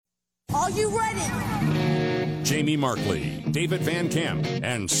Are you ready? Jamie Markley, David Van Camp,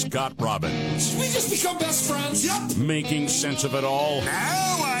 and Scott Robbins. We just become best friends. Yep. Making sense of it all.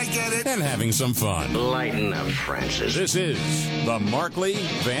 Now I get it. And having some fun. Lighten up, Francis. This is the Markley,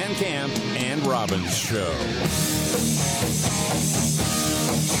 Van Camp, and Robbins Show.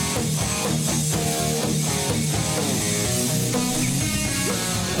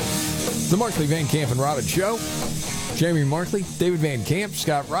 The Markley, Van Camp, and Robbins Show. Jamie Markley, David Van Camp,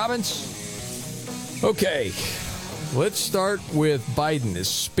 Scott Robbins. Okay, let's start with Biden, his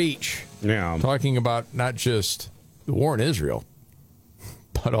speech. Yeah. Talking about not just the war in Israel,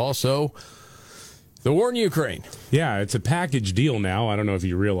 but also the war in Ukraine. Yeah, it's a package deal now. I don't know if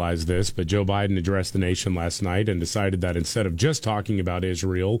you realize this, but Joe Biden addressed the nation last night and decided that instead of just talking about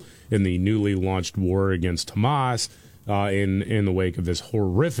Israel in the newly launched war against Hamas, in the wake of this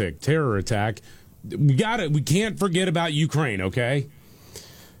horrific terror attack, we can't forget about Ukraine, okay?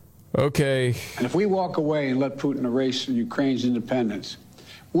 Okay. And if we walk away and let Putin erase Ukraine's independence,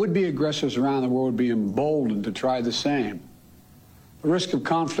 would-be aggressors around the world would be emboldened to try the same. The risk of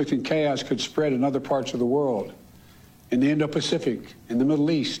conflict and chaos could spread in other parts of the world, in the Indo-Pacific, in the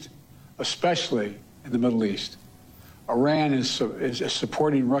Middle East, especially in the Middle East. Iran is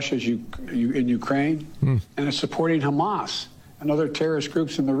supporting Russia in Ukraine, and is supporting Hamas and other terrorist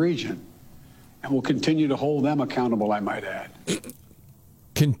groups in the region, and will continue to hold them accountable, I might add.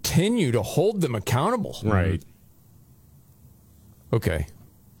 Continue to hold them accountable? Right. Okay.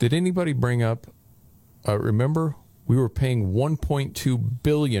 Did anybody bring up, remember, we were paying $1.2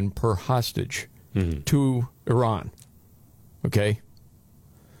 billion per hostage to Iran, okay?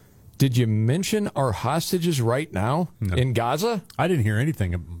 Did you mention our hostages right now in Gaza? I didn't hear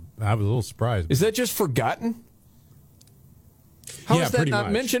anything. I was a little surprised. Is that just forgotten? How is that pretty not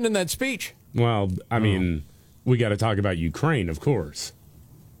much mentioned in that speech? Well, I mean, we got to talk about Ukraine, of course.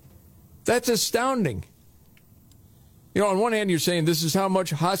 That's astounding. You know, on one hand, you're saying this is how much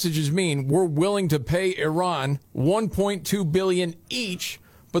hostages mean. We're willing to pay Iran $1.2 billion each,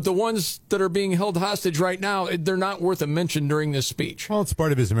 but the ones that are being held hostage right now, they're not worth a mention during this speech. Well, it's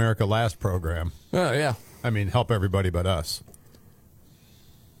part of his America Last program. Oh, yeah. I mean, help everybody but us.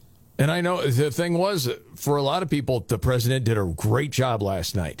 And I know the thing was, for a lot of people, the president did a great job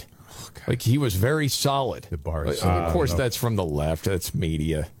last night. Like, he was very solid. The bar is of course, that's from the left. That's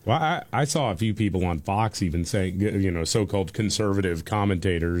media. Well, I saw a few people on Fox even saying, so-called conservative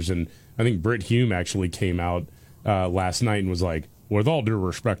commentators, and I think Britt Hume actually came out last night and was like, with all due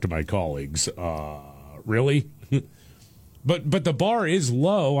respect to my colleagues, really? But the bar is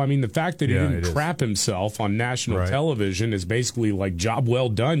low. I mean, the fact that he didn't crap himself on national television is basically like, job well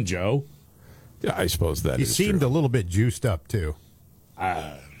done, Joe. Yeah, I suppose that he seemed a little bit juiced up, too.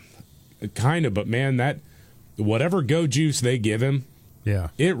 Kind of, but man, that whatever go juice they give him,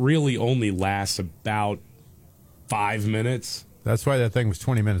 it really only lasts about 5 minutes. That's why that thing was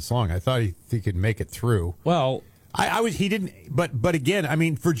 20 minutes long. I thought he could make it through. Well, he didn't. But again, I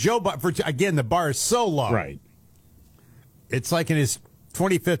mean, again, the bar is so low. Right. It's like in his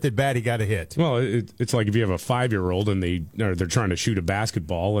 25th at bat, he got a hit. Well, it's like if you have a 5-year-old and they're trying to shoot a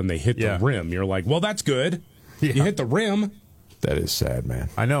basketball and they hit the rim. You're like, well, that's good. Yeah. You hit the rim. That is sad, man.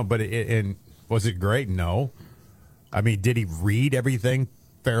 I know, but was it great? No. I mean, did he read everything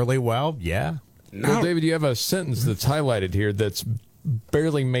fairly well? Yeah. No. Well, David, you have a sentence that's highlighted here that's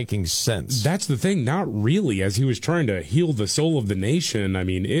barely making sense. That's the thing. Not really. As he was trying to heal the soul of the nation, I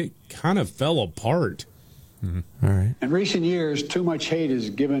mean, it kind of fell apart. Mm-hmm. All right. In recent years, too much hate has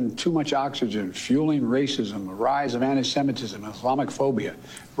given too much oxygen, fueling racism, a rise of anti-Semitism, Islamic phobia,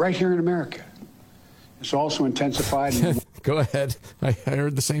 right here in America. It's also intensified. Go ahead. I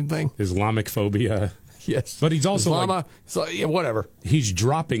heard the same thing. Islamic phobia. Yes. But he's also whatever. He's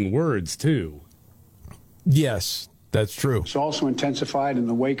dropping words, too. Yes, that's true. It's also intensified in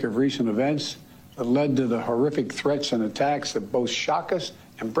the wake of recent events that led to the horrific threats and attacks that both shock us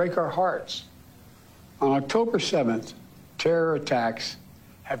and break our hearts. On October 7th, terror attacks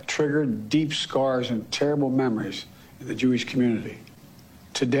have triggered deep scars and terrible memories in the Jewish community.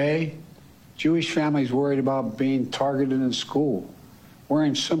 Today, Jewish families worried about being targeted in school,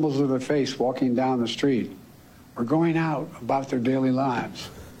 wearing symbols of their faith walking down the street, or going out about their daily lives.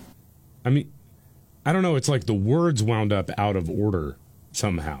 I mean, I don't know. It's like the words wound up out of order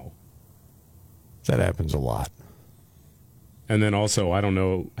somehow. That happens a lot. And then also, I don't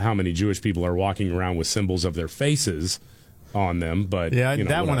know how many Jewish people are walking around with symbols of their faces on them, but yeah,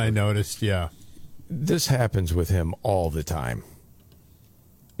 that one I noticed. Yeah, this happens with him all the time.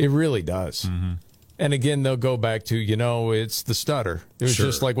 It really does. Mm-hmm. And again, they'll go back to, it's the stutter. It was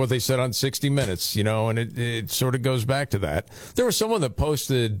just like what they said on 60 Minutes, and it sort of goes back to that. There was someone that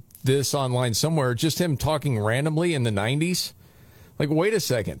posted this online somewhere, just him talking randomly in the 90s. Like, wait a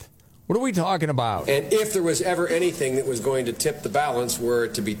second. What are we talking about? And if there was ever anything that was going to tip the balance, were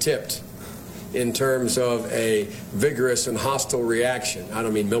it to be tipped in terms of a vigorous and hostile reaction, I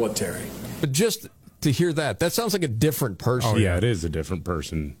don't mean military. But just to hear that sounds like a different person. Oh, yeah, it is a different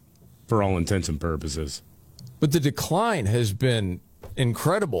person for all intents and purposes. But the decline has been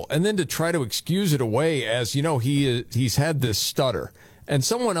incredible. And then to try to excuse it away as, he's had this stutter. And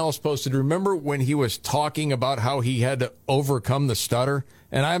someone else posted, remember when he was talking about how he had to overcome the stutter?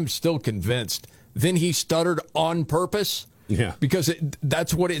 And I'm still convinced. Then he stuttered on purpose? Yeah. Because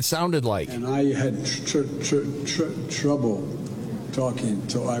that's what it sounded like. And I had trouble talking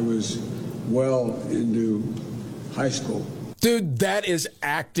till I was well into high school. Dude, that is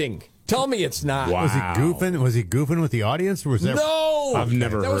acting. Tell me it's not. Wow. Was he goofing? Was he goofing with the audience, or was that? No, I've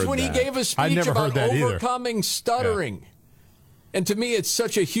never heard that. That was when he gave a speech about overcoming stuttering. Yeah. And to me, it's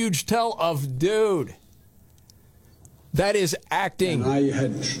such a huge tell of, dude, that is acting. And I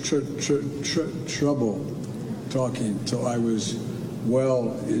had trouble talking till I was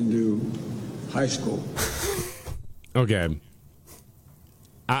well into high school. Okay.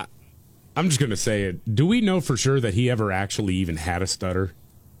 I'm just going to say it. Do we know for sure that he ever actually even had a stutter?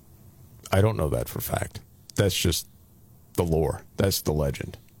 I don't know that for a fact. That's just the lore. That's the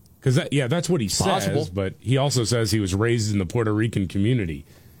legend. Because that's what he says, but he also says he was raised in the Puerto Rican community.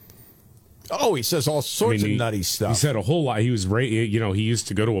 Oh, he says all sorts of nutty stuff. He said a whole lot. He was he used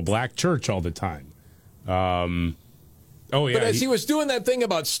to go to a black church all the time. But as he was doing that thing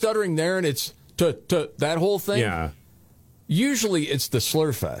about stuttering there, and it's to that whole thing. Yeah. Usually it's the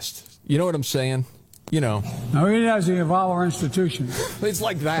slur fest. You know what I'm saying? Now, realizing of our institution. It's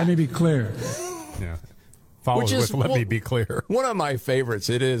like that. Let me be clear. Yeah. Follows with "Let me be clear." One of my favorites.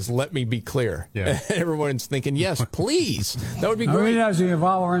 It is "Let me be clear." Yeah. Everyone's thinking, yes, please. That would be now, great. realizing of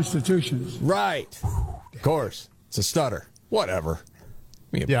our institutions. Right. Of course. It's a stutter. Whatever.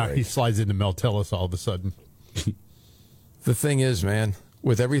 Yeah, he slides into Mel Tillis all of a sudden. The thing is, man,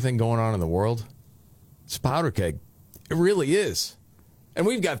 with everything going on in the world, it's a powder keg. It really is. And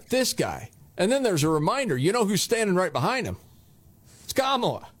we've got this guy. And then there's a reminder. You know who's standing right behind him? It's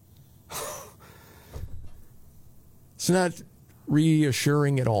Kamala. It's not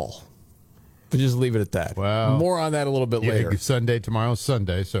reassuring at all. But just leave it at that. Well, more on that a little bit later. Tomorrow's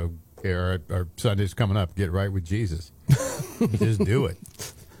Sunday, so our Sunday's coming up. Get right with Jesus. Just do it.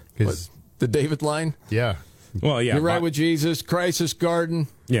 The David line? Yeah. Well, yeah. Get right with Jesus, Crisis Garden.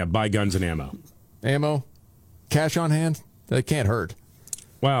 Yeah, buy guns and ammo. Ammo? Cash on hand? That can't hurt.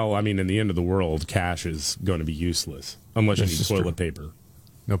 Well, I mean, in the end of the world, cash is going to be useless unless you need toilet paper.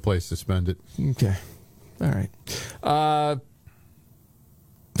 No place to spend it. Okay. All right.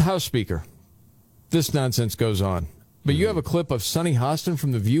 House Speaker. This nonsense goes on. But you have a clip of Sonny Hostin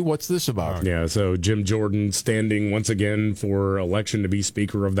from The View. What's this about? Yeah, so Jim Jordan standing once again for election to be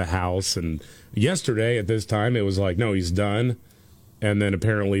Speaker of the House. And yesterday at this time, it was like, no, he's done. And then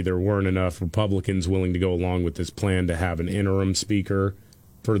apparently there weren't enough Republicans willing to go along with this plan to have an interim Speaker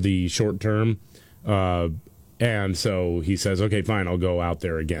for the short term. And so he says, okay, fine, I'll go out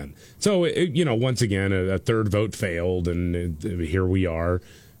there again. So, once again, a third vote failed, and here we are.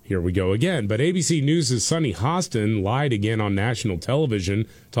 Here we go again. But ABC News' Sonny Hostin lied again on national television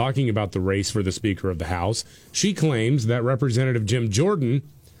talking about the race for the Speaker of the House. She claims that Representative Jim Jordan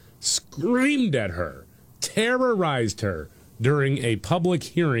screamed at her, terrorized her during a public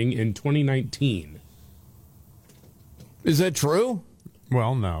hearing in 2019. Is that true?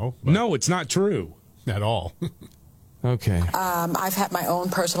 Well, no. No, it's not true. At all. Okay. I've had my own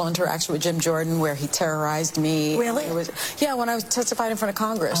personal interaction with Jim Jordan where he terrorized me. Really? When I was testified in front of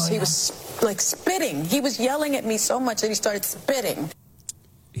Congress. He was spitting. He was yelling at me so much that he started spitting.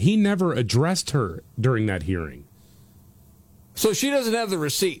 He never addressed her during that hearing. So she doesn't have the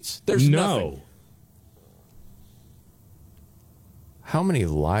receipts. There's nothing. How many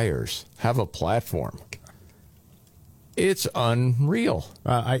liars have a platform? It's unreal.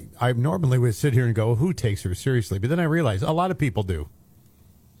 I normally would sit here and go, who takes her seriously? But then I realize a lot of people do.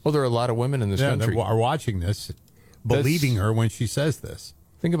 Well, there are a lot of women in this country that are watching this, believing her when she says this.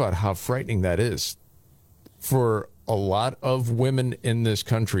 Think about how frightening that is. For a lot of women in this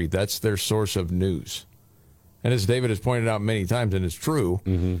country, that's their source of news. And as David has pointed out many times, and it's true,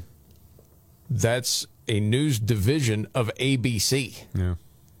 that's a news division of ABC. Yeah.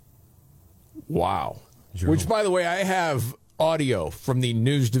 Wow. Journal. Which, by the way, I have audio from the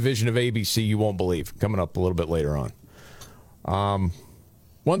news division of ABC you won't believe, coming up a little bit later on.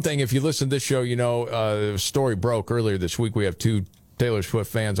 One thing, if you listen to this show, the story broke earlier this week. We have 2 Taylor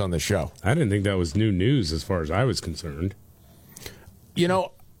Swift fans on the show. I didn't think that was new news as far as I was concerned.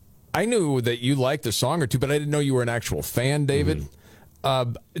 I knew that you liked a song or two, but I didn't know you were an actual fan, David.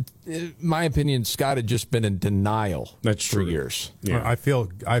 My opinion, Scott had just been in denial. That's true. For years. Yeah. I feel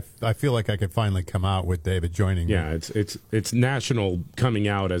like I could finally come out with David joining me. Yeah, it's national coming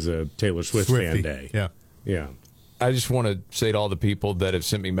out as a Taylor Swift fan day. Yeah. I just want to say to all the people that have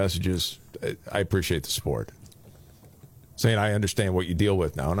sent me messages, I appreciate the support. Saying I understand what you deal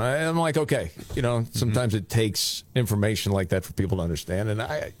with now. And I'm like, okay, sometimes it takes information like that for people to understand, and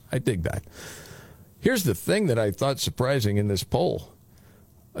I dig that. Here's the thing that I thought surprising in this poll.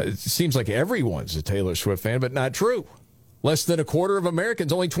 It seems like everyone's a Taylor Swift fan, but not true. Less than a quarter of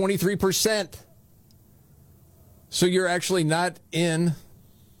Americans, only 23%. So you're actually not in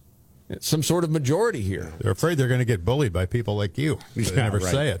some sort of majority here. They're afraid they're going to get bullied by people like you. They never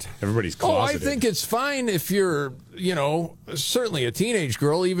say it. Everybody's closeted. I think it's fine if you're, certainly a teenage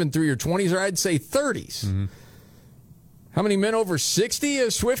girl, even through your 20s, or I'd say 30s. Mm-hmm. How many men over 60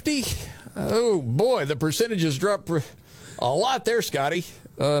 is Swiftie? Oh, boy, the percentages drop a lot there, Scotty.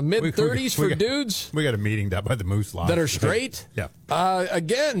 Mid-30s for dudes. We got a meeting down by the Moose Lodge. That are straight? Yeah.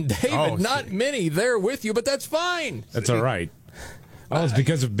 Again, David, not many there with you, but that's fine. That's all right. Well, it's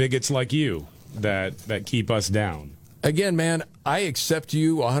because of bigots like you that keep us down. Again, man, I accept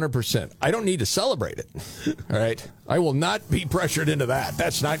you 100%. I don't need to celebrate it. All right? I will not be pressured into that.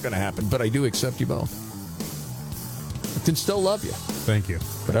 That's not going to happen, but I do accept you both. I can still love you. Thank you.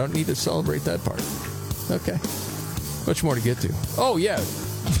 But I don't need to celebrate that part. Okay. Much more to get to. Oh, yeah.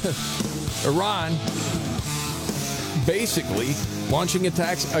 Iran basically launching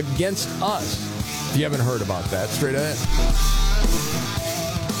attacks against us. If you haven't heard about that, straight ahead.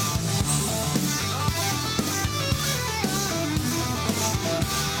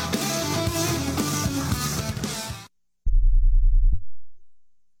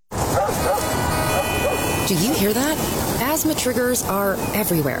 Do you hear that? Asthma triggers are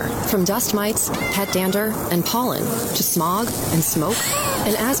everywhere, from dust mites, pet dander, and pollen, to smog and smoke.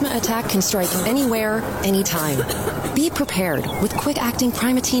 An asthma attack can strike anywhere, anytime. Be prepared with quick-acting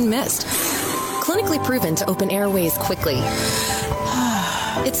Primatene Mist. Clinically proven to open airways quickly.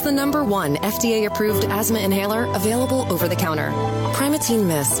 It's the #1 FDA-approved asthma inhaler available over the counter. Primatene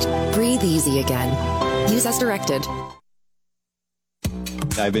Mist. Breathe easy again. Use as directed.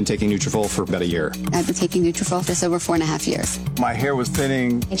 I've been taking Nutrafol for about a year. I've been taking Nutrafol for over 4.5 years. My hair was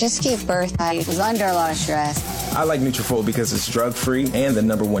thinning. I just gave birth. I was under a lot of stress. I like Nutrafol because it's drug-free and the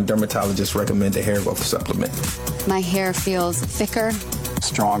 #1 dermatologist recommended hair growth supplement. My hair feels thicker,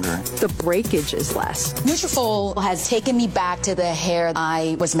 stronger. The breakage is less. Nutrafol has taken me back to the hair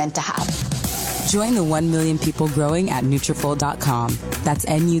I was meant to have. Join the 1 million people growing at Nutrafol.com. That's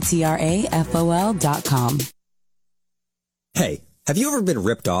Nutrafol.com. Hey, have you ever been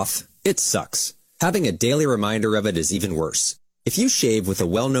ripped off? It sucks. Having a daily reminder of it is even worse. If you shave with a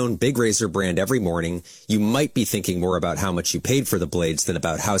well-known big razor brand every morning, you might be thinking more about how much you paid for the blades than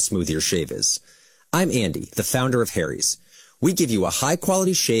about how smooth your shave is. I'm Andy, the founder of Harry's. We give you a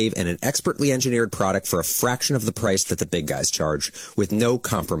high-quality shave and an expertly engineered product for a fraction of the price that the big guys charge, with no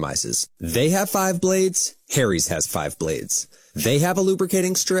compromises. They have 5 blades, Harry's has 5 blades. They have a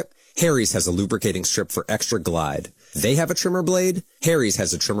lubricating strip, Harry's has a lubricating strip for extra glide. They have a trimmer blade, Harry's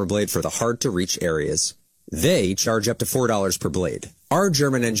has a trimmer blade for the hard-to-reach areas. They charge up to $4 per blade. Our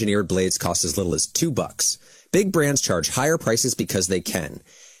German-engineered blades cost as little as $2. Big brands charge higher prices because they can.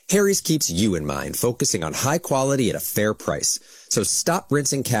 Harry's keeps you in mind, focusing on high quality at a fair price. So stop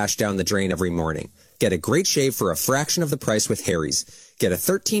rinsing cash down the drain every morning. Get a great shave for a fraction of the price with Harry's. Get a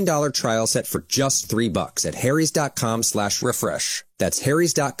 $13 trial set for just $3 at harrys.com/refresh. That's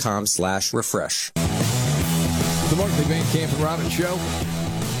harrys.com/refresh. The Markley, Van Camp and Robbins Show.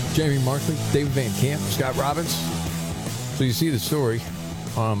 Jamie Markley, David Van Camp, Scott Robbins. So you see the story.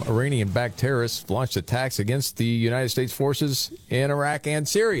 Iranian-backed terrorists launched attacks against the United States forces in Iraq and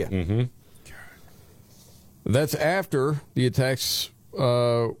Syria. Mm-hmm. That's after the attacks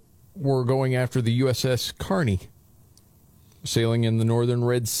were going after the USS Carney, sailing in the northern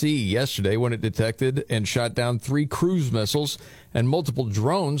Red Sea yesterday when it detected and shot down 3 cruise missiles and multiple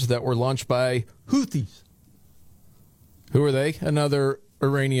drones that were launched by Houthis. Who are they? Another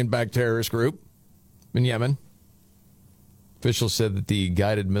Iranian-backed terrorist group in Yemen. Officials said that the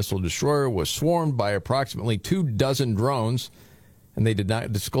guided missile destroyer was swarmed by approximately 24 drones, and they did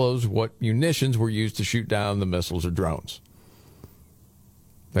not disclose what munitions were used to shoot down the missiles or drones.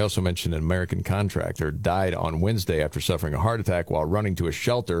 They also mentioned an American contractor died on Wednesday after suffering a heart attack while running to a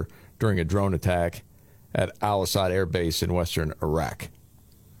shelter during a drone attack at Al-Assad Air Base in western Iraq.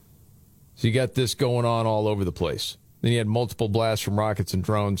 So you got this going on all over the place. Then you had multiple blasts from rockets and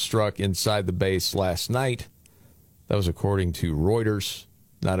drones struck inside the base last night. That was according to Reuters.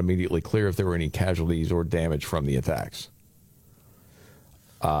 not immediately clear if there were any casualties or damage from the attacks.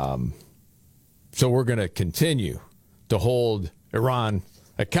 So we're going to continue to hold Iran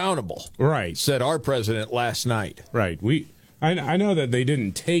accountable. Right. Said our president last night. Right. I know that they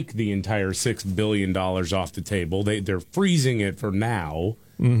didn't take the entire $6 billion off the table. They're freezing it for now.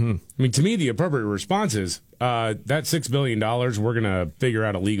 Mm-hmm. I mean, to me, the appropriate response is that $6 billion, we're going to figure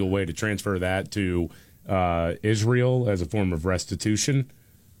out a legal way to transfer that to Israel as a form of restitution.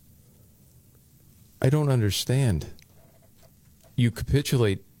 I don't understand. You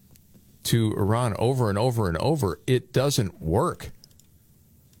capitulate to Iran over and over and over. It doesn't work.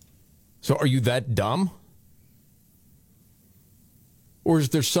 So are you that dumb? Or is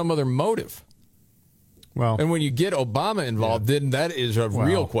there some other motive? Well, and when you get Obama involved, then that is a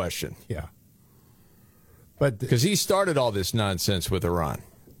real question. Yeah. But because he started all this nonsense with Iran.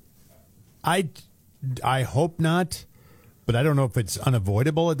 I hope not, but I don't know if it's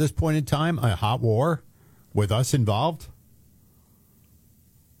unavoidable at this point in time, a hot war with us involved.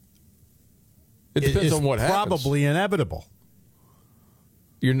 It depends on what happens. Probably inevitable.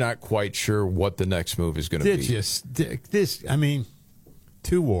 You're not quite sure what the next move is going to be. I mean,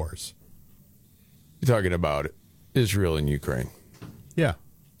 2 wars. You're talking about Israel and Ukraine. Yeah.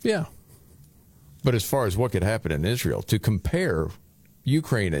 Yeah. But as far as what could happen in Israel, to compare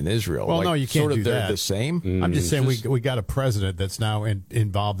Ukraine and Israel, well, no, you can't sort of do they're that. the same. I'm just saying we got a president that's now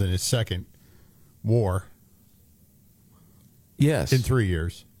involved in his second war. Yes. In 3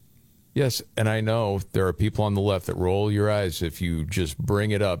 years. Yes, and I know there are people on the left that roll your eyes if you just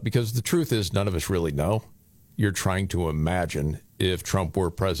bring it up, because the truth is none of us really know. You're trying to imagine if Trump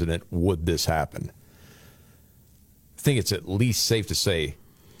were president, would this happen? I think it's at least safe to say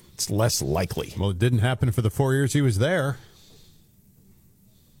it's less likely. Well, it didn't happen for the 4 years he was there.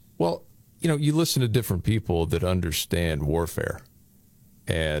 Well, you listen to different people that understand warfare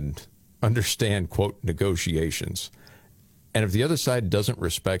and understand, quote, negotiations. And if the other side doesn't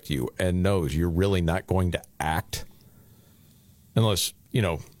respect you and knows you're really not going to act unless,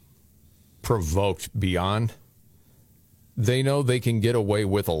 provoked beyond, they know they can get away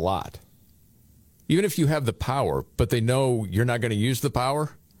with a lot. Even if you have the power, but they know you're not going to use the power,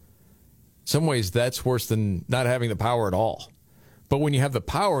 in some ways that's worse than not having the power at all. But when you have the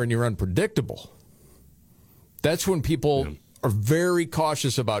power and you're unpredictable, that's when people are very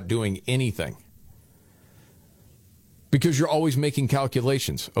cautious about doing anything. Because you're always making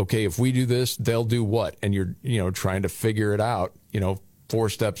calculations. Okay, if we do this, they'll do what? And you're, trying to figure it out, 4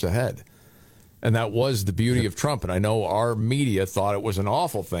 steps ahead. And that was the beauty of Trump. And I know our media thought it was an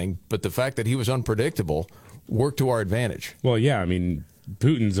awful thing, but the fact that he was unpredictable worked to our advantage. Well, yeah, I mean,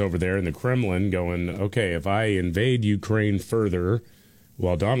 Putin's over there in the Kremlin going, okay, if I invade Ukraine further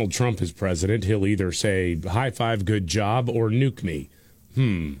while Donald Trump is president, he'll either say, high five, good job, or nuke me.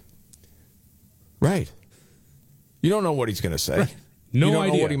 Right. You don't know what he's going to say. Right. No you don't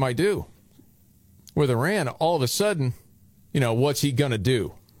idea know what he might do. With Iran, all of a sudden, what's he going to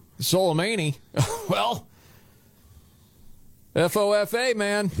do? Soleimani, well, FOFA,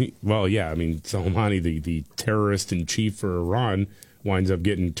 man. Well, yeah, I mean, Soleimani, the terrorist in chief for Iran, winds up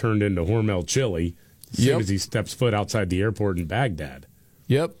getting turned into Hormel chili as soon as he steps foot outside the airport in Baghdad.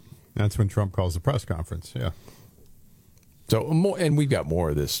 Yep. That's when Trump calls the press conference, yeah. So, and we've got more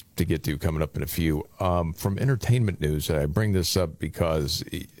of this to get to coming up in a few. From entertainment news, I bring this up because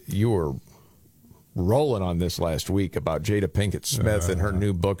you were rolling on this last week about Jada Pinkett Smith and her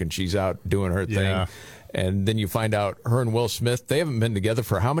new book, and she's out doing her thing. And then you find out her and Will Smith, they haven't been together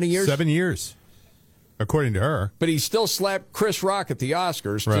for how many years? 7 years, according to her. But he still slapped Chris Rock at the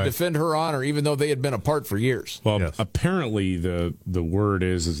Oscars to defend her honor, even though they had been apart for years. Well, apparently the word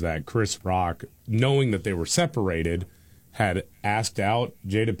is that Chris Rock, knowing that they were separated, had asked out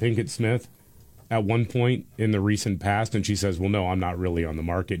Jada Pinkett Smith at one point in the recent past, and she says, well, no, I'm not really on the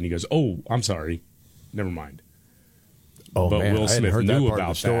market. And he goes, oh, I'm sorry. Never mind. Oh, but man, Will Smith knew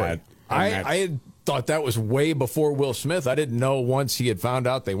about that. I had thought that was way before Will Smith. I didn't know once he had found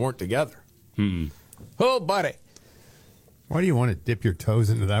out they weren't together. Oh, buddy. Why do you want to dip your toes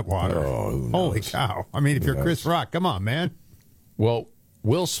into that water? Oh, holy cow. I mean, if you're Chris Rock, come on, man. Well,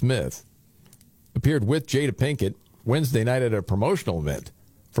 Will Smith appeared with Jada Pinkett Wednesday night at a promotional event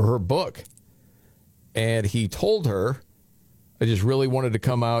for her book. And he told her, I just really wanted to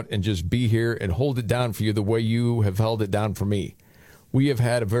come out and just be here and hold it down for you the way you have held it down for me. We have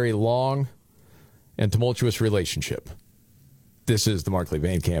had a very long and tumultuous relationship. This is the Markley,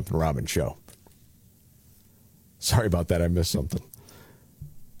 Van Camp, and Robbins show. Sorry about that. I missed something.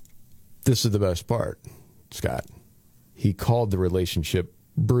 This is the best part, Scott. He called the relationship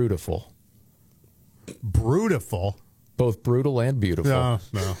brutiful. Brutiful? Both brutal and beautiful. No.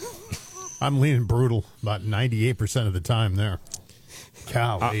 I'm leaning brutal about 98% of the time there.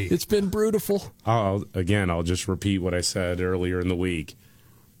 Golly. It's been brutal. I'll just repeat what I said earlier in the week.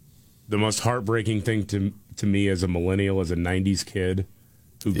 The most heartbreaking thing to me as a millennial, as a 90s kid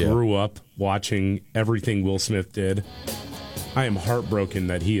who grew up watching everything Will Smith did, I am heartbroken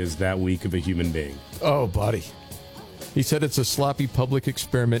that he is that weak of a human being. Oh, buddy. He said it's a sloppy public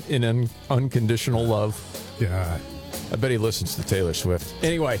experiment in unconditional love. Yeah. I bet he listens to Taylor Swift.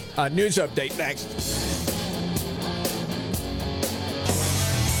 Anyway, news update next.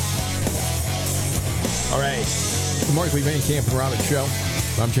 All right. The Markley, Van Camp, and Robbins Show.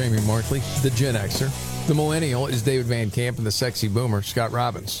 I'm Jamie Markley, the Gen Xer. The millennial is David Van Camp, and the sexy boomer, Scott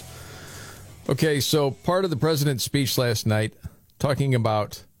Robbins. Okay, so part of the president's speech last night talking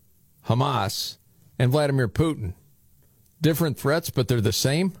about Hamas and Vladimir Putin. Different threats, but they're the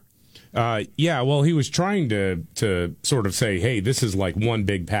same? Yeah, well, he was trying to sort of say, hey, this is like one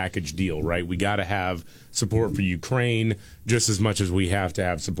big package deal, right? We got to have support for Ukraine just as much as we have to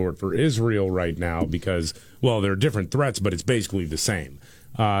have support for Israel right now because, well, there are different threats, but it's basically the same.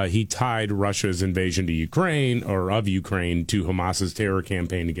 He tied Russia's invasion to Ukraine, or of Ukraine, to Hamas's terror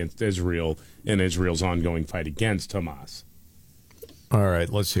campaign against Israel and Israel's ongoing fight against Hamas. All right,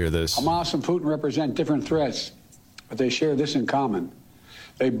 let's hear this. Hamas and Putin represent different threats, but they share this in common.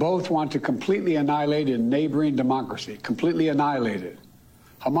 They both want to completely annihilate a neighboring democracy, completely annihilate it.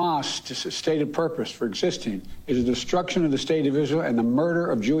 Hamas' stated purpose for existing is the destruction of the state of Israel and the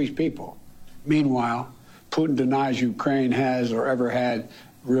murder of Jewish people. Meanwhile, Putin denies Ukraine has or ever had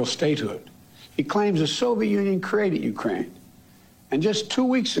real statehood. He claims the Soviet Union created Ukraine. And just 2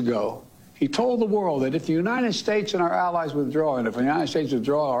 weeks ago, he told the world that if the United States and our allies withdraw, and if the United States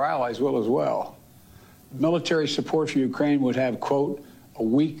withdraw, our allies will as well, military support for Ukraine would have, quote, a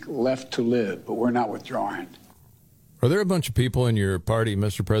week left to live, but we're not withdrawing. Are there a bunch of people in your party,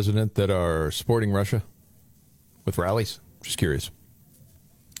 Mr. President, that are supporting Russia with rallies? Just curious.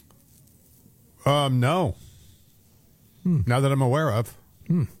 No. Not that I'm aware of.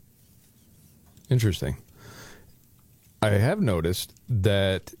 Interesting. I have noticed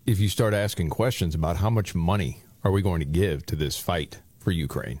that if you start asking questions about how much money are we going to give to this fight for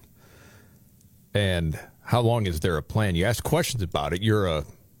Ukraine, and how long is there a plan? You ask questions about it. You're a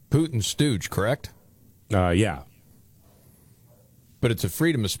Putin stooge, correct? Yeah. But it's a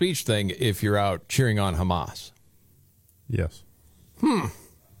freedom of speech thing if you're out cheering on Hamas. Yes.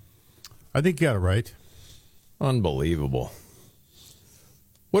 I think you got it right. Unbelievable.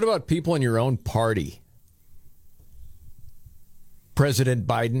 What about people in your own party? President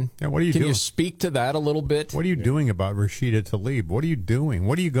Biden. Yeah, what are you doing? Can you speak to that a little bit? What are you doing about Rashida Tlaib? What are you doing?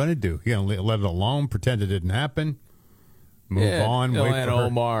 What are you going to do? You going to let it alone, pretend it didn't happen, move on, wait for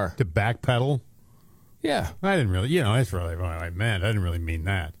Omar to backpedal? Yeah. I didn't really, that's really what I meant. I didn't really mean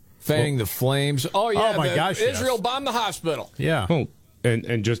that. Fanning the flames. Oh, yeah. Oh, my gosh, Israel yes. bombed the hospital. Yeah. Well,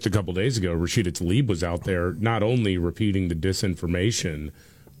 and just a couple days ago, Rashida Tlaib was out there not only repeating the disinformation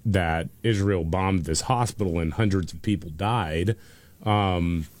that Israel bombed this hospital and hundreds of people died,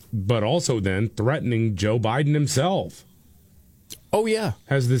 but also then threatening Joe Biden himself. Oh, yeah.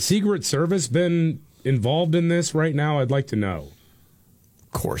 Has the Secret Service been involved in this right now? I'd like to know.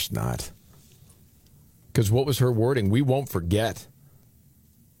 Of course not. Because what was her wording? We won't forget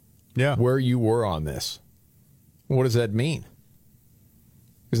where you were on this. What does that mean?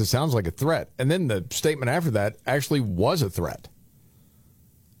 Because it sounds like a threat. And then the statement after that actually was a threat.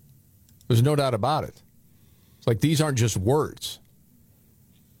 There's no doubt about it. It's like these aren't just words.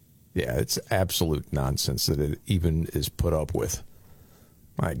 Yeah, it's absolute nonsense that it even is put up with.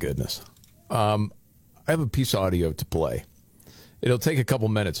 My goodness. I have a piece of audio to play. It'll take a couple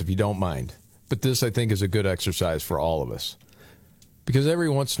minutes if you don't mind. But this, I think, is a good exercise for all of us. Because every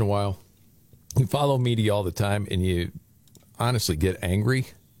once in a while, you follow media all the time and you honestly get angry.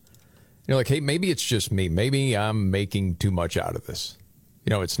 You're like, hey, maybe it's just me. Maybe I'm making too much out of this.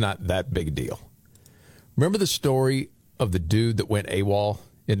 It's not that big a deal. Remember the story of the dude that went AWOL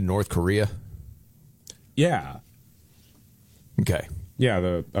in North Korea? Yeah. Okay.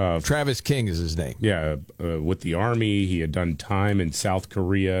 Yeah, Travis King is his name. Yeah, with the Army, he had done time in South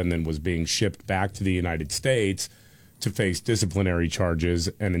Korea and then was being shipped back to the United States to face disciplinary charges.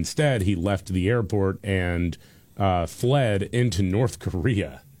 And instead, he left the airport and fled into North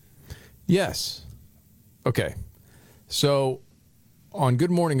Korea. Yes. Okay. So on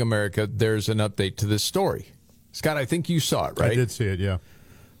Good Morning America, there's an update to this story. Scott, I think you saw it, right? I did see it, yeah.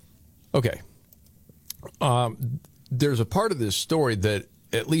 Okay. There's a part of this story that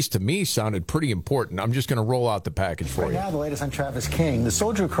at least to me, sounded pretty important. I'm just going to roll out the package for you. Right now, the latest on Travis King. The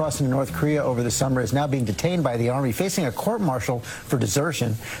soldier who crossed into North Korea over the summer is now being detained by the Army, facing a court-martial for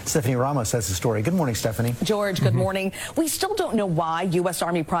desertion. Stephanie Ramos has the story. Good morning, Stephanie. George, good morning. We still don't know why U.S.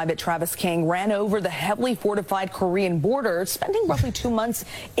 Army Private Travis King ran over the heavily fortified Korean border, spending roughly 2 months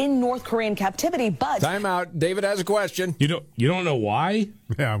in North Korean captivity, but... Time out. David has a question. You don't know why?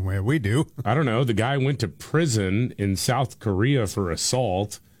 Yeah, we do. I don't know. The guy went to prison in South Korea for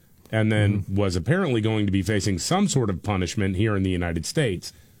assault and then was apparently going to be facing some sort of punishment here in the United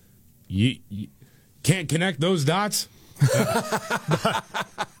States. You can't connect those dots?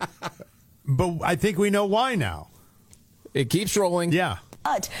 But I think we know why now. It keeps rolling. Yeah.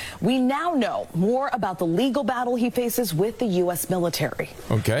 But we now know more about the legal battle he faces with the U.S. military.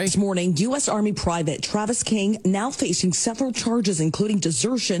 Okay. This morning, U.S. Army Private Travis King now facing several charges, including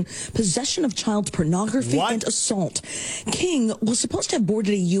desertion, possession of child pornography, and assault. King was supposed to have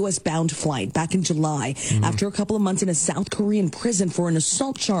boarded a U.S.-bound flight back in July after a couple of months in a South Korean prison for an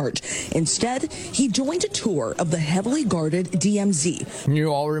assault charge. Instead, he joined a tour of the heavily guarded DMZ.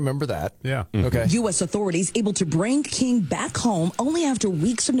 You all remember that. Yeah. Okay. U.S. authorities able to bring King back home only after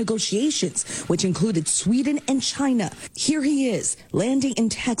weeks of negotiations, which included Sweden and China. Here he is, landing in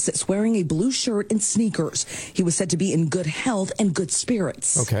Texas, wearing a blue shirt and sneakers. He was said to be in good health and good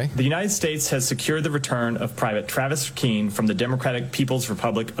spirits. Okay. The United States has secured the return of Private Travis King from the Democratic People's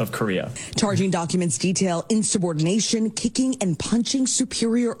Republic of Korea. Charging documents detail insubordination, kicking and punching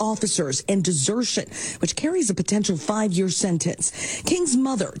superior officers, and desertion, which carries a potential 5-year sentence. King's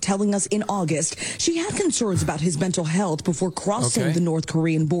mother telling us in August she had concerns about his mental health before crossing the North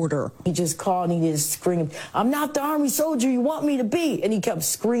Korean border. He just called and he just screamed, "I'm not the Army soldier you want me to be." And he kept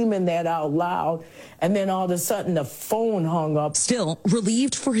screaming that out loud. And then all of a sudden the phone hung up. Still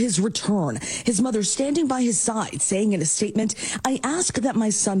relieved for his return. His mother standing by his side, saying in a statement, "I ask that my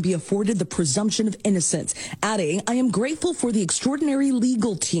son be afforded the presumption of innocence," adding, "I am grateful for the extraordinary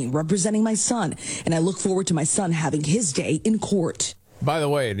legal team representing my son, and I look forward to my son having his day in court." By the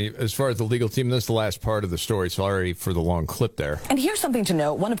way, as far as the legal team, this is the last part of the story. Sorry for the long clip there. And here's something to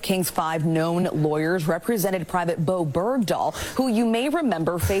note. One of King's 5 known lawyers represented Private Bo Bergdahl, who you may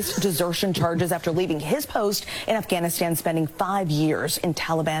remember faced desertion charges after leaving his post in Afghanistan, spending 5 years in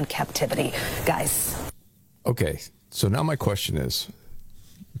Taliban captivity. Guys. Okay, so now my question is,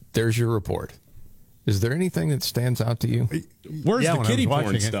 there's your report. Is there anything that stands out to you? Where's the kiddie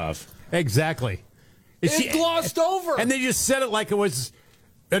porn stuff? Exactly. It glossed over. And they just said it like it was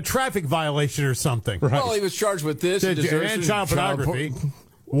a traffic violation or something. Right. Well, he was charged with this. Desertion, and child pornography.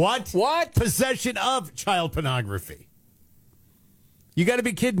 What? What? Possession of child pornography. You got to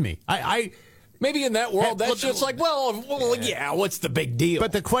be kidding me. I maybe in that world, that's just like, well, yeah, what's the big deal?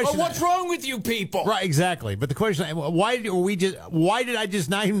 But the question, what's wrong with you people? Right, exactly. But the question, why did I just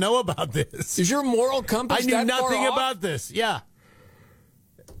not even know about this? Is your moral compass I knew nothing about this. Yeah.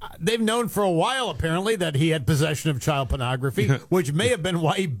 They've known for a while, apparently, that he had possession of child pornography, which may have been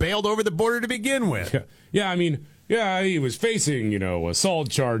why he bailed over the border to begin with. Yeah, I mean, he was facing, assault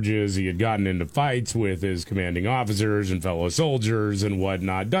charges. He had gotten into fights with his commanding officers and fellow soldiers and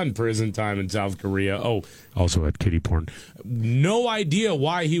whatnot, done prison time in South Korea. Oh, also had kiddie porn. No idea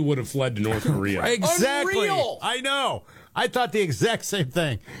why he would have fled to North Korea. Exactly. Unreal. I know. I thought the exact same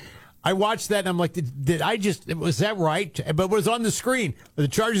thing. I watched that and I'm like, was that right? But it was on the screen. The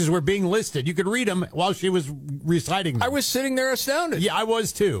charges were being listed. You could read them while she was reciting them. I was sitting there astounded. Yeah, I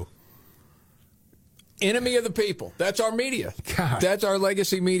was too. Enemy of the people. That's our media. God. That's our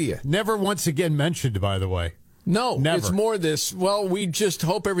legacy media. Never once again mentioned, by the way. No, never. It's more this, well, we just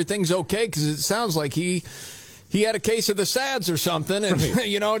hope everything's okay because it sounds like he had a case of the SADS or something, and,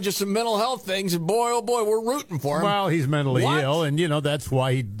 just some mental health things. And boy, oh boy, we're rooting for him. Well, he's mentally ill, and, that's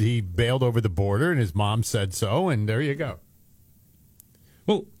why he bailed over the border, and his mom said so, and there you go.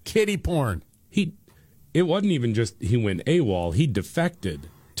 Well, kiddie porn. It wasn't even just he went AWOL. He defected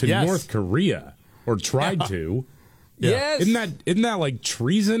to North Korea, or tried to. Yeah. Yes. Isn't that like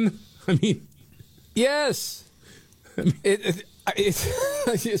treason? I mean. Yes.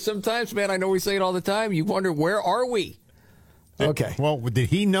 Sometimes, man, I know we say it all the time. You wonder, where are we? Okay. Well, did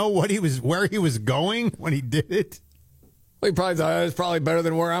he know where he was going when he did it? Well, he probably thought it's probably better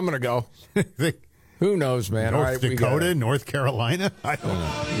than where I'm going to go. Who knows, man? North all right, Dakota, North Carolina? I don't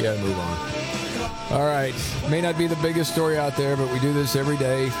know. Yeah, move on. All right. May not be the biggest story out there, but we do this every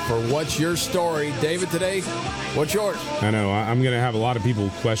day for What's Your Story. David, today, what's yours? I know. I'm going to have a lot of people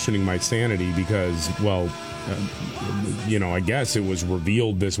questioning my sanity because, well, I guess it was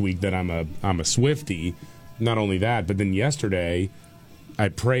revealed this week that I'm a Swiftie. Not only that, but then yesterday I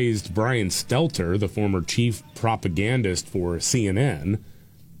praised Brian Stelter, the former chief propagandist for CNN,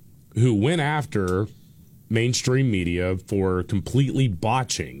 who went after mainstream media for completely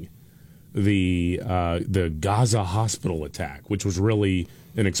botching the Gaza hospital attack, which was really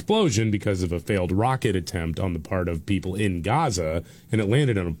an explosion because of a failed rocket attempt on the part of people in Gaza, and it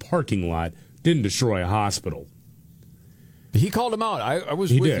landed in a parking lot, didn't destroy a hospital. He called him out. I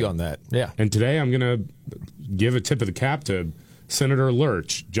was with you on that. Yeah. And today I'm going to give a tip of the cap to Senator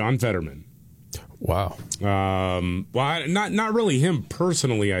Lurch, John Fetterman. Wow. Well, not really him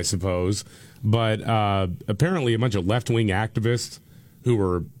personally, I suppose, but apparently a bunch of left-wing activists who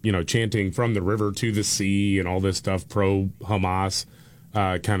were, chanting from the river to the sea and all this stuff, pro-Hamas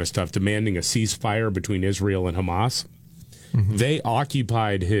kind of stuff, demanding a ceasefire between Israel and Hamas. Mm-hmm. They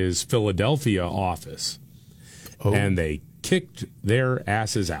occupied his Philadelphia office, and they kicked their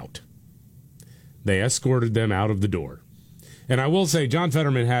asses out. They escorted them out of the door. And I will say, John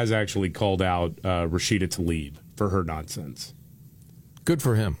Fetterman has actually called out Rashida Tlaib for her nonsense. Good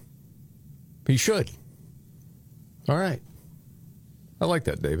for him. He should. All right. I like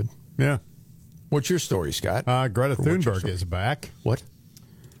that, David. Yeah. What's your story, Scott? Greta Thunberg is back. What?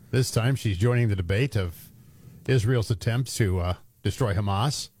 This time she's joining the debate of Israel's attempts to destroy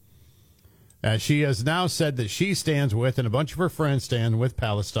Hamas. She has now said that she stands with, and a bunch of her friends stand with,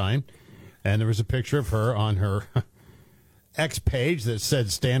 Palestine. And there was a picture of her on her X page that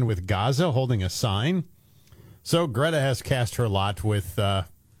said "Stand with Gaza," holding a sign. So Greta has cast her lot with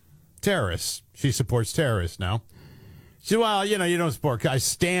terrorists. She supports terrorists now. She said, well, you don't support. I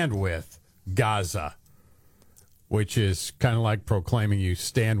stand with Gaza, which is kind of like proclaiming you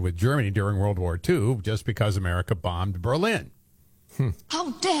stand with Germany during World War II just because America bombed Berlin.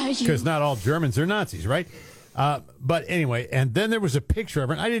 How dare you? Because not all Germans are Nazis, right? But anyway, and then there was a picture of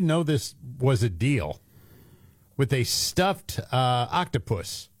her, and I didn't know this was a deal, with a stuffed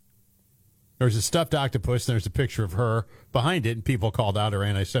octopus. There was a stuffed octopus, and there's a picture of her behind it, and people called out her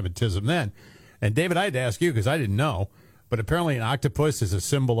anti-Semitism then. And David, I had to ask you because I didn't know, but apparently an octopus is a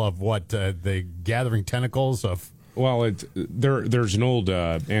symbol of what, the gathering tentacles of... Well, there's an old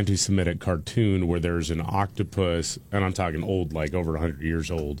anti-Semitic cartoon where there's an octopus, and I'm talking old, like over 100 years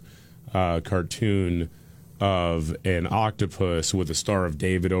old, cartoon of an octopus with a Star of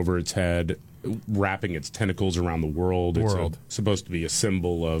David over its head, wrapping its tentacles around the world. It's supposed to be a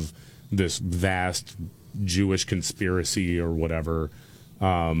symbol of this vast Jewish conspiracy or whatever.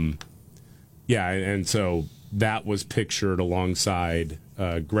 Yeah, and so that was pictured alongside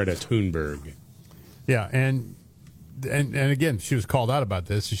Greta Thunberg. Yeah, and again, she was called out about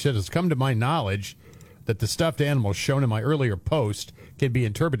this. She said, it's come to my knowledge that the stuffed animal shown in my earlier post can be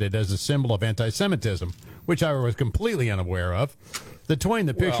interpreted as a symbol of anti-Semitism, which I was completely unaware of. The toy in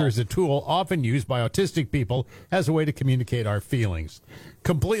the picture is a tool often used by autistic people as a way to communicate our feelings.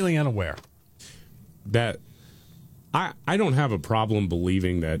 Completely unaware. That I don't have a problem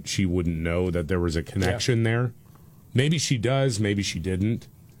believing that she wouldn't know that there was a connection there. Maybe she does, maybe she didn't.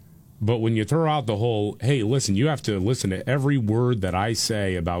 But when you throw out the whole, hey, listen, you have to listen to every word that I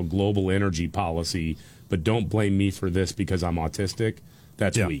say about global energy policy, but don't blame me for this because I'm autistic,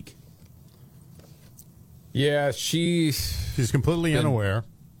 that's weak. Yeah, she's completely unaware.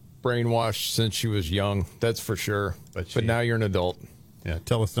 Brainwashed since she was young, that's for sure. But now you're an adult. Yeah,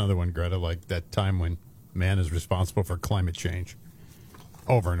 tell us another one, Greta, like that time when man is responsible for climate change.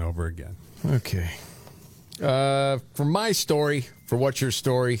 Over and over again. Okay. For my story, for what's your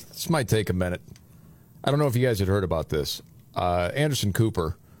story, this might take a minute. I don't know if you guys had heard about this. Anderson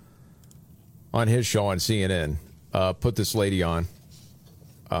Cooper, on his show on CNN, put this lady on.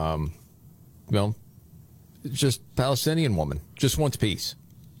 Just Palestinian woman, just wants peace.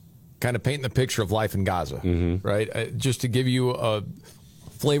 Kind of painting the picture of life in Gaza, right? Just to give you a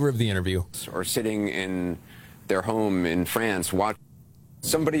flavor of the interview. Or sitting in their home in France, watch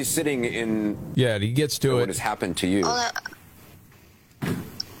somebody sitting in. Yeah, he gets to what it. has happened to you?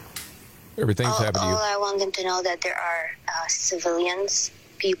 Everything's happened to you. All I want them to know that there are civilians,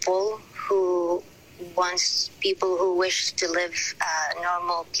 people who wish to live a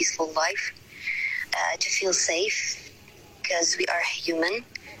normal, peaceful life, to feel safe, because we are human,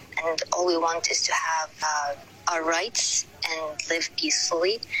 and all we want is to have our rights and live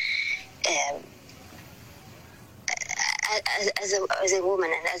peacefully. As a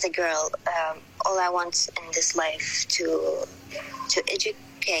woman and as a girl, all I want in this life to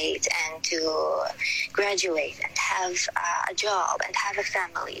educate and to graduate and have a job and have a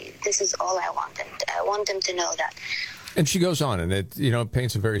family. This is all I want, and I want them to know that. And she goes on, and it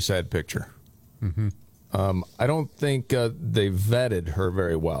paints a very sad picture. Mm-hmm. I don't think they vetted her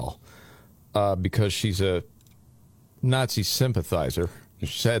very well because she's a Nazi sympathizer.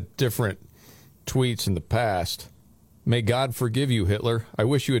 She's had different tweets in the past May God forgive you, Hitler. I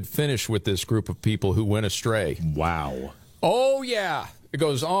wish you had finished with this group of people who went astray. Wow. Oh, yeah. It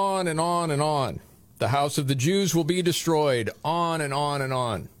goes on and on and on. The house of the Jews will be destroyed. On and on and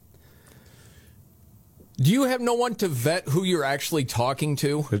on. Do you have no one to vet who you're actually talking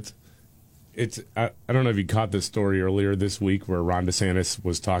to? I don't know if you caught this story earlier this week where Ron DeSantis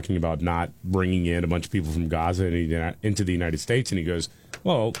was talking about not bringing in a bunch of people from Gaza into the United States. And he goes,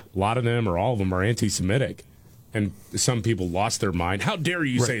 well, a lot of them or all of them are anti-Semitic. And some people lost their mind. How dare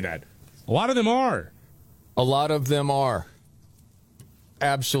you say that? A lot of them are. A lot of them are.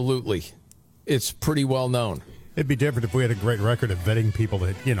 Absolutely. It's pretty well known. It'd be different if we had a great record of vetting people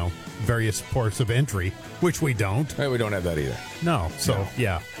at, various ports of entry, which we don't. Hey, we don't have that either. No. So,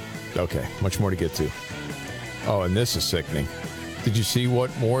 yeah. Okay, much more to get to. Oh, and this is sickening. Did you see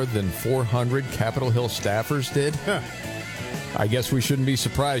what more than 400 Capitol Hill staffers did? I guess we shouldn't be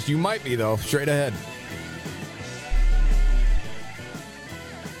surprised. You might be, though. Straight ahead.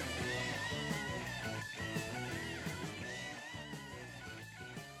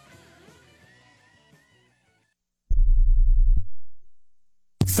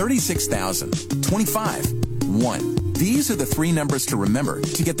 $36,000, 25, 1. These are the three numbers to remember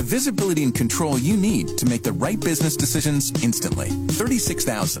to get the visibility and control you need to make the right business decisions instantly.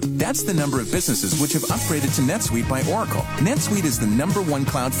 36,000. That's the number of businesses which have upgraded to NetSuite by Oracle. NetSuite is the #1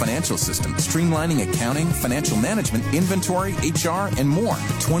 cloud financial system, streamlining accounting, financial management, inventory, HR, and more.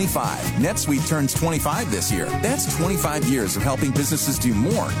 25. NetSuite turns 25 this year. That's 25 years of helping businesses do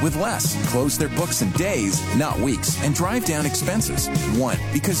more with less, close their books in days, not weeks, and drive down expenses. 1.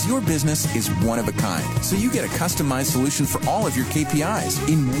 Because your business is one of a kind, so you get a customized solution for all of your KPIs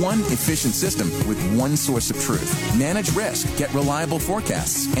in one efficient system with one source of truth. Manage risk, get reliable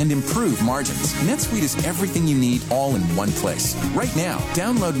forecasts, and improve margins. NetSuite is everything you need all in one place. Right now,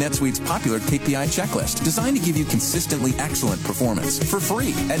 download NetSuite's popular KPI checklist designed to give you consistently excellent performance for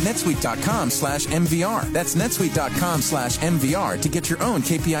free at netsuite.com/MVR. That's netsuite.com/MVR to get your own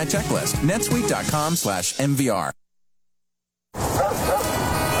KPI checklist. netsuite.com/MVR.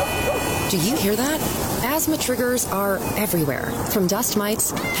 Do you hear that? Asthma triggers are everywhere, from dust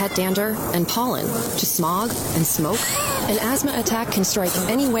mites, pet dander, and pollen, to smog and smoke. An asthma attack can strike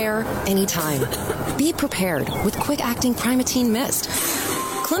anywhere, anytime. Be prepared with quick-acting Primatene Mist.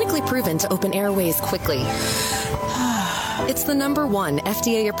 Clinically proven to open airways quickly. It's the #1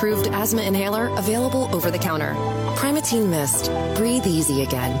 FDA-approved asthma inhaler available over the counter. Primatene Mist. Breathe easy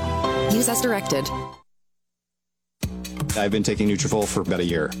again. Use as directed. I've been taking Nutrafol for about a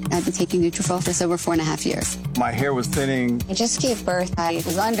year. I've been taking Nutrafol for just over 4.5 years. My hair was thinning. I just gave birth. I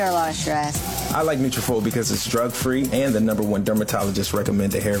was under a lot of stress. I like Nutrafol because it's drug-free and the #1 dermatologist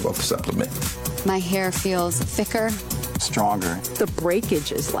recommended hair growth supplement. My hair feels thicker, stronger. The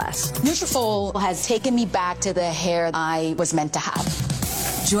breakage is less. Nutrafol has taken me back to the hair I was meant to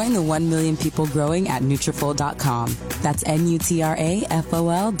have. Join the 1 million people growing at Nutrafol.com. That's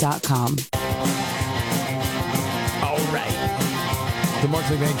NUTRAFOL.com. The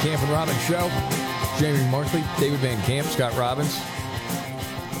Markley, Van Camp and Robbins Show. Jamie Markley, David Van Camp, Scott Robbins.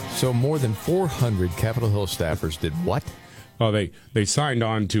 So more than 400 Capitol Hill staffers did what? Well, they signed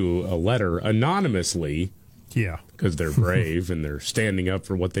on to a letter anonymously. Yeah. Because they're brave and they're standing up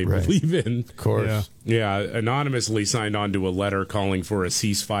for what they believe in. Of course. Yeah, anonymously signed on to a letter calling for a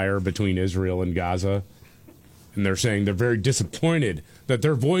ceasefire between Israel and Gaza. And they're saying they're very disappointed that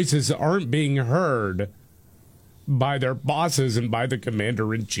their voices aren't being heard by their bosses and by the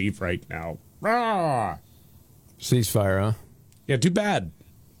commander-in-chief right now. Ah! Ceasefire, huh? Yeah, too bad.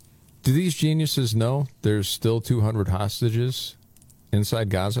 Do these geniuses know there's still 200 hostages inside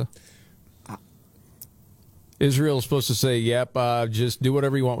Gaza? Israel's supposed to say, yep, just do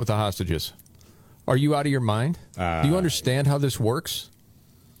whatever you want with the hostages. Are you out of your mind? Do you understand how this works?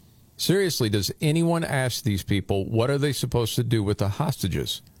 Seriously, does anyone ask these people, what are they supposed to do with the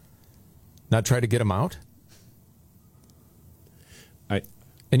hostages? Not try to get them out?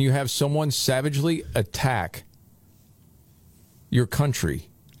 And you have someone savagely attack your country,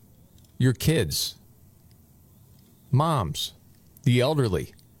 your kids, moms, the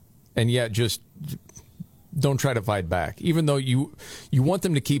elderly, and yet just don't try to fight back, even though you want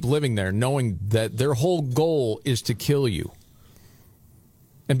them to keep living there, knowing that their whole goal is to kill you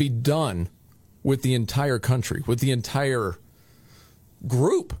and be done with the entire country, with the entire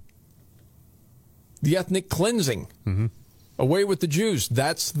group. The ethnic cleansing. Mm-hmm. Away with the Jews.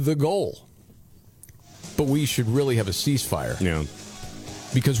 That's the goal. But we should really have a ceasefire. Yeah.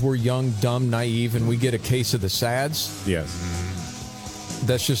 Because we're young, dumb, naive, and we get a case of the SADS. Yes.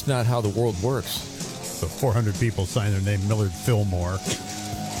 That's just not how the world works. So 400 people signed their name, Millard Fillmore. And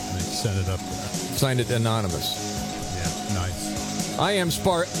they sent it up there. Signed it anonymous. Nice. I am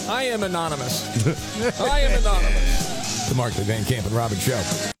anonymous. I am anonymous. The Markley, Van Camp and Robbins Show.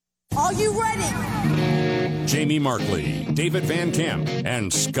 Are you ready? Jamie Markley, David Van Camp,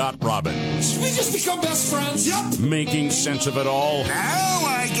 and Scott Robbins. We just become best friends, yep. Making sense of it all. Now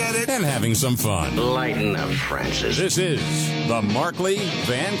I get it. And having some fun. Lighten up, Francis. This is the Markley,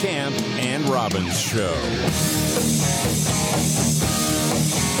 Van Camp, and Robbins Show.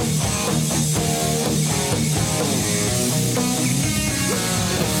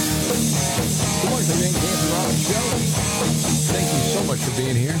 Van Camp and Robbins Show. Thank you so much for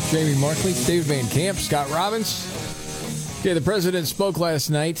being here. Jamie Markley, David Van Camp, Scott Robbins. Okay, the president spoke last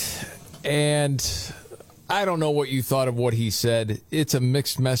night, and I don't know what you thought of what he said. It's a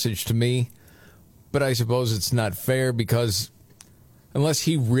mixed message to me, but I suppose it's not fair because unless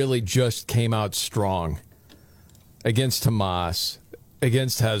he really just came out strong against Hamas,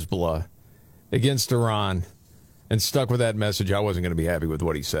 against Hezbollah, against Iran, and stuck with that message, I wasn't going to be happy with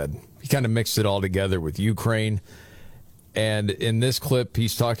what he said. He kind of mixed it all together with Ukraine. And in this clip,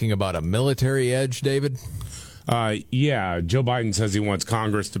 he's talking about a military edge, David? Yeah, Joe Biden says he wants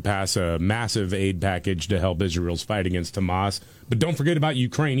Congress to pass a massive aid package to help Israel's fight against Hamas. But don't forget about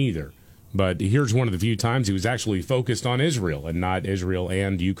Ukraine either. But here's one of the few times he was actually focused on Israel and not Israel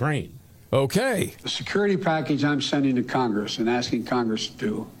and Ukraine. Okay. The security package I'm sending to Congress and asking Congress to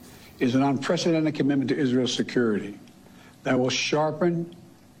do is an unprecedented commitment to Israel's security that will sharpen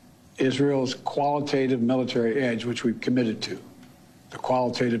Israel's qualitative military edge, which we've committed to. The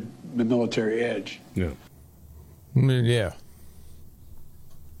qualitative military edge. Yeah. Yeah.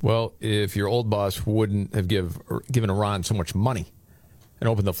 Well, if your old boss wouldn't have given Iran so much money and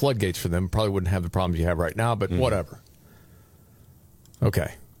opened the floodgates for them, probably wouldn't have the problems you have right now, but whatever.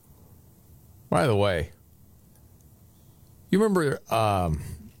 Okay. By the way, you remember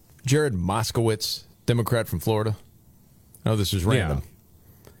Jared Moskowitz, Democrat from Florida? I know this is random. Yeah.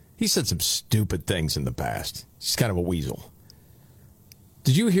 He said some stupid things in the past. He's kind of a weasel.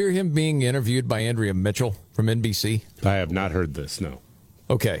 Did you hear him being interviewed by Andrea Mitchell from NBC? I have not heard this, no.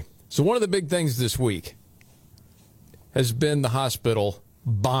 Okay. So one of the big things this week has been the hospital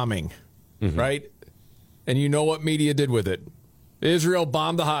bombing, right? And you know what media did with it. Israel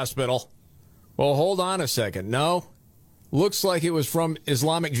bombed the hospital. Well, hold on a second. No. Looks like it was from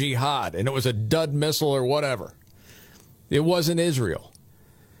Islamic Jihad, and it was a dud missile or whatever. It wasn't Israel.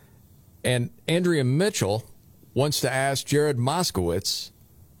 And Andrea Mitchell wants to ask Jared Moskowitz,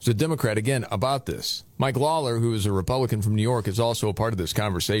 who's a Democrat, again, about this. Mike Lawler, who is a Republican from New York, is also a part of this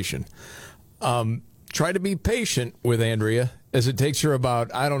conversation. Try to be patient with Andrea, as it takes her about,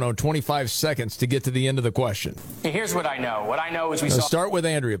 25 seconds to get to the end of the question. Here's what I know. What I know is Start with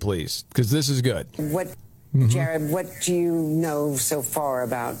Andrea, please, because this is good. Jared, what do you know so far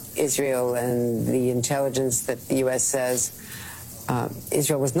about Israel and the intelligence that the U.S. says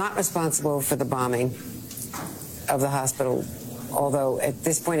Israel was not responsible for the bombing of the hospital, although at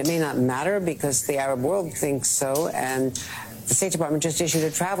this point it may not matter because the Arab world thinks so, and the State Department just issued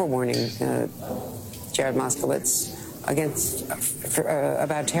a travel warning, Jared Moskowitz,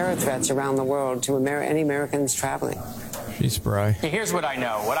 about terror threats around the world to any Americans traveling. She's spry. Here's what I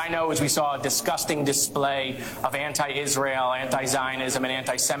know. What I know is we saw a disgusting display of anti-Israel, anti-Zionism, and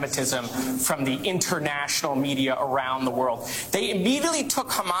anti-Semitism from the international media around the world. They immediately took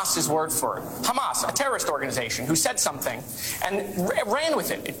Hamas's word for it. Hamas, a terrorist organization, who said something and ran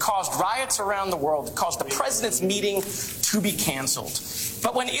with it. It caused riots around the world. It caused the president's meeting to be canceled.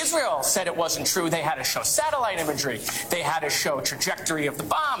 But when Israel said it wasn't true, they had to show satellite imagery. They had to show trajectory of the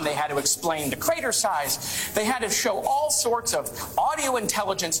bomb. They had to explain the crater size. They had to show all sorts of audio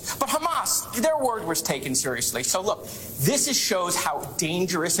intelligence. But Hamas, their word was taken seriously. So look, this shows how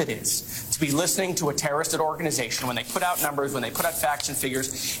dangerous it is to be listening to a terrorist organization when they put out numbers, when they put out facts and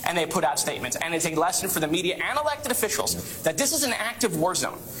figures, and they put out statements. And it's a lesson for the media and elected officials that this is an active war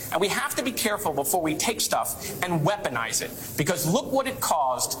zone. And we have to be careful before we take stuff and weaponize it. Because look what it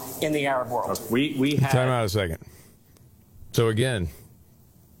caused in the Arab world. We had... Time out a second. So again,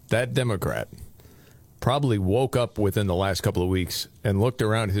 that Democrat probably woke up within the last couple of weeks and looked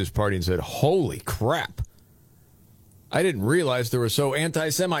around his party and said, holy crap, I didn't realize there were so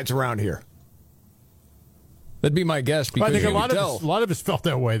anti-Semites around here. That'd be my guess. Because I think a lot of us felt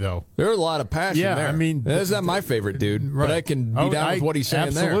that way, though. There are a lot of passion there. I mean, that's not my favorite dude, right. But I can be down with what he's saying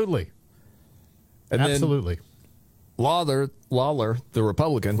absolutely. There. Absolutely. Lawler, the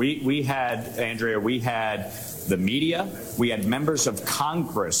Republican. We had, Andrea, we had the media, we had members of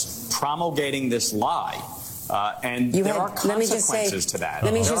Congress promulgating this lie. And there are consequences to that.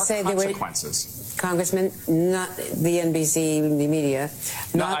 Let me just say, consequences. Congressman, not the NBC the media,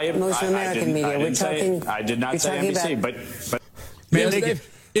 not most American media. I did not say NBC, but man,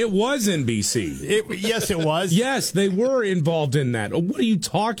 it was NBC. Yes, it was. Yes, they were involved in that. What are you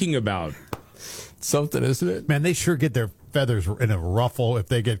talking about? Something, isn't it? Man, they sure get their feathers in a ruffle if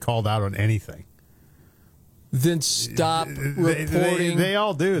they get called out on anything. Then stop reporting. They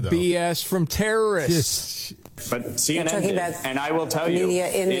all do, though. BS from terrorists. But CNN did, and I will tell you, media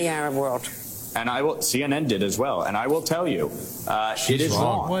in the Arab world. And CNN did as well, and I will tell you, it is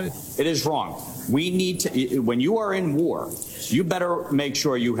wrong. It is wrong. We need to. When you are in war, you better make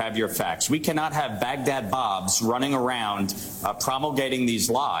sure you have your facts. We cannot have Baghdad Bobs running around promulgating these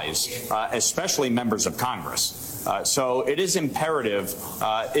lies, especially members of Congress. So it is imperative.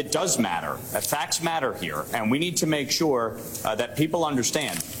 It does matter. Facts matter here, and we need to make sure that people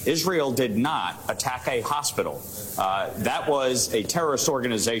understand. Israel did not attack a hospital. That was a terrorist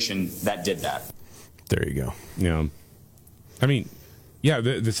organization that did that. There you go. Yeah. I mean, yeah,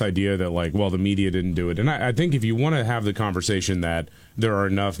 this idea that, like, well, the media didn't do it. And I think if you want to have the conversation that there are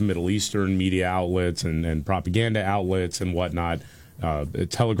enough Middle Eastern media outlets and propaganda outlets and whatnot,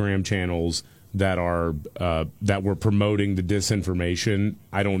 Telegram channels that are that were promoting the disinformation,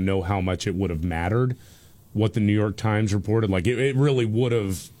 I don't know how much it would have mattered what the New York Times reported. Like, it really would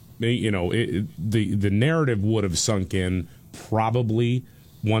have, you know, the narrative would have sunk in probably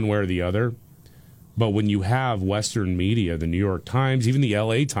one way or the other. But when you have Western media, the New York Times, even the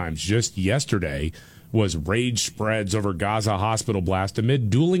LA Times, just yesterday was rage spreads over Gaza hospital blast amid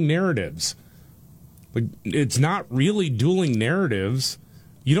dueling narratives. Like, it's not really dueling narratives.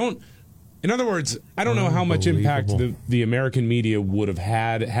 You don't. In other words, I don't know how much impact the American media would have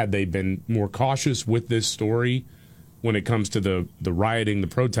had they been more cautious with this story when it comes to the rioting, the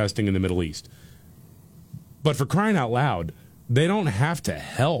protesting in the Middle East. But for crying out loud, they don't have to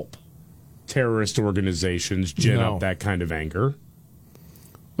help terrorist organizations gin up that kind of anger.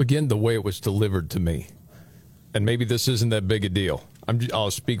 Again, the way it was delivered to me, and maybe this isn't that big a deal.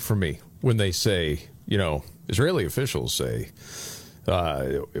 I'll speak for me when they say, you know, Israeli officials say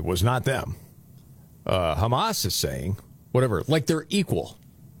it was not them. Hamas is saying whatever, like they're equal.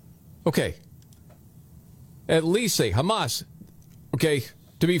 Okay, at least say Hamas. Okay,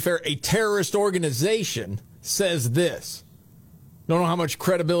 to be fair, a terrorist organization says this. Don't know how much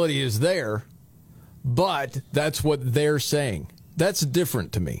credibility is there, but that's what they're saying. That's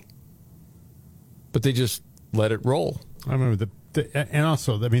different to me. But they just let it roll. I remember and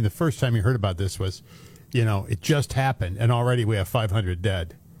also, I mean, the first time you heard about this was, you know, it just happened, and already we have 500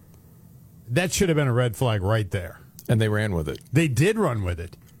 dead. That should have been a red flag right there. And they ran with it. They did run with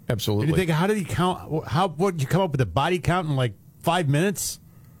it. Absolutely. And you think, how did he count? What did you come up with a body count in like 5 minutes?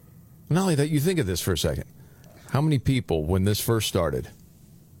 Not only that, you think of this for a second. How many people, when this first started,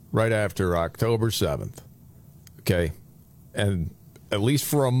 right after October 7th, okay, and at least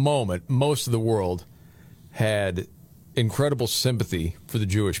for a moment, most of the world had incredible sympathy for the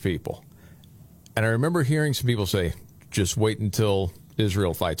Jewish people. And I remember hearing some people say, just wait until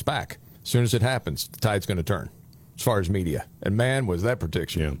Israel fights back. As soon as it happens, the tide's going to turn, as far as media. And man, was that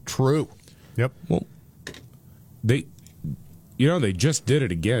prediction true. Yep. Well, they just did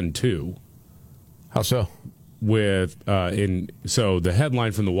it again, too. How so? So the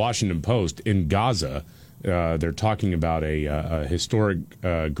headline from the Washington Post, in Gaza, they're talking about a historic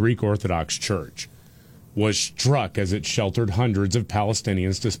Greek Orthodox church was struck as it sheltered hundreds of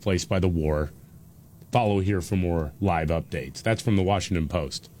Palestinians displaced by the war. Follow here for more live updates. That's from the Washington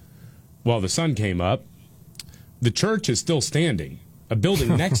Post. Well, the sun came up. The church is still standing. A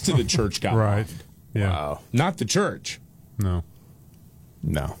building next to the church got right. bombed. Yeah. Wow. Not the church. No.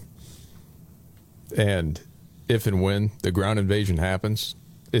 And if and when the ground invasion happens,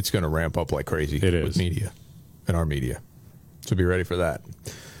 it's going to ramp up like crazy with media and our media. So be ready for that.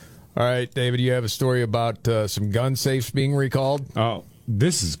 All right, David, you have a story about some gun safes being recalled? Oh,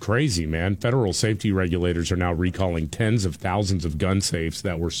 this is crazy, man. Federal safety regulators are now recalling tens of thousands of gun safes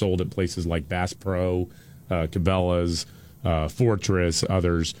that were sold at places like Bass Pro, Cabela's, Fortress,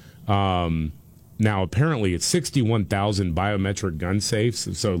 others. Now, apparently, it's 61,000 biometric gun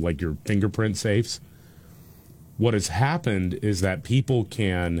safes, so like your fingerprint safes. What has happened is that people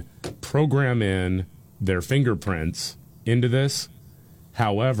can program in their fingerprints into this.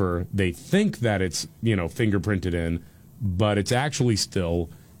 However, they think that it's, fingerprinted in, but it's actually still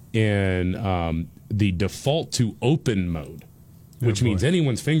in the default to open mode, which means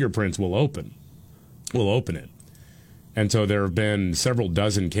anyone's fingerprints will open it. And so there have been several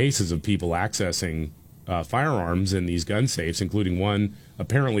dozen cases of people accessing firearms in these gun safes, including one,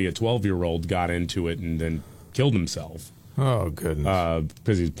 apparently a 12-year-old got into it and then killed himself. Oh, goodness.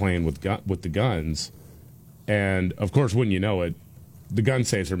 Because he's playing with the guns. And, of course, wouldn't you know it, the gun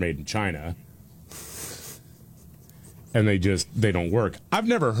safes are made in China. And they don't work. I've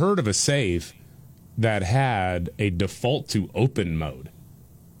never heard of a safe that had a default to open mode.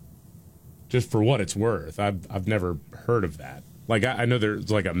 Just for what it's worth. I've never heard of that. Like, I know there's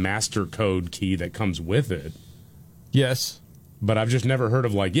like a master code key that comes with it. Yes. But I've just never heard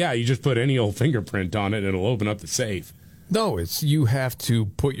of you just put any old fingerprint on it and it'll open up the safe. No, you have to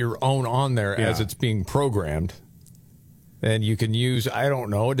put your own on there as it's being programmed. And you can use, I don't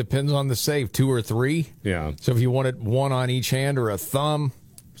know, it depends on the safe, 2 or 3. Yeah. So if you wanted one on each hand or a thumb,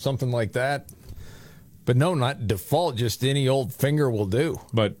 something like that. But no, not default, just any old finger will do.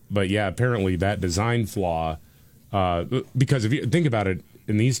 But yeah, apparently that design flaw, because if you think about it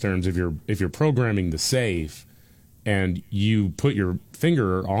in these terms, if you're programming the safe and you put your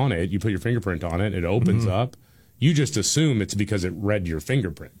finger on it, you put your fingerprint on it, it opens up, you just assume it's because it read your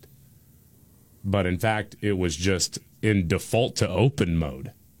fingerprint. But in fact, it was just in default to open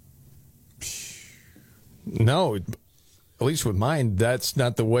mode. No, at least with mine, that's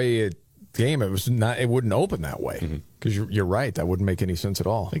not the way it came. It was not. It wouldn't open that way because you're right. That wouldn't make any sense at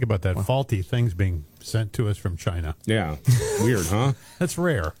all. Think about that. Faulty things being sent to us from China. Yeah, weird, huh? That's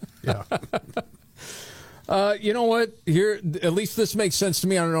rare. Yeah. You know what? Here, at least this makes sense to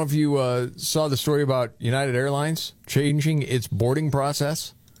me. I don't know if you saw the story about United Airlines changing its boarding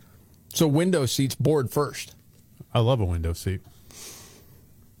process. So window seats board first. I love a window seat.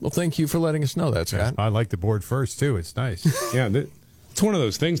 Well, thank you for letting us know that, Scott. I like the board first, too. It's nice. Yeah, it's one of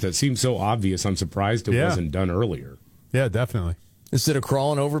those things that seems so obvious. I'm surprised it wasn't done earlier. Yeah, definitely. Instead of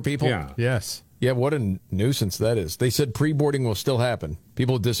crawling over people? Yeah. Yes. Yeah, what a nuisance that is. They said pre-boarding will still happen.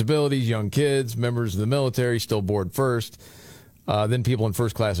 People with disabilities, young kids, members of the military still board first. Then people in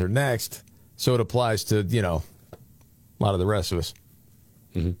first class are next. So it applies to, a lot of the rest of us.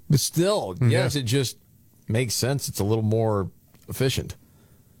 Mm-hmm. But still, yes, it just makes sense. It's a little more efficient.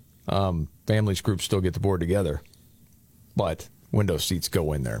 Families, groups still get to board together. But window seats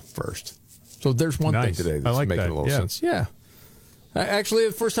go in there first. So there's one thing today that's making a little sense. Yeah. Actually,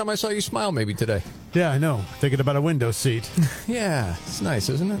 the first time I saw you smile maybe today. Yeah, I know. Thinking about a window seat. Yeah, it's nice,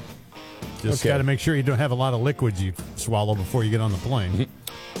 isn't it? Just got to make sure you don't have a lot of liquids you swallow before you get on the plane.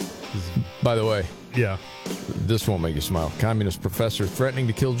 By the way, yeah, this won't make you smile. Communist professor threatening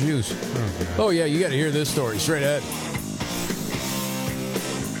to kill Jews. Oh yeah, you got to hear this story straight ahead.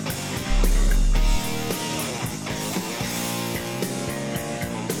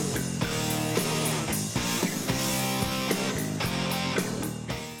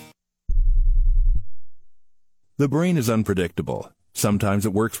 The brain is unpredictable. Sometimes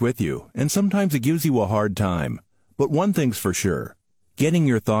it works with you, and sometimes it gives you a hard time. But one thing's for sure. Getting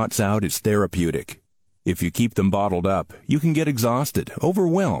your thoughts out is therapeutic. If you keep them bottled up, you can get exhausted,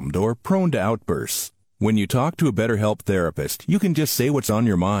 overwhelmed, or prone to outbursts. When you talk to a BetterHelp therapist, you can just say what's on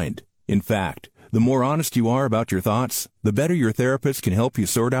your mind. In fact, the more honest you are about your thoughts, the better your therapist can help you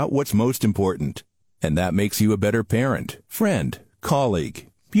sort out what's most important. And that makes you a better parent, friend,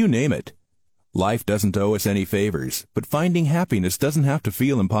 colleague, you name it. Life doesn't owe us any favors, but finding happiness doesn't have to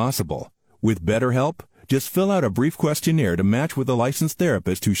feel impossible. With BetterHelp, just fill out a brief questionnaire to match with a licensed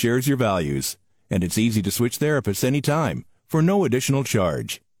therapist who shares your values. And it's easy to switch therapists anytime, for no additional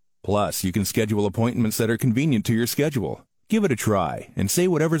charge. Plus, you can schedule appointments that are convenient to your schedule. Give it a try and say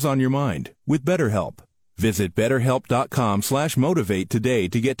whatever's on your mind with BetterHelp. Visit BetterHelp.com/motivate today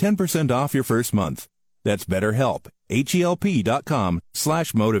to get 10% off your first month. That's BetterHelp,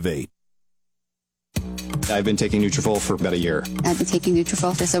 HELP.com/motivate. I've been taking Nutrafol for about a year. I've been taking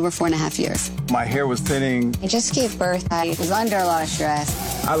Nutrafol just over 4.5 years. My hair was thinning. I just gave birth. I was under a lot of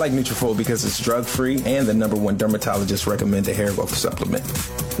stress. I like Nutrafol because it's drug-free and the #1 dermatologist recommended hair growth supplement.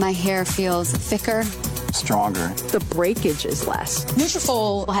 My hair feels thicker, stronger. The breakage is less.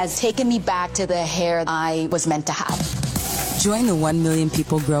 Nutrafol has taken me back to the hair I was meant to have. Join the 1 million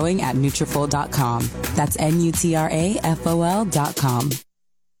people growing at Nutrafol.com. That's NUTRAFOL.com.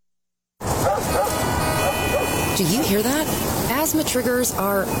 Do you hear that? Asthma triggers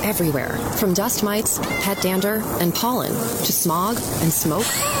are everywhere, from dust mites, pet dander, and pollen, to smog and smoke.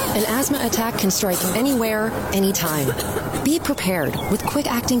 An asthma attack can strike anywhere, anytime. Be prepared with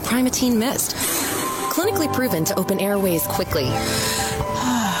quick-acting Primatene Mist. Clinically proven to open airways quickly.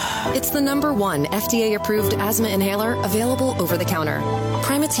 It's the #1 FDA-approved asthma inhaler available over the counter.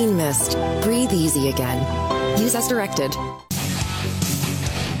 Primatene Mist. Breathe easy again. Use as directed.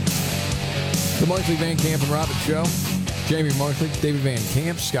 The Markley, Van Camp, and Robbins Show. Jamie Markley, David Van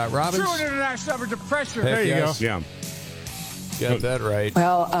Camp, Scott Robbins. True international average of pressure. There you go. Yeah. Got that right.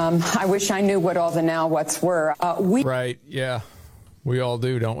 Well, I wish I knew what all the now what's were. Right, yeah. We all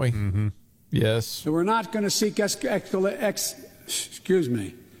do, don't we? Mm-hmm. Yes. So we're not going to seek escalation.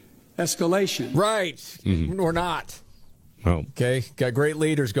 Right. Mm-hmm. We're not. Well, okay. Got great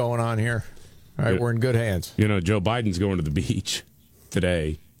leaders going on here. All right, we're in good hands. You know, Joe Biden's going to the beach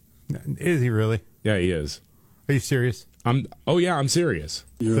today. Is he really? Yeah, he is. Are you serious? I'm serious.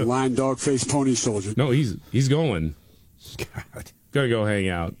 You're a lying dog-faced pony soldier. No, he's going. God. Gotta go hang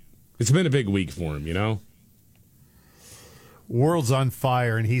out. It's been a big week for him, you know? World's on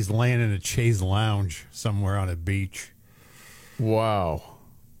fire, and he's laying in a chaise lounge somewhere on a beach. Wow.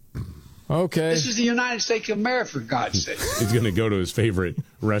 Okay. This is the United States of America, for God's sake. He's going to go to his favorite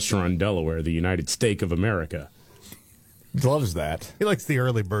restaurant in Delaware, the United Steak of America. Loves that. He likes the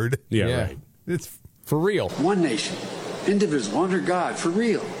early bird. Yeah. Right. It's for real. One nation, indivisible, under God, for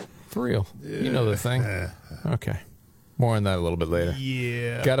real. For real. You know the thing. Okay. More on that a little bit later.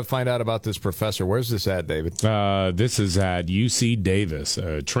 Yeah. Got to find out about this professor. Where's this at, David? This is at UC Davis.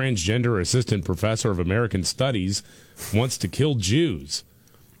 A transgender assistant professor of American Studies wants to kill Jews.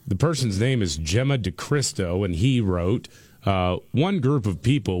 The person's name is Gemma DeCristo, and he wrote, one group of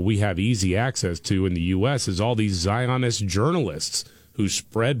people we have easy access to in the U.S. is all these Zionist journalists who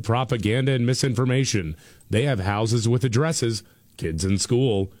spread propaganda and misinformation. They have houses with addresses, kids in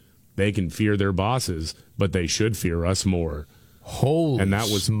school. They can fear their bosses, but they should fear us more. Holy And that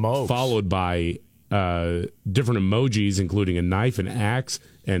was smokes. followed by different emojis, including a knife, an axe,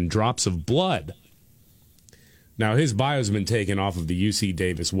 and drops of blood. Now, his bio has been taken off of the UC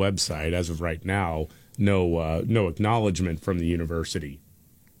Davis website. As of right now, no acknowledgement from the university.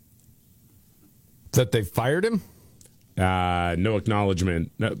 That they fired him? No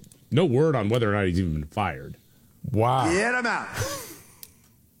acknowledgement. No word on whether or not he's even been fired. Wow. Get him out.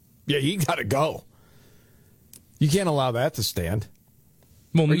 Yeah, you got to go. You can't allow that to stand.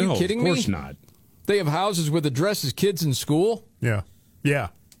 Well, Are no, you kidding of course me? not. They have houses with addresses, kids in school? Yeah. Yeah.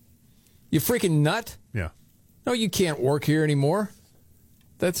 You freaking nut? Yeah. No, you can't work here anymore.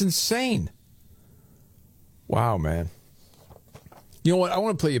 That's insane. Wow, man. You know what? I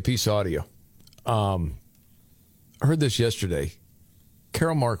want to play you a piece of audio. I heard this yesterday.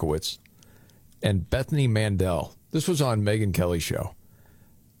 Carol Markowitz and Bethany Mandel. This was on Megyn Kelly's show.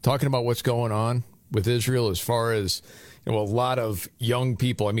 Talking about what's going on with Israel as far as, you know, a lot of young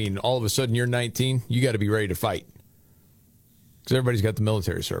people. I mean, all of a sudden you're 19, you got to be ready to fight. Because everybody's got the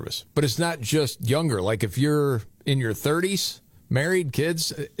military service. But it's not just younger. Like if you're in your 30s, married,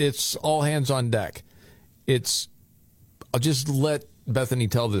 kids, it's all hands on deck. I'll just let Bethany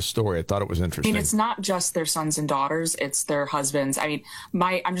tell this story. I thought it was interesting. I mean, it's not just their sons and daughters, it's their husbands. I mean,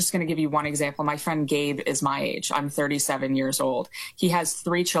 I'm just going to give you one example. My friend Gabe is my age. I'm 37 years old. He has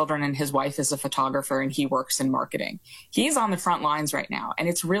 3 children and his wife is a photographer and he works in marketing. He's on the front lines right now and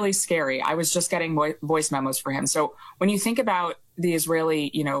it's really scary. I was just getting voice memos for him. So when you think about the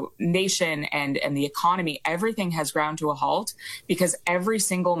Israeli, nation and the economy, everything has ground to a halt because every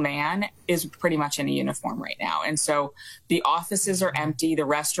single man is pretty much in a uniform right now. And so the offices are empty. The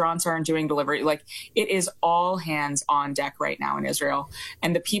restaurants aren't doing delivery. Like it is all hands on deck right now in Israel.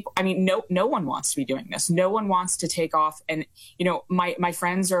 And the people, I mean, no one wants to be doing this. No one wants to take off. And, my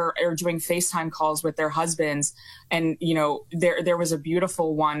friends are doing FaceTime calls with their husbands. And, there was a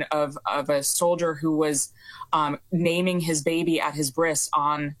beautiful one of a soldier who was naming his baby at his bris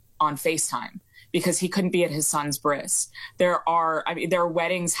on FaceTime because he couldn't be at his son's bris. There are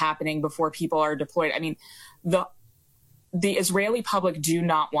weddings happening before people are deployed. I mean, the Israeli public do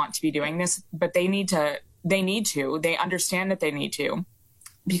not want to be doing this, but they need to. They understand that they need to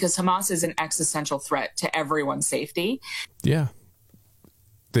because Hamas is an existential threat to everyone's safety. Yeah.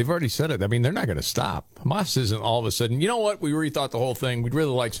 They've already said it. I mean, they're not going to stop. Hamas isn't all of a sudden, you know what? We rethought the whole thing. We'd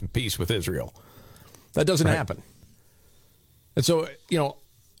really like some peace with Israel. That doesn't happen. And so,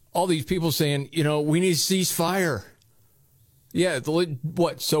 all these people saying, we need to cease fire. Yeah,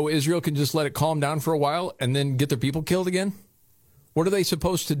 what? So Israel can just let it calm down for a while and then get their people killed again? What are they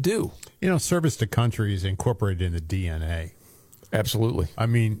supposed to do? Service to country is incorporated in the DNA. Absolutely. I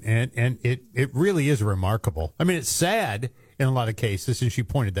mean, and it really is remarkable. I mean, it's sad in a lot of cases, and she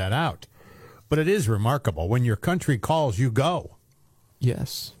pointed that out. But it is remarkable. When your country calls, you go.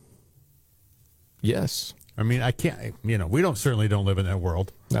 Yes. Yes. I mean, I can't, we certainly don't live in that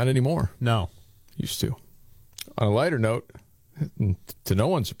world. Not anymore. No. Used to. On a lighter note, to no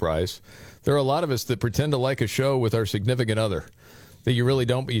one's surprise, there are a lot of us that pretend to like a show with our significant other that you really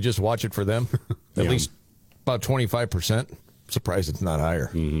don't, but you just watch it for them. At least about 25%. Surprised it's not higher.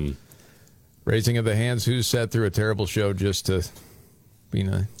 Mm-hmm. Raising of the hands, who sat through a terrible show just to be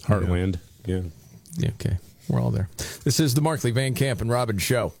nice? Heartland. Yeah. Okay. We're all there. This is the Markley, Van Camp, and Robbins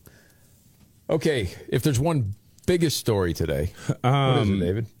show. Okay, if there's one biggest story today, what is it,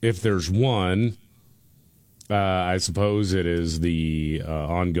 David? If there's one, I suppose it is the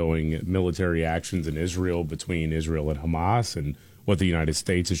ongoing military actions in Israel between Israel and Hamas and what the United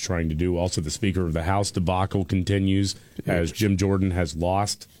States is trying to do. Also, the Speaker of the House debacle continues as Jim Jordan has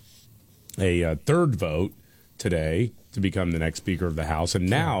lost a third vote today to become the next Speaker of the House. And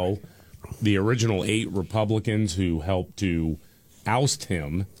now the original 8 Republicans who helped to oust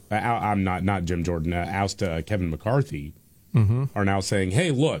him, I'm not Jim Jordan, oust Kevin McCarthy, are now saying,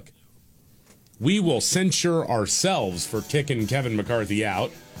 hey, look, we will censure ourselves for kicking Kevin McCarthy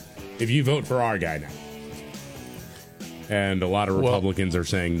out if you vote for our guy now. And a lot of Republicans are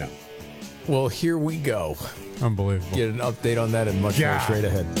saying no. Well, here we go. Unbelievable. Get an update on that and much more straight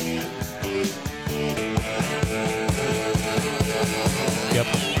ahead. Yep.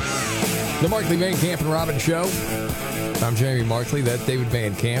 The Markley, Van Camp, and Robbins show. I'm Jamie Markley. That's David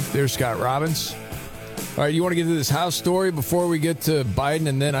Van Camp. There's Scott Robbins. All right, you want to get to this House story before we get to Biden?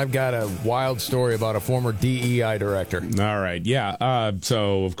 And then I've got a wild story about a former DEI director. All right, yeah.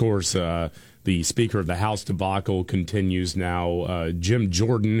 So, of course, the Speaker of the House debacle continues now. Jim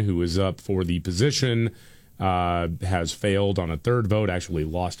Jordan, who is up for the position, has failed on a third vote, actually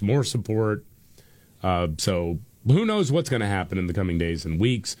lost more support. So who knows what's going to happen in the coming days and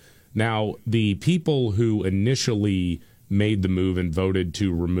weeks. Now, the people who initially made the move and voted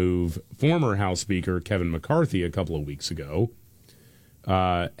to remove former House Speaker Kevin McCarthy a couple of weeks ago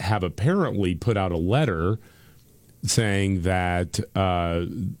have apparently put out a letter saying that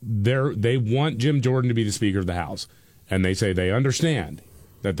they want Jim Jordan to be the Speaker of the House. And they say they understand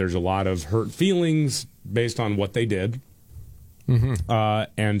that there's a lot of hurt feelings based on what they did.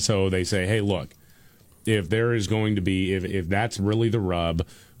 And so they say, hey, look, if there is going to be, if that's really the rub,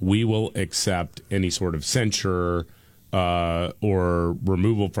 we will accept any sort of censure or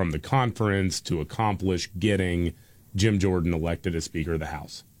removal from the conference to accomplish getting Jim Jordan elected as Speaker of the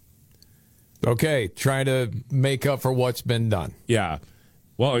House. Okay, trying to make up for what's been done. Yeah.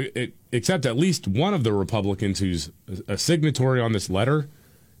 Well, except at least one of the Republicans who's a signatory on this letter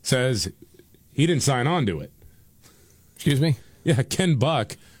says he didn't sign on to it. Excuse me? Yeah, Ken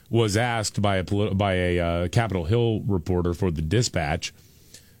Buck was asked by a Capitol Hill reporter for the Dispatch,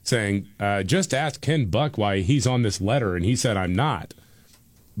 saying, just ask Ken Buck why he's on this letter, and he said, I'm not.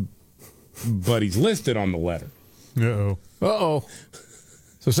 But he's listed on the letter. Uh-oh. Uh-oh.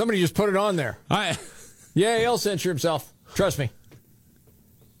 So somebody just put it on there. Yeah, he'll censure himself. Trust me.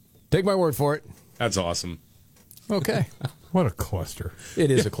 Take my word for it. That's awesome. Okay. What a cluster.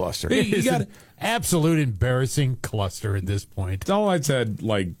 It is a cluster. You got an absolute embarrassing cluster at this point. That's all I said,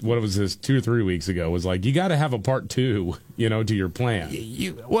 like, what was this, 2 or 3 weeks ago, was like, you got to have a part 2, to your plan.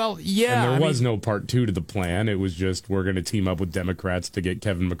 Well, yeah. And there was no part 2 to the plan. It was just, we're going to team up with Democrats to get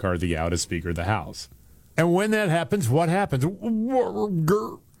Kevin McCarthy out as Speaker of the House. And when that happens, what happens?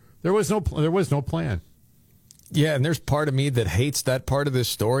 There was no plan. Yeah, and there's part of me that hates that part of this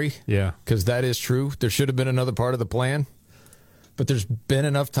story. Yeah. Because that is true. There should have been another part of the plan. But there's been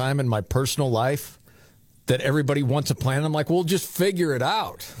enough time in my personal life that everybody wants a plan. I'm like, well, just figure it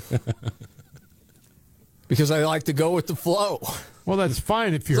out. Because I like to go with the flow. Well, that's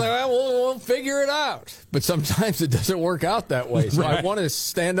fine if you're... It's like, we'll figure it out. But sometimes it doesn't work out that way. So Right. I want to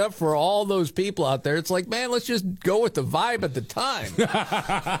stand up for all those people out there. It's like, man, let's just go with the vibe at the time.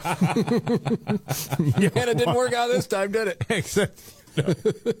 And it didn't work out this time, did it? Except...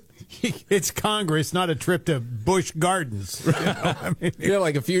 It's Congress, not a trip to Busch Gardens.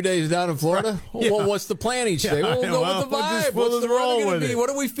 Like a few days down in Florida. Yeah. Well, what's the plan each day? We'll go with the vibe. What's the weather going to be? What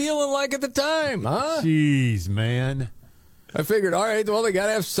are we feeling like at the time? Huh? Jeez, man. I figured, all right, well, they got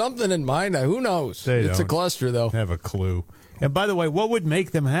to have something in mind. Now, who knows? It's a cluster, though. Have a clue. And by the way, what would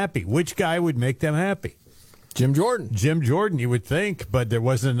make them happy? Which guy would make them happy? Jim Jordan. Jim Jordan, you would think, but there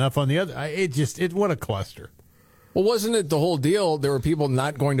wasn't enough on the other. What a cluster. Well, wasn't it the whole deal? There were people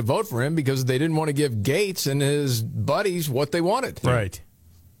not going to vote for him because they didn't want to give Gates and his buddies what they wanted. Right.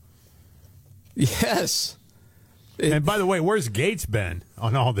 Yes. And by the way, where's Gates been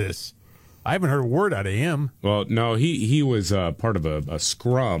on all this? I haven't heard a word out of him. Well, no, he was part of a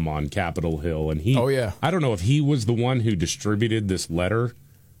scrum on Capitol Hill, and I don't know if he was the one who distributed this letter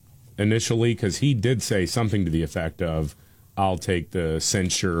initially, because he did say something to the effect of, I'll take the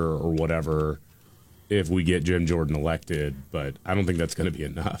censure or whatever if we get Jim Jordan elected, but I don't think that's going to be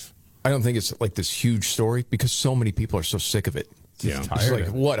enough. I don't think it's like this huge story because so many people are so sick of it. Yeah. It's like,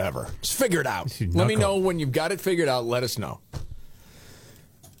 whatever. Just figure it out. Let me know when you've got it figured out. Let us know.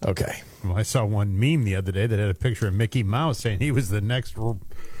 Okay. Well, I saw one meme the other day that had a picture of Mickey Mouse saying he was the next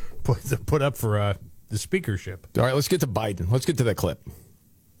put up for the speakership. All right, let's get to Biden. Let's get to that clip.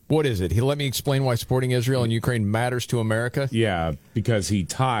 What is it? Let me explain why supporting Israel and Ukraine matters to America? Yeah, because he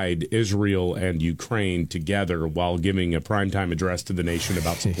tied Israel and Ukraine together while giving a primetime address to the nation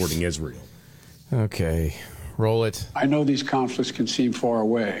about supporting Israel. Okay, roll it. I know these conflicts can seem far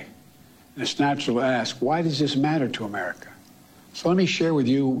away. And it's natural to ask, why does this matter to America? So let me share with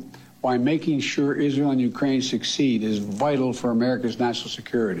you why making sure Israel and Ukraine succeed is vital for America's national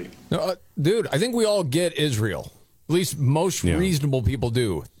security. No, dude, I think we all get Israel. At least most reasonable people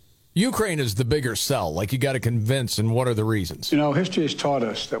do. Ukraine is the bigger sell. Like, you got to convince, and what are the reasons? You know, history has taught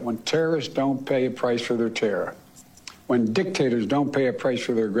us that when terrorists don't pay a price for their terror, when dictators don't pay a price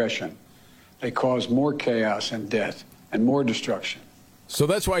for their aggression, they cause more chaos and death and more destruction. So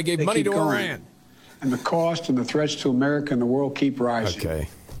that's why I gave money to Iran. And the cost and the threats to America and the world keep rising. Okay.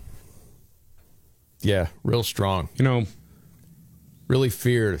 Yeah, real strong. You know, really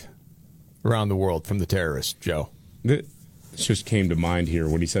feared around the world from the terrorists, Joe. This just came to mind here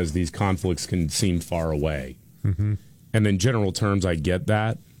when he says these conflicts can seem far away. Mm-hmm. And in general terms, I get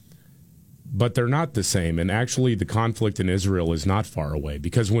that. But they're not the same. And actually, the conflict in Israel is not far away.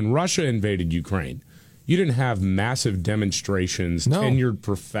 Because when Russia invaded Ukraine, you didn't have massive demonstrations, tenured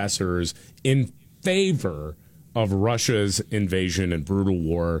professors in favor of Russia's invasion and brutal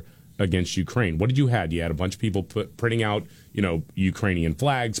war against Ukraine. What did you have? You had a bunch of people printing out, Ukrainian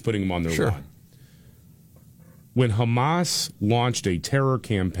flags, putting them on their lawn. When Hamas launched a terror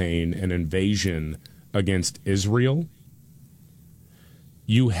campaign and invasion against Israel,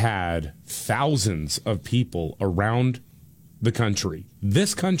 you had thousands of people around the country,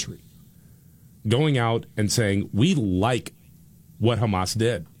 this country, going out and saying, we like what Hamas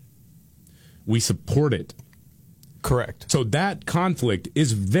did. We support it. Correct. So that conflict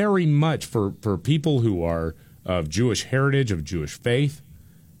is very much for people who are of Jewish heritage, of Jewish faith.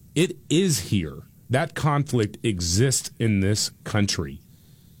 It is here. That conflict exists in this country.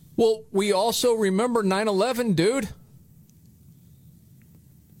 Well, we also remember 9/11, dude.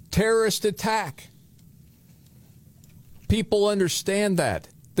 Terrorist attack. People understand that.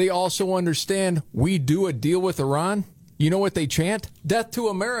 They also understand we do a deal with Iran. You know what they chant? Death to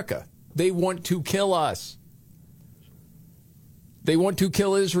America. They want to kill us. They want to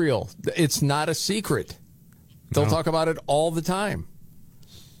kill Israel. It's not a secret. They'll talk about it all the time.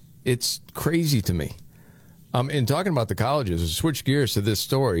 It's crazy to me. In talking about the colleges, switch gears to this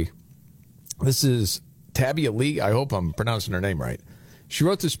story. This is Tabia Lee. I hope I'm pronouncing her name right. She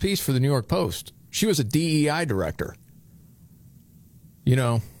wrote this piece for the New York Post. She was a DEI director.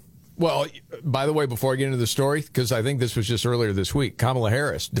 Well, by the way, before I get into the story, because I think this was just earlier this week, Kamala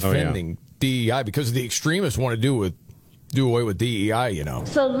Harris defending DEI because the extremists want to do away with DEI,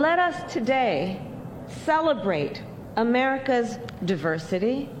 So let us today celebrate America's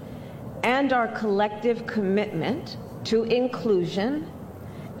diversity and our collective commitment to inclusion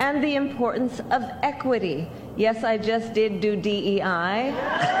and the importance of equity. Yes, I just did do DEI.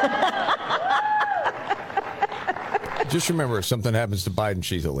 Just remember, if something happens to Biden,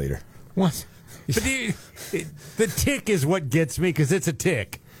 she's a leader. What? But the tick is what gets me, because it's a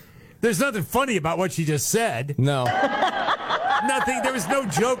tick. There's nothing funny about what she just said. No. Nothing. There was no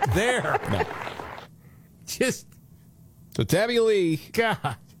joke there. No. So Tabby Lee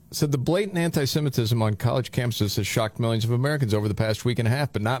said the blatant anti-Semitism on college campuses has shocked millions of Americans over the past week and a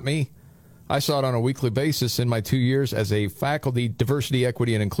half, but not me. I saw it on a weekly basis in my 2 years as a faculty diversity,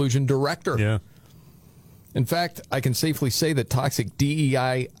 equity, and inclusion director. Yeah. In fact, I can safely say that toxic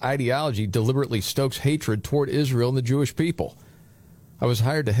DEI ideology deliberately stokes hatred toward Israel and the Jewish people. I was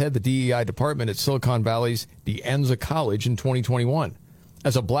hired to head the DEI department at Silicon Valley's De Anza College in 2021.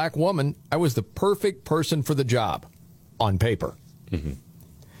 As a black woman, I was the perfect person for the job, on paper. Mm-hmm.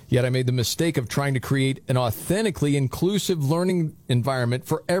 Yet I made the mistake of trying to create an authentically inclusive learning environment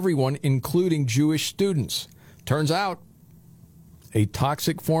for everyone, including Jewish students. Turns out, a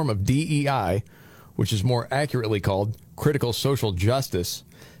toxic form of DEI, which is more accurately called critical social justice,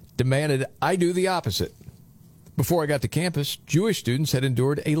 demanded I do the opposite. Before I got to campus, Jewish students had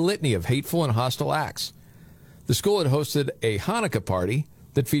endured a litany of hateful and hostile acts. The school had hosted a Hanukkah party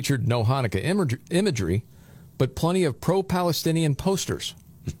that featured no Hanukkah imagery, but plenty of pro-Palestinian posters.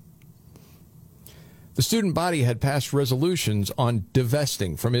 The student body had passed resolutions on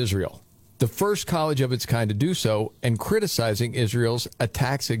divesting from Israel, the first college of its kind to do so, and criticizing Israel's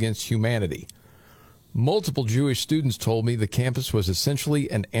attacks against humanity. Multiple Jewish students told me the campus was essentially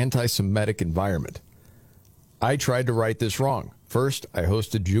an anti-Semitic environment. I tried to right this wrong. First, I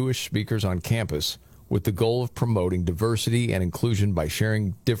hosted Jewish speakers on campus with the goal of promoting diversity and inclusion by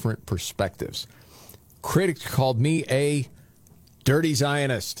sharing different perspectives. Critics called me a dirty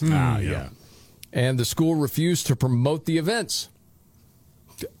Zionist. Yeah. And the school refused to promote the events.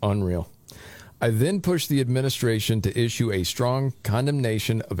 Unreal. I then pushed the administration to issue a strong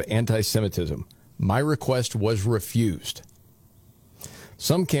condemnation of anti-Semitism. My request was refused.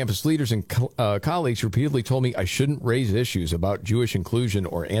 Some campus leaders and colleagues repeatedly told me I shouldn't raise issues about Jewish inclusion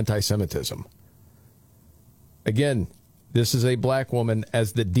or anti-Semitism. Again, this is a black woman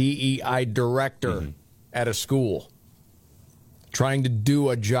as the DEI director at a school, trying to do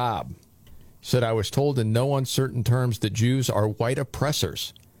a job. Said I was told in no uncertain terms that Jews are white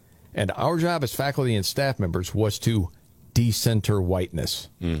oppressors, and our job as faculty and staff members was to decenter whiteness.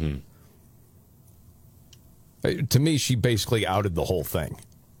 To me, she basically outed the whole thing.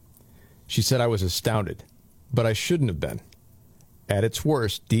 She said I was astounded, but I shouldn't have been. At its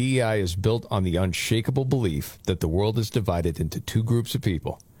worst, DEI is built on the unshakable belief that the world is divided into two groups of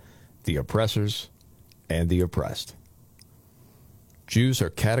people, the oppressors and the oppressed. Jews are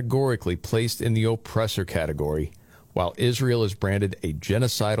categorically placed in the oppressor category, while Israel is branded a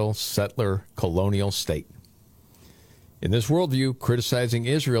genocidal, settler, colonial state. In this worldview, criticizing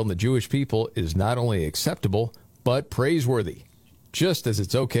Israel and the Jewish people is not only acceptable, but praiseworthy, just as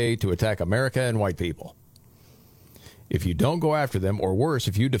it's okay to attack America and white people. If you don't go after them, or worse,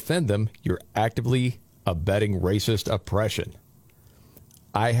 if you defend them, you're actively abetting racist oppression.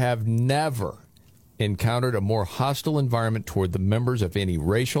 I have never encountered a more hostile environment toward the members of any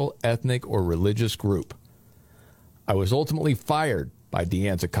racial, ethnic, or religious group. I was ultimately fired by De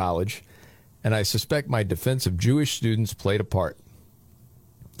Anza College, and I suspect my defense of Jewish students played a part.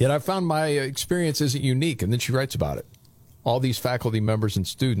 Yet I found my experience isn't unique, and then she writes about it. All these faculty members and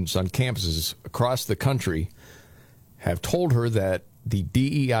students on campuses across the country have told her that the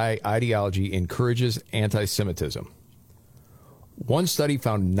DEI ideology encourages anti-Semitism. One study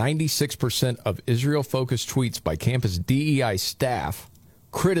found 96% of Israel-focused tweets by campus DEI staff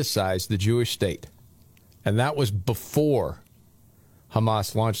criticized the Jewish state. And that was before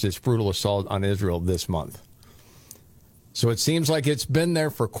Hamas launched its brutal assault on Israel this month. So it seems like it's been there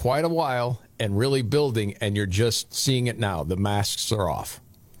for quite a while and really building, and you're just seeing it now. The masks are off.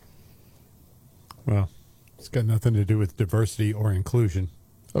 Well, it's got nothing to do with diversity or inclusion.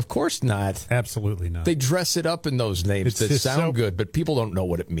 Of course not. Absolutely not. They dress it up in those names that sound good, but people don't know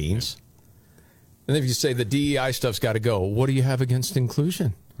what it means. And if you say the DEI stuff's got to go, what do you have against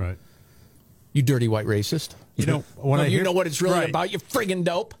inclusion? Right. You dirty white racist. You know, when you know what it's really about, you friggin'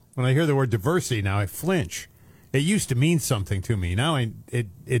 dope. When I hear the word diversity now, I flinch. It used to mean something to me. Now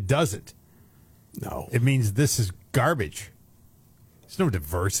it doesn't. No. It means this is garbage. There's no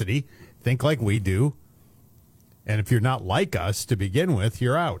diversity. Think like we do. And if you're not like us to begin with,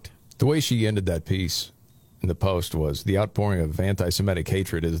 you're out. The way she ended that piece in the Post was the outpouring of anti-Semitic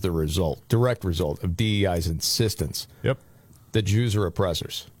hatred is the direct result of DEI's insistence that Jews are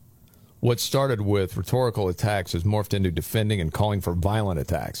oppressors. What started with rhetorical attacks has morphed into defending and calling for violent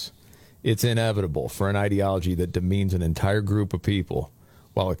attacks. It's inevitable for an ideology that demeans an entire group of people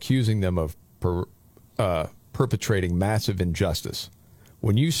while accusing them of perpetrating massive injustice.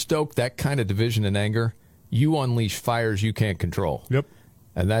 When you stoke that kind of division and anger, you unleash fires you can't control. Yep.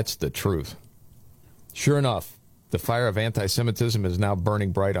 And that's the truth. Sure enough, the fire of anti-Semitism is now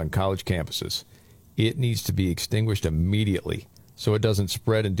burning bright on college campuses. It needs to be extinguished immediately so it doesn't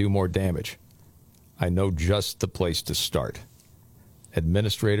spread and do more damage. I know just the place to start.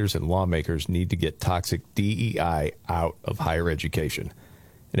 Administrators and lawmakers need to get toxic DEI out of higher education.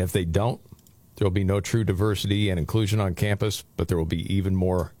 And if they don't, there will be no true diversity and inclusion on campus, but there will be even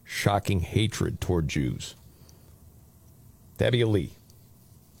more shocking hatred toward Jews. Debbie Lee.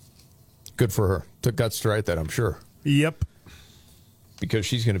 Good for her. Took guts to write that, I'm sure. Yep. Because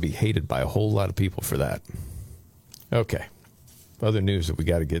she's going to be hated by a whole lot of people for that. Okay. Other news that we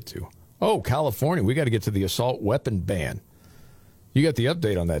got to get to. Oh, California. We got to get to the assault weapon ban. You got the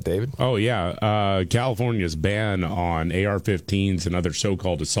update on that, David. Oh, yeah. California's ban on AR-15s and other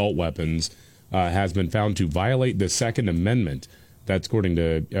so-called assault weapons has been found to violate the Second Amendment. That's according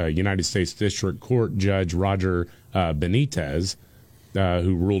to United States District Court Judge Roger Benitez,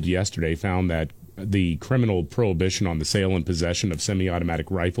 who ruled yesterday, found that the criminal prohibition on the sale and possession of semi-automatic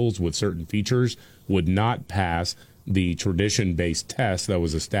rifles with certain features would not pass the tradition-based test that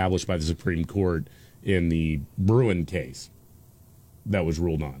was established by the Supreme Court in the Bruin case that was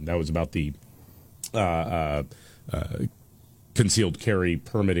ruled on. That was about the concealed carry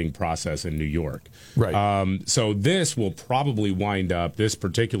permitting process in New York. Right. So this will probably wind up, this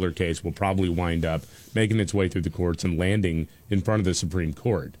particular case will probably wind up making its way through the courts and landing in front of the Supreme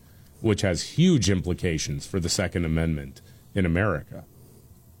Court, which has huge implications for the Second Amendment in America.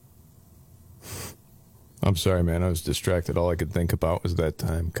 I'm sorry, man. I was distracted. All I could think about was that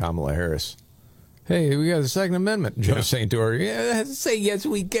time Kamala Harris Hey, we got the Second Amendment. Joe's saying to her, yeah, say yes,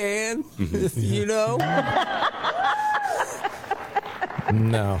 we can. You know?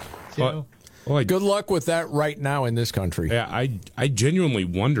 No. Well, good luck with that right now in this country. Yeah, I genuinely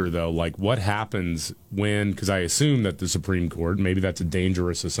wonder, though, like what happens when, because I assume that the Supreme Court, maybe that's a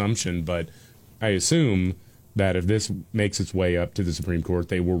dangerous assumption, but I assume that if this makes its way up to the Supreme Court,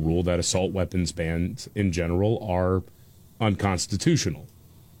 they will rule that assault weapons bans in general are unconstitutional.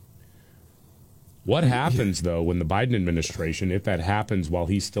 What happens, though, when the Biden administration, if that happens while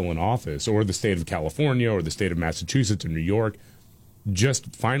he's still in office, or the state of California or the state of Massachusetts or New York,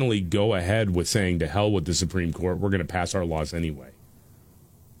 just finally go ahead with saying to hell with the Supreme Court, we're going to pass our laws anyway?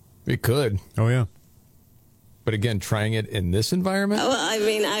 It could. Oh, yeah. But again, trying it in this environment? Well, I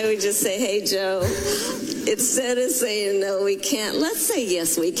mean, I would just say, hey, Joe, instead of saying no, we can't, let's say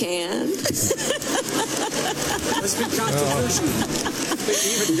yes, we can. Let's be controversial.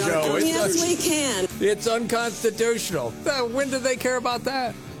 Joe, yes, we can. It's unconstitutional. When do they care about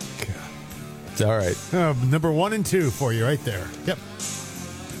that? It's all right. Number 1 and 2 for you right there. Yep.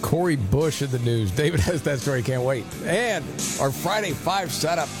 Cori Bush in the news. David has that story. Can't wait. And our Friday 5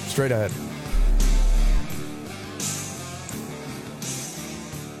 setup straight ahead.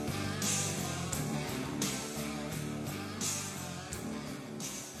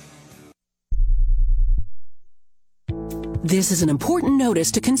 This is an important notice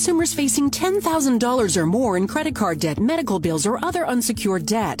to consumers facing $10,000 or more in credit card debt, medical bills, or other unsecured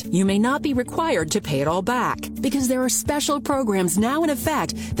debt. You may not be required to pay it all back because there are special programs now in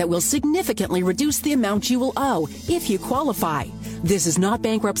effect that will significantly reduce the amount you will owe if you qualify. This is not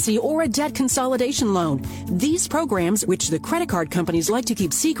bankruptcy or a debt consolidation loan. These programs, which the credit card companies like to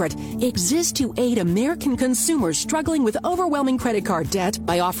keep secret, exist to aid American consumers struggling with overwhelming credit card debt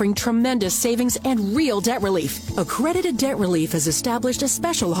by offering tremendous savings and real debt relief. Accredited Debt Relief has established a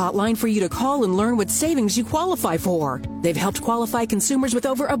special hotline for you to call and learn what savings you qualify for. They've helped qualify consumers with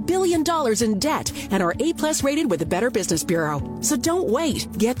over $1 billion in debt and are A+ rated with the Better Business Bureau. So don't wait.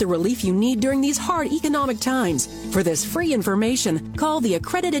 Get the relief you need during these hard economic times. For this free information, call the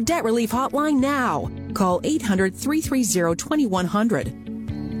Accredited Debt Relief Hotline now. Call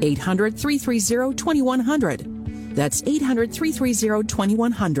 800-330-2100. 800-330-2100. That's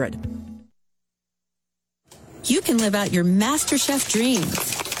 800-330-2100. You can live out your MasterChef dreams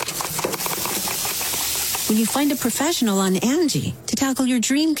when you find a professional on Angie to tackle your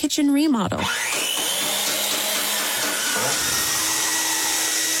dream kitchen remodel.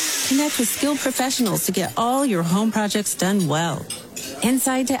 Connect with skilled professionals to get all your home projects done well.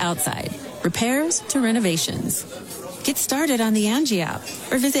 Inside to outside, repairs to renovations. Get started on the Angie app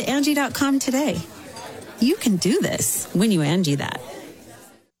or visit Angie.com today. You can do this when you Angie that.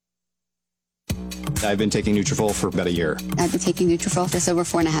 I've been taking Nutrafol for about a year. I've been taking Nutrafol for just over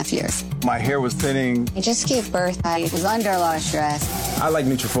 4.5 years. My hair was thinning. I just gave birth. I was under a lot of stress. I like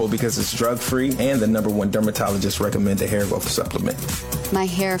Nutrafol because it's drug-free and the #1 dermatologist recommended hair growth supplement. My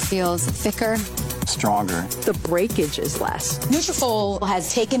hair feels thicker, stronger. The breakage is less. Nutrafol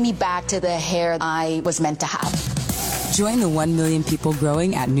has taken me back to the hair I was meant to have. Join the 1 million people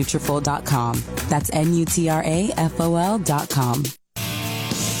growing at Nutrafol.com. That's Nutrafol.com.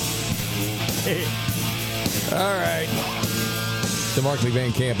 All right. The Markley,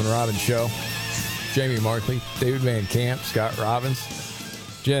 Van Camp, and Robbins Show. Jamie Markley, David Van Camp, Scott Robbins,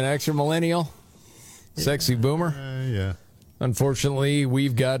 Gen Xer, Millennial, Sexy Boomer. Yeah. Unfortunately,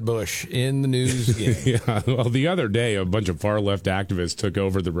 we've got Bush in the news again. Yeah. Well, the other day, a bunch of far-left activists took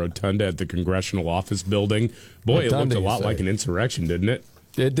over the rotunda at the Congressional Office Building. Boy, it looked a lot like an insurrection, didn't it?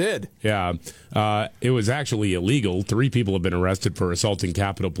 It did. Yeah. It was actually illegal. 3 people have been arrested for assaulting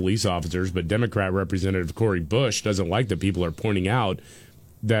Capitol Police officers, but Democrat Representative Cori Bush doesn't like that people are pointing out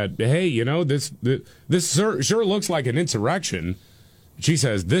that, hey, you know, this sure looks like an insurrection. She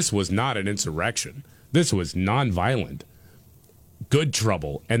says this was not an insurrection. This was nonviolent. Good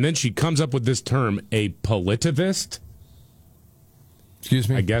trouble. And then she comes up with this term, a politivist. Excuse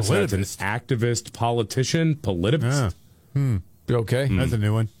me? I guess that's an activist politician. Politivist. Okay. That's a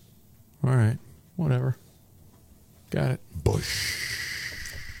new one. All right. Whatever. Got it. Bush.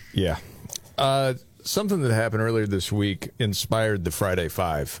 Yeah. Something that happened earlier this week inspired the Friday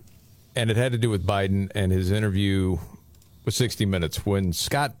 5, and it had to do with Biden and his interview with 60 Minutes when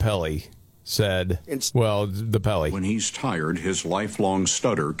Scott Pelley said, the Pelley. When he's tired, his lifelong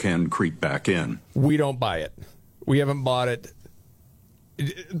stutter can creep back in. We don't buy it. We haven't bought it.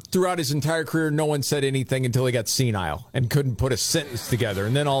 Throughout his entire career, no one said anything until he got senile and couldn't put a sentence together.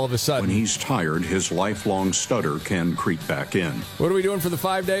 And then all of a sudden... When he's tired, his lifelong stutter can creep back in. What are we doing for the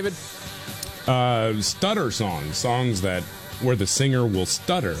 5, David? Stutter songs that where the singer will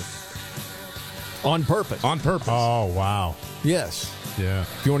stutter. On purpose. On purpose. Oh, wow. Yes. Yeah.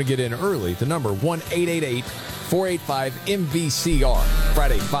 If you want to get in early, the number 1-888-485-MVCR.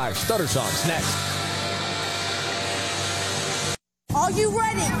 Friday 5 Stutter Songs next. Are you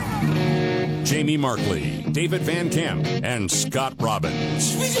ready? Jamie Markley, David Van Camp, and Scott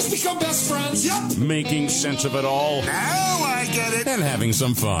Robbins. We just become best friends. Yep. Making sense of it all. Now I get it. And having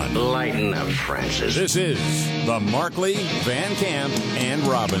some fun. Lighten up, Francis. This is the Markley, Van Camp, and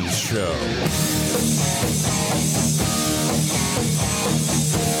Robbins Show.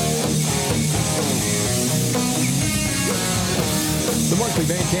 The Markley,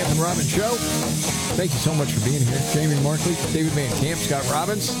 Van Camp, and Robbins Show. Thank you so much for being here. Jamie Markley, David Van Camp, Scott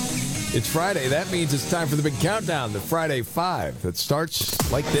Robbins. It's Friday. That means it's time for the big countdown, the Friday 5, that starts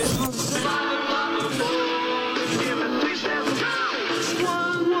like this.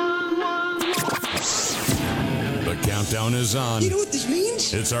 The countdown is on. You know what this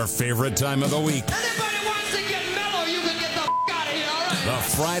means? It's our favorite time of the week. Anybody wants to get mellow, you can get the out of here, all right? The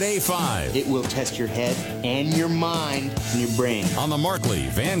Friday 5. It will test your head and your mind and your brain. On the Markley,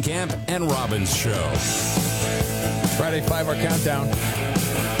 Van Camp, and Robbins Show. Friday 5, our countdown.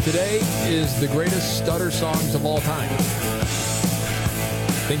 Today is the greatest stutter songs of all time. I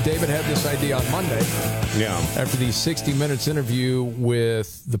think David had this idea on Monday. Yeah. After the 60 Minutes interview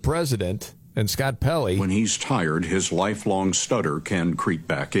with the president and Scott Pelley. When he's tired, his lifelong stutter can creep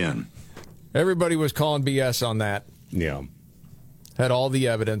back in. Everybody was calling BS on that. Yeah. Had all the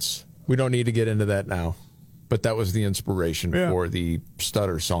evidence. We don't need to get into that now. But that was the inspiration for the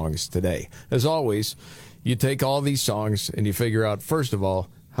stutter songs today. As always, you take all these songs and you figure out, first of all,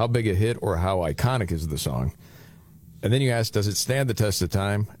 how big a hit or how iconic is the song. And then you ask, does it stand the test of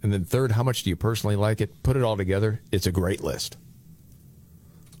time? And then third, how much do you personally like it? Put it all together. It's a great list.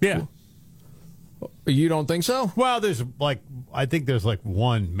 Yeah. You don't think so? Well, I think there's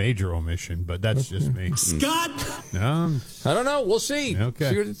one major omission, but that's just me. Scott! No. I don't know. We'll see.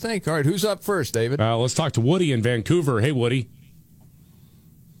 Okay. See what you think. All right, who's up first, David? Let's talk to Woody in Vancouver. Hey, Woody.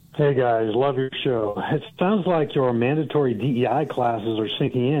 Hey, guys. Love your show. It sounds like your mandatory DEI classes are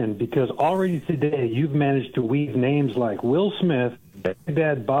sinking in because already today you've managed to weave names like Will Smith,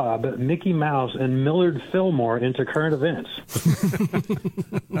 Dad Bob, Mickey Mouse, and Millard Fillmore into current events.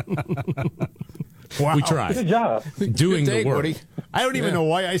 Wow. We tried. Good job. Doing Good day, the work. Woody. I don't even know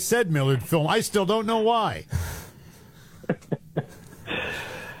why I said Millard Fillmore. I still don't know why.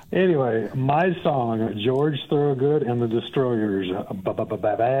 Anyway, my song, George Thorogood and the Destroyers,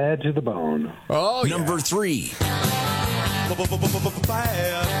 Bad to the Bone. Oh, Number 3.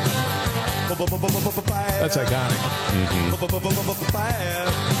 That's iconic.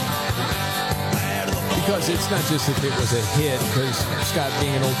 Because it's not just that it was a hit, because Scott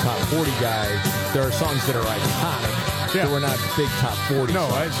being an old top 40 guy, there are songs that are iconic that were not big top 40 No,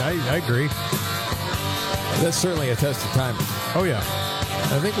 songs. I agree. That's certainly a test of time. Oh, yeah.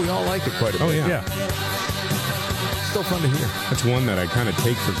 I think we all like it quite a bit. Oh, yeah. Still fun to hear. That's one that I kind of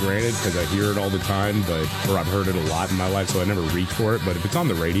take for granted because I hear it all the time, or I've heard it a lot in my life, so I never reach for it. But if it's on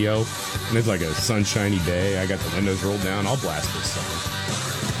the radio and it's like a sunshiny day, I got the windows rolled down, I'll blast this song.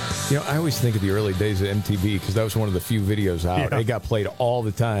 You know, I always think of the early days of MTV because that was one of the few videos out. Yeah. It got played all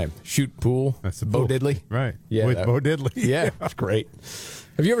the time. Shoot Pool. That's the Bo pool. Diddley. Right. Yeah, With Bo Diddley. Yeah, it's great.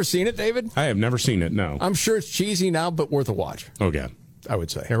 Have you ever seen it, David? I have never seen it, no. I'm sure it's cheesy now, but worth a watch. Okay. I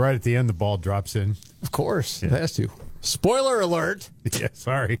would say. Yeah, right at the end, the ball drops in. Of course. It has to. Spoiler alert. Yeah,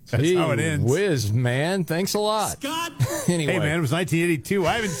 sorry. That's how it ends. Whiz, man. Thanks a lot. Scott! Anyway. Hey, man, it was 1982.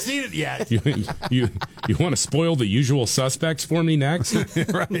 I haven't seen it yet. You want to spoil The Usual Suspects for me next?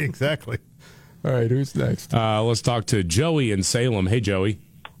 Right, exactly. All right, who's next? Let's talk to Joey in Salem. Hey, Joey.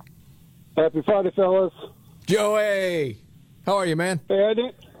 Happy Friday, fellas. Joey. How are you, man? Hey,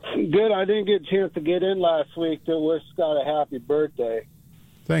 good. I didn't get a chance to get in last week to wish Scott a happy birthday.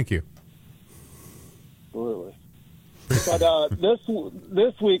 Thank you. Absolutely. But this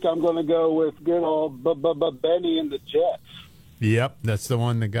week I'm going to go with good old Benny and the Jets. Yep, that's the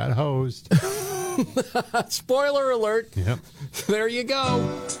one that got hosed. Spoiler alert. Yep. There you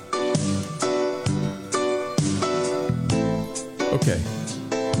go. Okay.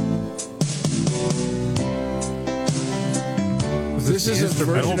 This is a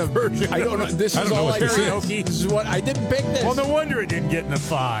version. I don't know. This is all I karaoke. This is what I didn't pick this. Well, no wonder it didn't get in the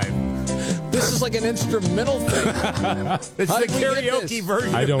 5. This is like an instrumental thing. It's the karaoke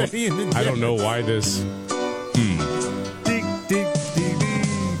version. I don't. Of Benny and the Jets. I don't know why this.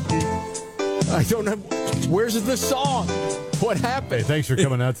 I don't know. Where's the song? What happened? Hey, thanks for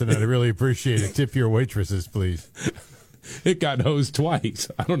coming out tonight. I really appreciate it. Tip your waitresses, please. It got hosed twice.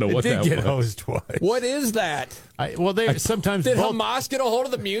 I don't know what that was. It did get hosed twice. What is that? They sometimes did both... Hamas get a hold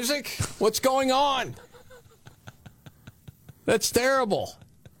of the music? What's going on? That's terrible.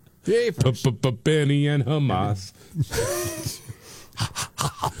 Benny and Hamas.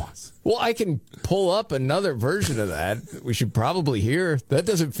 Well, I can pull up another version of that. We should probably hear. That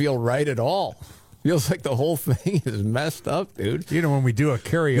doesn't feel right at all. Feels like the whole thing is messed up, dude. You know, when we do a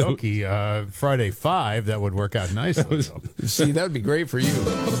karaoke Friday 5, that would work out nicely. See, that would be great for you.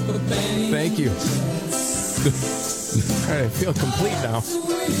 Thank you. All right, I feel complete now.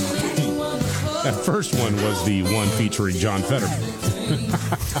 That first one was the one featuring John Fetterman.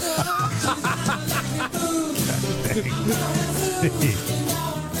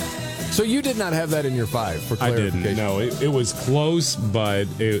 So you did not have that in your 5 for I clarification? didn't. No, it was close, but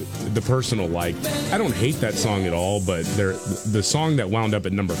the personal like. I don't hate that song at all, but the song that wound up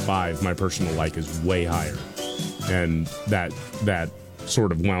at number 5, my personal like, is way higher, and that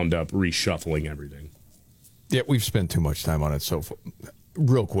sort of wound up reshuffling everything. Yeah, we've spent too much time on it. So,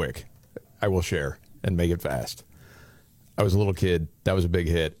 real quick, I will share and make it fast. I was a little kid. That was a big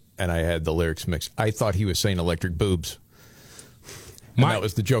hit, and I had the lyrics mixed. I thought he was saying electric boobs. And that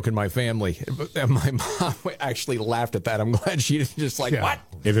was the joke in my family. And my mom actually laughed at that. I'm glad she didn't just what?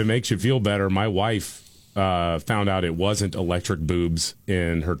 If it makes you feel better, my wife found out it wasn't electric boobs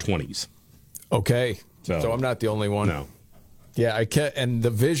in her 20s. Okay. So I'm not the only one. No. Yeah, and the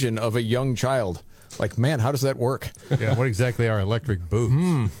vision of a young child. Like, man, how does that work? Yeah, what exactly are electric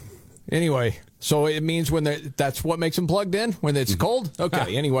boobs? Anyway, so it means when that's what makes them plugged in? When it's cold?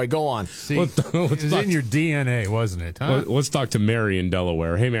 Okay, anyway, go on. See, it was in your DNA, wasn't it? Huh? Let's talk to Mary in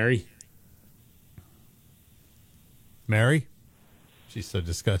Delaware. Hey, Mary. Mary? She's so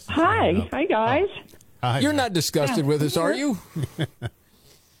disgusted. Hi. Hi, guys. Hi. You're not disgusted with us, are you?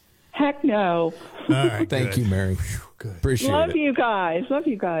 Heck no. All right, Thank you, Mary. Good. Appreciate Love it. you guys. Love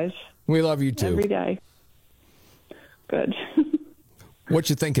you guys. We love you, too. Every day. Good. What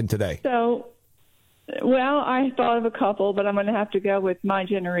you thinking today? So, well, I thought of a couple, but I'm going to have to go with My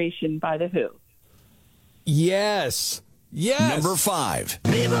Generation by The Who. Yes. Yes. Number 5.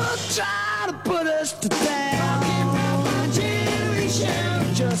 People try to put us to down. My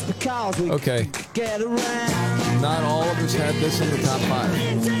generation, just because we Okay. get around. Not all of us had this in the top 5.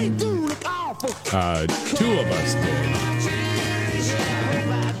 Two of us did.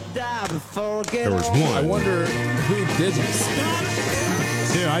 There was one. I wonder who didn't.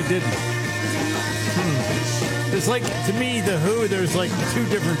 Yeah, I didn't. It's like, to me, The Who, there's like 2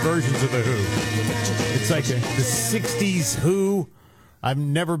 different versions of The Who. It's like the 60s Who I've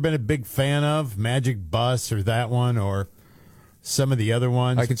never been a big fan of, Magic Bus or that one or some of the other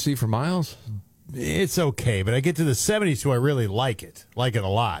ones. I can see for miles. It's okay, but I get to the 70s Who I really like it a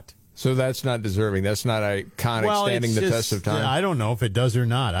lot. So that's not deserving. That's not iconic, standing the test of time. I don't know if it does or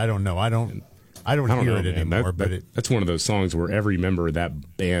not. I don't know. I don't hear it anymore. That's one of those songs where every member of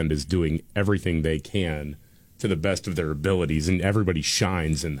that band is doing everything they can to the best of their abilities, and everybody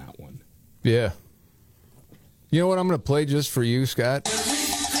shines in that one. Yeah. You know what I'm going to play just for you, Scott?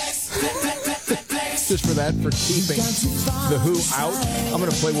 Just for that, for keeping The Who out, I'm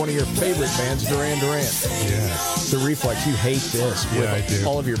going to play one of your favorite bands, Duran Duran. Yeah. The Reflex. You hate this with I do.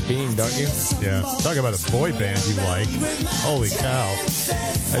 all of your being, don't you? Yeah. Talk about a boy band you like. Holy cow.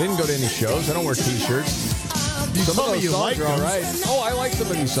 I didn't go to any shows. I don't wear T-shirts. Some of those songs are all right. Oh, I like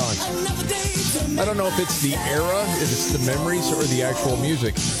some of these songs. I don't know if it's the era, if it's the memories, or the actual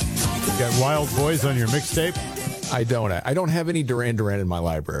music. You got Wild Boys on your mixtape? I don't. I don't have any Duran Duran in my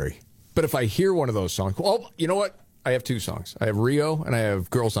library. But if I hear one of those songs, well, you know what? I have 2 songs. I have Rio and I have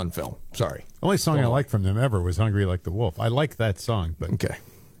Girls on Film. Sorry. The only song I liked from them ever was Hungry Like the Wolf. I like that song. But okay.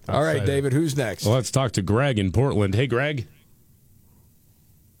 All right, David, who's next? Well, let's talk to Greg in Portland. Hey, Greg.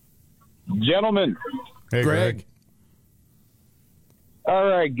 Gentlemen. Hey, Greg. All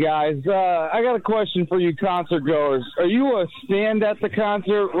right, guys. I got a question for you concert goers. Are you a stand at the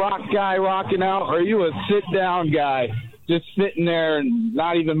concert rock guy rocking out, or are you a sit-down guy just sitting there and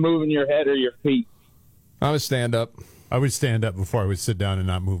not even moving your head or your feet? I would stand up. I would stand up before I would sit down and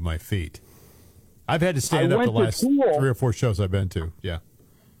not move my feet. I've had to stand up the last 3 or 4 shows I've been to. Yeah.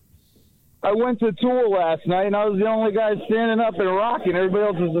 I went to Tool last night, and I was the only guy standing up and rocking. Everybody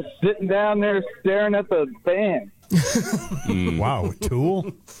else was just sitting down there staring at the band. Wow,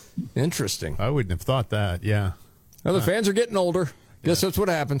 Tool? Interesting. I wouldn't have thought that, yeah. Well, the fans are getting older. Guess that's what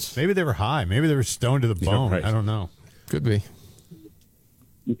happens. Maybe they were high. Maybe they were stoned to the bone. right. I don't know. Could be.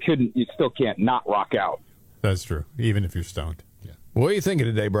 You still can't not rock out. That's true, even if you're stoned. Yeah. What are you thinking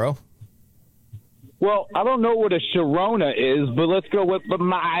today, bro? Well, I don't know what a Sharona is, but let's go with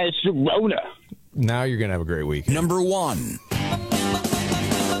my Sharona. Now you're going to have a great week. Number 1.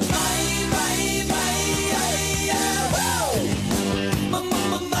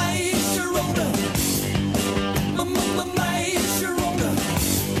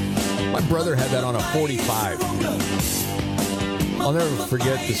 My brother had that on a 45. I'll never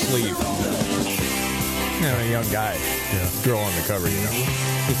forget the sleeve. You know, a young guy, girl on the cover, you know.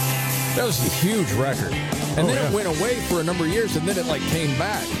 That was a huge record. And then it went away for a number of years, and then it like came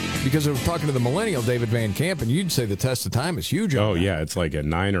back because I was talking to the millennial David Van Camp, and you'd say the test of time is huge. Oh, yeah, it's like a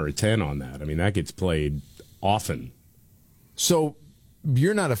 9 or a 10 on that. I mean, that gets played often. So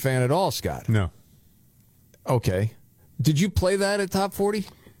you're not a fan at all, Scott? No. Okay. Did you play that at Top 40?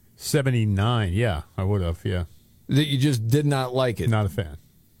 79, yeah, I would have, yeah. That you just did not like it? Not a fan.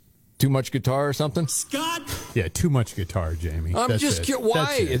 Too much guitar or something? Scott? Yeah, too much guitar, Jamie. I'm just curious.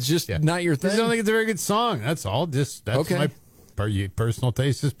 Why? It's just not your thing? I don't think it's a very good song. That's all. That's my personal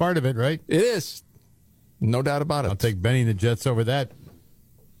taste is part of it, right? It is. No doubt about it. I'll take Benny and the Jets over that.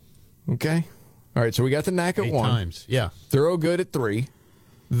 Okay. All right, so we got the Knack at 8 1. times, yeah. Thorogood at 3.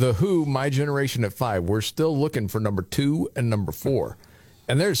 The Who, My Generation at 5. We're still looking for number 2 and number 4.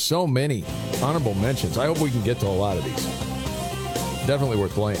 And there's so many honorable mentions. I hope we can get to a lot of these. Definitely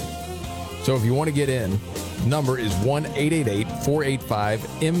worth playing. So if you want to get in, number is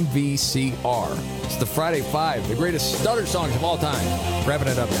 1-888-485-MVCR. It's the Friday 5, the greatest stutter songs of all time. Wrapping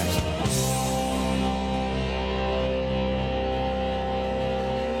it up next.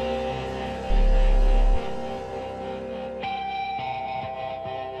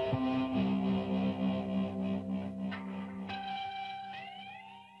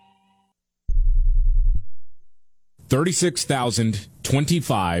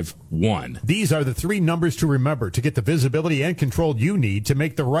 $36,025.1. These are the 3 numbers to remember to get the visibility and control you need to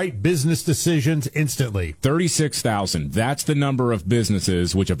make the right business decisions instantly. 36,000. That's the number of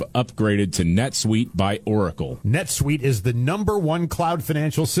businesses which have upgraded to NetSuite by Oracle. NetSuite is the #1 cloud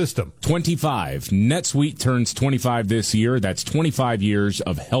financial system. 25. NetSuite turns 25 this year. That's 25 years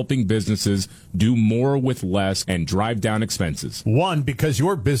of helping businesses do more with less and drive down expenses. 1, because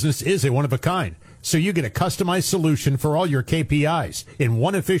your business is a one-of-a-kind. So you get a customized solution for all your KPIs in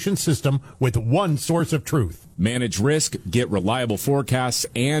one efficient system with one source of truth. Manage risk, get reliable forecasts,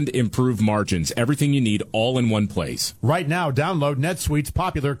 and improve margins. Everything you need all in one place. Right now, download NetSuite's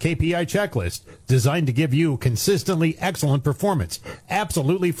popular KPI checklist designed to give you consistently excellent performance.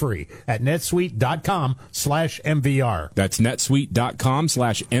 Absolutely free at netsuite.com/MVR. That's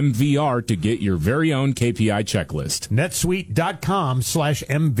netsuite.com/MVR to get your very own KPI checklist.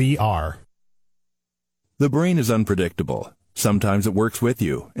 netsuite.com/MVR. The brain is unpredictable. Sometimes it works with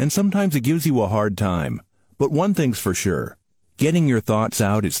you, and sometimes it gives you a hard time. But one thing's for sure, getting your thoughts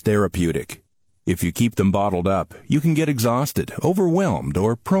out is therapeutic. If you keep them bottled up, you can get exhausted, overwhelmed,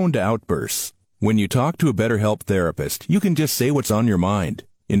 or prone to outbursts. When you talk to a BetterHelp therapist, you can just say what's on your mind.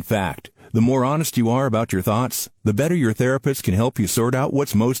 In fact, the more honest you are about your thoughts, the better your therapist can help you sort out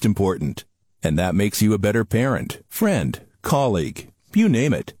what's most important. And that makes you a better parent, friend, colleague, you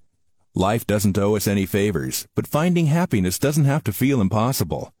name it. Life doesn't owe us any favors, but finding happiness doesn't have to feel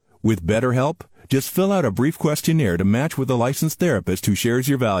impossible. With BetterHelp, just fill out a brief questionnaire to match with a licensed therapist who shares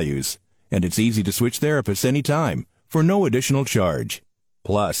your values. And it's easy to switch therapists anytime, for no additional charge.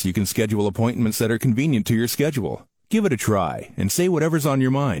 Plus, you can schedule appointments that are convenient to your schedule. Give it a try and say whatever's on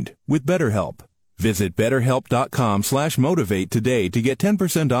your mind with BetterHelp. Visit BetterHelp.com/motivate today to get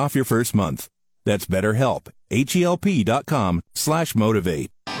 10% off your first month. That's BetterHelp,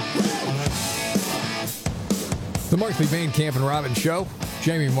 HELP.com/motivate. The Markley, Van Camp and Robbins Show.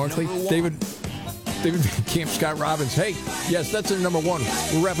 Jamie Markley, David Van Camp, Scott Robbins. Hey, yes, that's our number 1.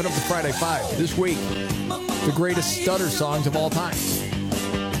 We're wrapping up the Friday 5 this week. The greatest stutter songs of all time.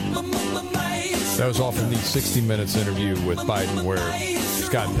 That was all from the 60 Minutes interview with Biden where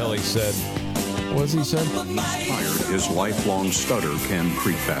Scott Pelley said, what was he said? Tired, his lifelong stutter can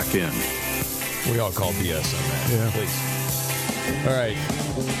creep back in. We all call BS on that. Yeah. Please. All right.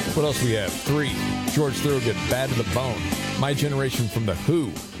 What else we have? 3. George Thorogood, Bad to the Bone. My Generation from The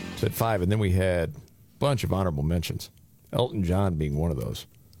Who. At 5, and then we had a bunch of honorable mentions. Elton John being one of those.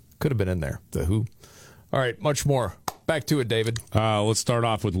 Could have been in there. The Who. All right, much more. Back to it, David. Let's start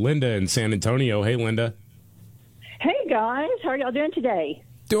off with Linda in San Antonio. Hey, Linda. Hey, guys. How are y'all doing today?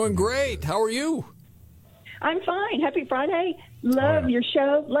 Doing great. How are you? I'm fine. Happy Friday. Love your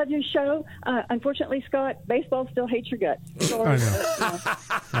show. Love your show. Unfortunately, Scott, baseball still hates your guts. Sorry.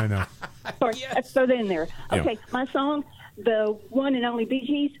 I know. Sorry, let's throw that in there. Okay, Yeah. my song, the one and only Bee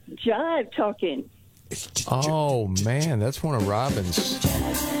Gees, Jive Talking. Oh, man, that's one of Robin's.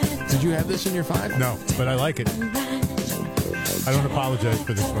 Did you have this in your 5? No, but I like it. I don't apologize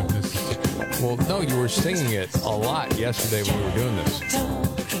for this one. Well, no, you were singing it a lot yesterday when we were doing this.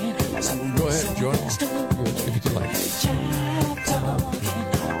 Go ahead, join along. If you like.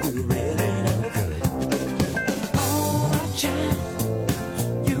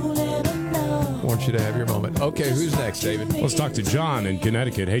 I want you to have your moment. Okay, who's next, David? Let's talk to John in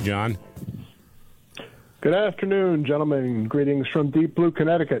Connecticut. Hey, John. Good afternoon, gentlemen. Greetings from Deep Blue,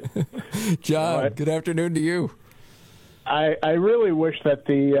 Connecticut. John, good afternoon to you. I really wish that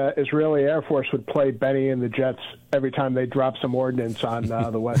the Israeli Air Force would play Benny and the Jets every time they drop some ordnance on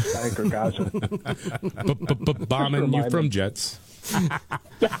the West Bank or Gaza. Bombing you from Jets.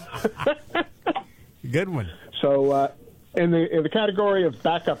 Good one. So, in the category of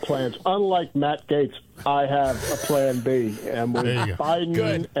backup plans, unlike Matt Gaetz, I have a plan B. And with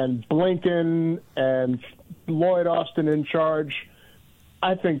Biden and Blinken and Lloyd Austin in charge,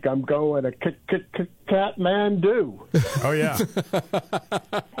 I think I'm going to Kathmandu. Oh, yeah.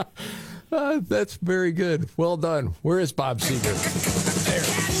 That's very good. Well done. Where is Bob Seger? There.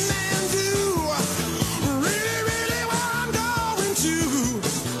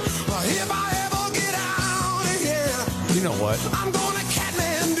 You know what? I'm going to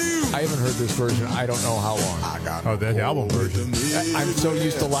Kathmandu. I haven't heard this version. I don't know how long. Oh, that album version. I'm so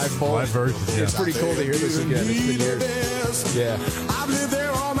used to live bowling. Live version, yeah. It's pretty cool to hear this again. It's been years. Yeah. I've lived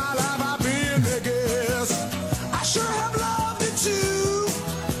there all my life. I've been there, guess. I sure have loved it too.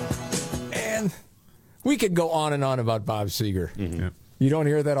 And we could go on and on about Bob Seger. Mm-hmm. You don't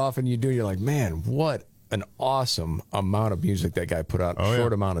hear that often. You do. You're like, man, what an awesome amount of music that guy put out in a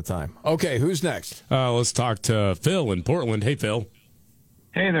short amount of time. Okay, who's next? Let's talk to Phil in Portland. Hey, Phil.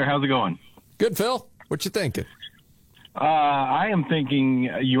 Hey there, how's it going? Good, Phil. What you thinking? I am thinking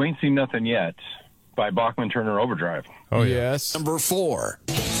You Ain't Seen Nothing Yet by Bachman Turner Overdrive. Oh, yes. Number 4.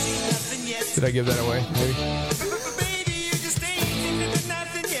 Did I give that away? Maybe?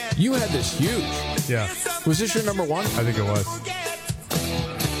 You had this huge. Yeah. Was this your number 1? I think it was.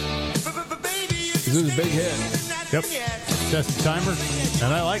 This was a big hit. Yep. That's the timer,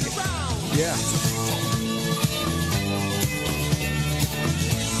 and I like it. Yeah.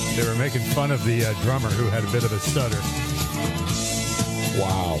 They were making fun of the drummer who had a bit of a stutter.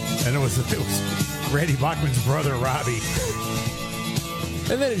 Wow. And it was Randy Bachman's brother, Robbie.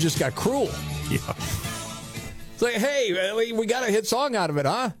 And then it just got cruel. Yeah. It's like, hey, we got a hit song out of it,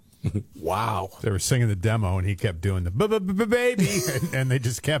 huh? Wow. They were singing the demo, and he kept doing the baby, and they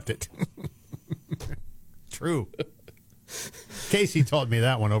just kept it. True. Casey told me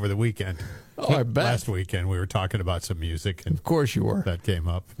that one over the weekend. Oh, I bet. Last weekend we were talking about some music, and of course you were. That came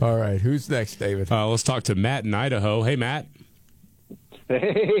up. All right, who's next, David? Let's talk to Matt in Idaho. Hey, Matt.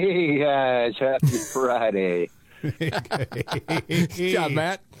 Hey guys, happy Friday. Good job,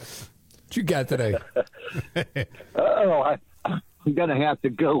 Matt. What you got today? I'm gonna have to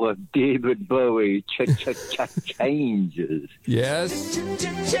go with David Bowie. Changes. Yes.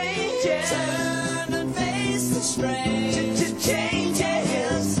 Changes. Turn and face the strain.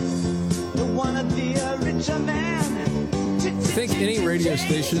 Changes. Don't wanna be a richer man. I think any radio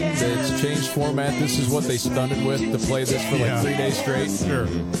station that's changed format, this is what they stunted with to play this for like 3 days straight. Sure.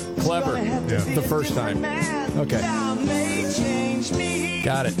 Clever. Yeah. The first time. Okay.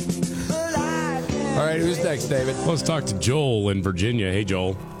 Got it. All right, who's next, David? Let's talk to Joel in Virginia. Hey,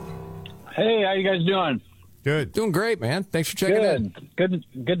 Joel. Hey, how you guys doing? Good. Doing great, man. Thanks for checking in. Good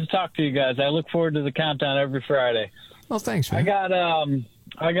to talk to you guys. I look forward to the countdown every Friday. Well, thanks, man.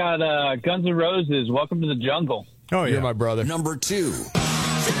 I got Guns N' Roses, Welcome to the Jungle. Oh, yeah. You're my brother. Number 2.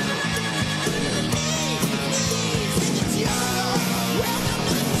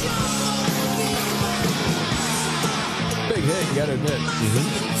 Big hit, you got to admit.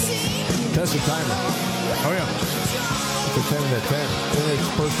 That's the timer. Oh, yeah. For 10 and a 10. Then it's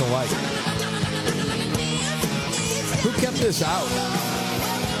personal like. Who kept this out?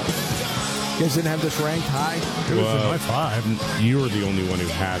 You guys didn't have this ranked high? It was in my 5. You were the only one who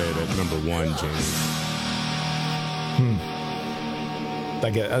had it at number 1, James.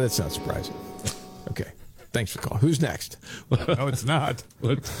 That's not surprising. Okay. Thanks for calling. Who's next? No, it's not.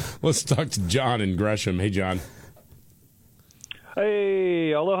 Let's talk to John in Gresham. Hey, John.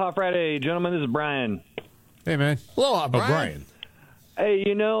 Hey, Aloha Friday, gentlemen. This is Brian. Hey, man. Aloha, Brian. Brian. Hey,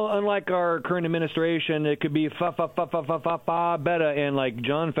 unlike our current administration, it could be better, and like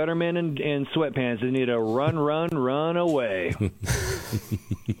John Fetterman and sweatpants, they need to run away.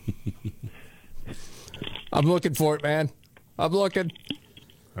 I'm looking for it, man. I'm looking.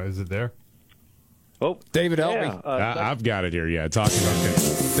 Is it there? Oh, David, help me. I've got it here. Yeah, talking about it.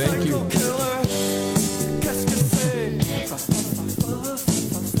 Thank you.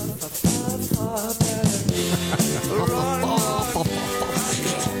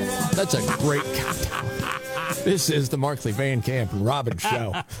 That's a great countdown. This is the Markley, Van Camp, and Robbins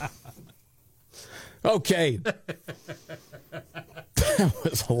show. Okay. That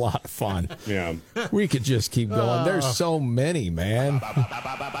was a lot of fun. Yeah. We could just keep going. There's so many, man.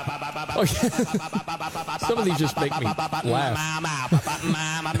 Some of these just make me laugh.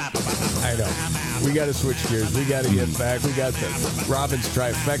 I know. We got to switch gears. We got to get back. We got the Robbins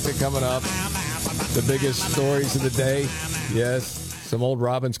trifecta coming up. The biggest stories of the day. Yes. Some old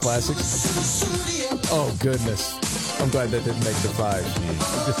Robbins classics. Oh, goodness. I'm glad that didn't make the 5.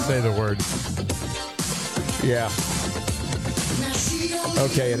 Just say the word. Yeah.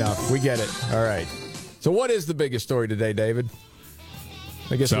 Okay, enough. We get it. All right. So what is the biggest story today, David?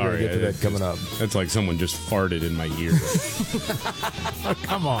 I guess we're going to get to that coming up. That's like someone just farted in my ear. Oh,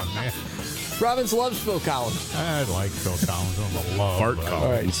 come on, man. Robbins loves Phil Collins. I like Phil Collins. I don't love Fart but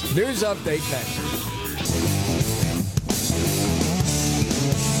Collins. All right. News update next.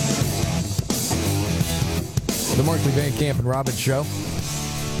 The Markley, Van Camp, and Robbins show.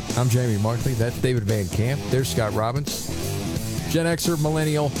 I'm Jamie Markley. That's David Van Camp. There's Scott Robbins. Gen Xer,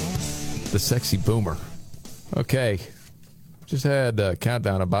 millennial, the sexy boomer. Okay. Just had a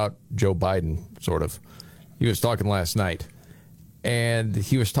countdown about Joe Biden, sort of. He was talking last night. And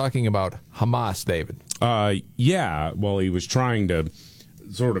he was talking about Hamas, David. Yeah. Well, he was trying to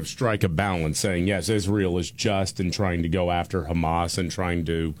sort of strike a balance, saying, yes, Israel is just and trying to go after Hamas and trying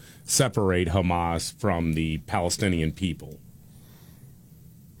to separate Hamas from the Palestinian people.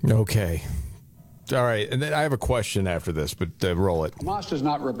 Okay. All right. And then I have a question after this, but roll it. Hamas does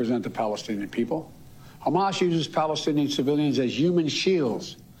not represent the Palestinian people. Hamas uses Palestinian civilians as human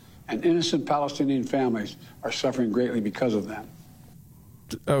shields, and innocent Palestinian families are suffering greatly because of that.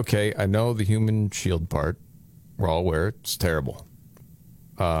 Okay. I know the human shield part. We're all aware it's terrible.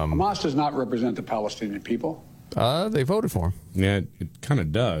 Hamas does not represent the Palestinian people. They voted for him. Yeah, it kind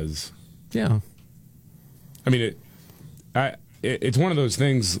of does. Yeah. I mean, it's one of those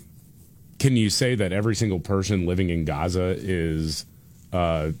things. Can you say that every single person living in Gaza is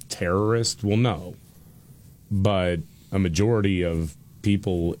a terrorist? Well, no. But a majority of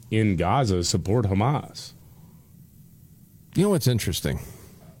people in Gaza support Hamas. You know what's interesting?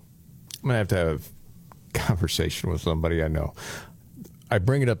 I'm going to have a conversation with somebody I know. I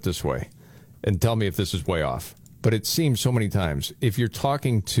bring it up this way, and tell me if this is way off. But it seems so many times, if you're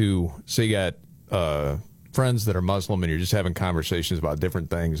talking to, say you got friends that are Muslim and you're just having conversations about different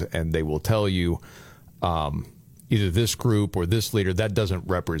things, and they will tell you either this group or this leader, that doesn't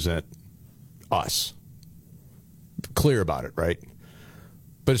represent us. Clear about it, right?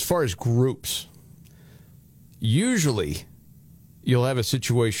 But as far as groups, usually you'll have a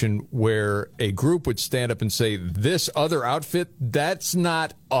situation where a group would stand up and say, this other outfit, that's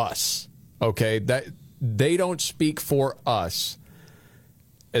not us. Okay? That they don't speak for us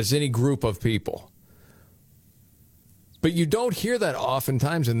as any group of people. But you don't hear that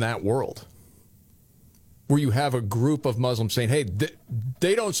oftentimes in that world, where you have a group of Muslims saying, hey,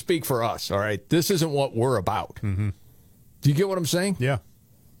 they don't speak for us, all right? This isn't what we're about. Mm-hmm. Do you get what I'm saying? Yeah.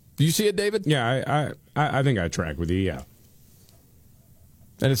 Do you see it, David? Yeah, I think I track with you, yeah.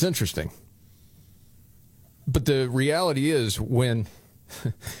 And it's interesting. But the reality is, when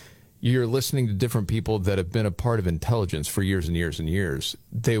you're listening to different people that have been a part of intelligence for years and years and years,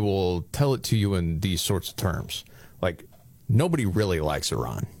 they will tell it to you in these sorts of terms. Like, nobody really likes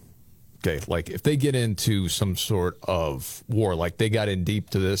Iran. Okay, like if they get into some sort of war, like they got in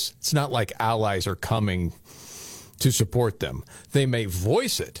deep to this, it's not like allies are coming to support them. They may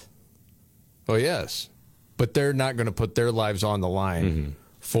voice it. Oh, yes. But they're not going to put their lives on the line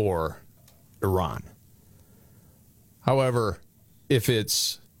for Iran. However, if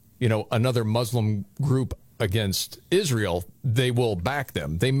it's, another Muslim group against Israel, they will back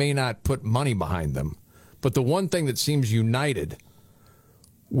them. They may not put money behind them. But the one thing that seems united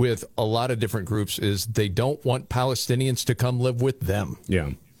with a lot of different groups is they don't want Palestinians to come live with them.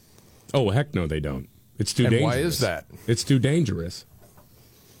 Yeah. Oh, heck no, they don't. It's too dangerous. Why is that? It's too dangerous.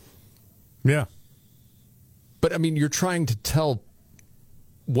 Yeah. But, I mean, you're trying to tell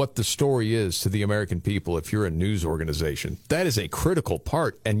what the story is to the American people if you're a news organization. That is a critical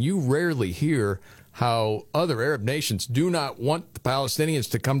part, and you rarely hear how other Arab nations do not want the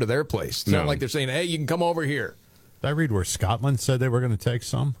Palestinians to come to their place. It's not like they're saying, hey, you can come over here. Did I read where Scotland said they were going to take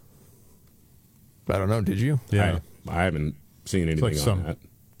some? I don't know. Did you? Yeah. I haven't seen anything like on that.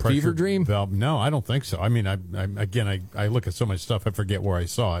 Fever dream? No, I don't think so. I mean, I look at so much stuff, I forget where I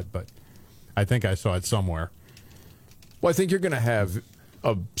saw it, but I think I saw it somewhere. Well, I think you're going to have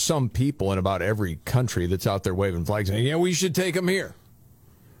some people in about every country that's out there waving flags saying, yeah, we should take them here.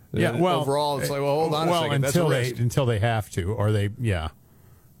 Yeah, well, overall, it's like, well, hold on a second. That's a risk. Until they have to, or they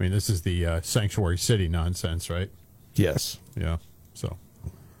I mean, this is the sanctuary city nonsense, right? Yes. Yeah. So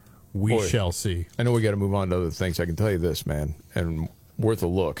we shall see. I know we got to move on to other things. I can tell you this, man, and worth a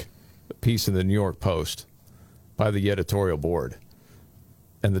look. A piece in the New York Post by the editorial board.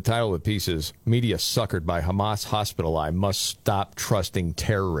 And the title of the piece is "Media Suckered by Hamas Hospital Lie Must Stop Trusting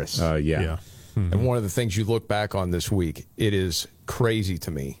Terrorists." Yeah. Mm-hmm. And one of the things you look back on this week, it is crazy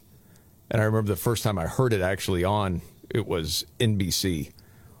to me. And I remember the first time I heard it actually on, it was NBC.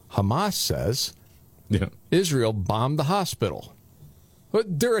 Hamas says Israel bombed the hospital.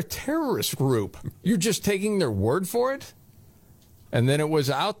 But they're a terrorist group. You're just taking their word for it? And then it was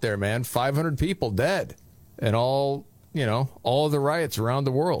out there, man. 500 people dead. And all of the riots around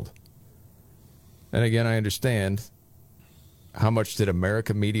the world. And again, I understand how much did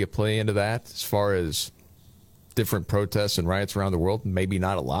American media play into that as far as different protests and riots around the world? Maybe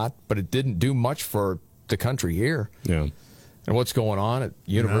not a lot, but it didn't do much for the country here. Yeah. And what's going on at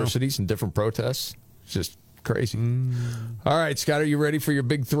universities and different protests? It's just crazy. All right, Scott, are you ready for your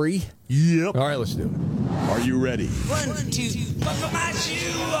big three? Yep. All right, let's do it. Are you ready? 1, 2, buckle my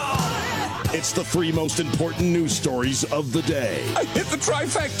shoe on. It's the three most important news stories of the day. I hit the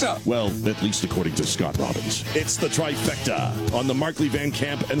trifecta. Well, at least according to Scott Robbins. It's the trifecta on the Markley, Van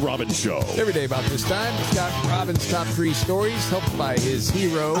Camp, and Robbins Show. Every day about this time, Scott Robbins' top three stories, helped by his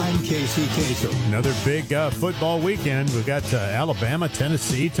hero. I'm Casey Kasem. Another big football weekend. We've got Alabama,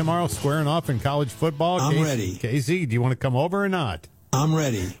 Tennessee tomorrow squaring off in college football. I'm ready. Casey, do you want to come over or not? I'm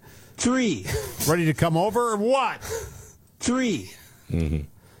ready. 3. Ready to come over or what? 3. Mm-hmm.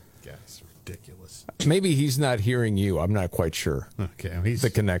 That's ridiculous. Maybe he's not hearing you. I'm not quite sure. Okay. He's the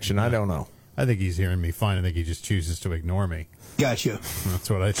connection. I don't know. I think he's hearing me fine. I think he just chooses to ignore me. Gotcha. That's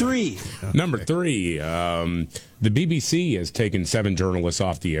what I think. 3. Okay. Number 3, the BBC has taken 7 journalists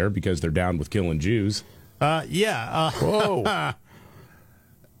off the air because they're down with killing Jews. Whoa.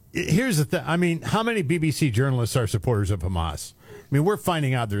 Here's the thing. I mean, how many BBC journalists are supporters of Hamas? I mean, we're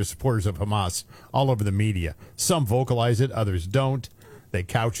finding out there's supporters of Hamas all over the media. Some vocalize it, others don't. They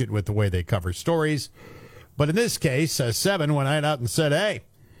couch it with the way they cover stories. But in this case, 7 went out and said, hey,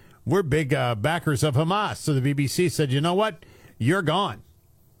 we're big backers of Hamas. So the BBC said, you know what? You're gone.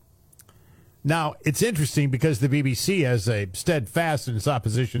 Now, it's interesting because the BBC has a steadfast in its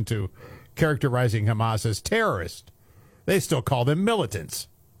opposition to characterizing Hamas as terrorists. They still call them militants.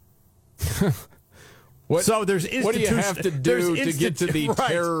 So there's what do you have to do to get to the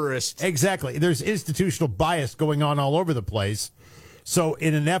terrorists? Exactly. There's institutional bias going on all over the place. So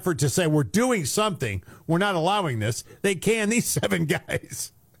in an effort to say we're doing something, we're not allowing this, they can these 7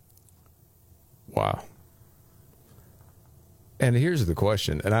 guys. Wow. And here's the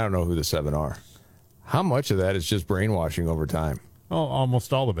question, and I don't know who the 7 are. How much of that is just brainwashing over time? Oh,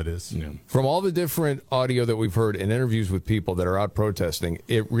 almost all of it is. Yeah. From all the different audio that we've heard in interviews with people that are out protesting,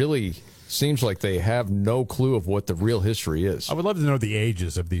 it really seems like they have no clue of what the real history is. I would love to know the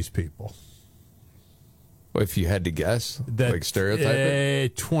ages of these people. If you had to guess, like stereotype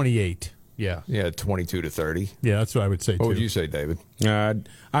it? 28. Yeah. Yeah, 22 to 30. Yeah, that's what I would say, What would you say, David?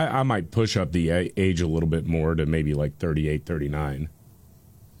 I might push up the age a little bit more to maybe like 38, 39.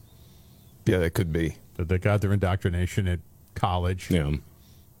 Yeah, that could be. But they got their indoctrination at college. Yeah.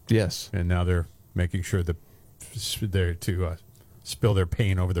 Yes. And now they're making sure that they're to spill their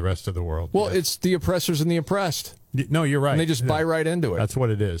pain over the rest of the world. Well, it's the oppressors and the oppressed. No, you're right. And they just buy right into it. That's what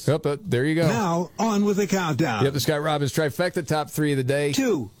it is. Yep, there you go. Now, on with the countdown. Yep, the Scott Robbins trifecta, top 3 of the day.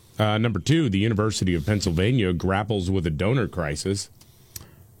 2. Number 2, the University of Pennsylvania grapples with a donor crisis.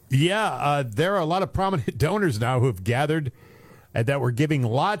 Yeah, there are a lot of prominent donors now who have gathered and that were giving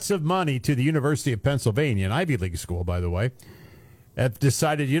lots of money to the University of Pennsylvania, an Ivy League school, by the way, have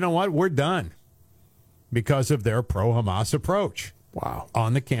decided, you know what, we're done because of their pro-Hamas approach. Wow.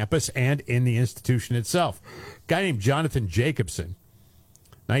 On the campus and in the institution itself. A guy named Jonathan Jacobson,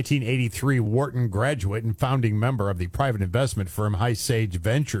 1983 Wharton graduate and founding member of the private investment firm High Sage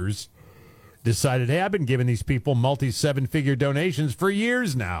Ventures, decided, hey, I've been giving these people multi-7-figure donations for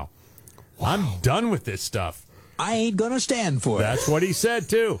years now. Wow. I'm done with this stuff. I ain't going to stand for it. That's what he said,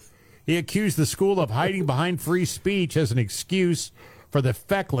 too. He accused the school of hiding behind free speech as an excuse for the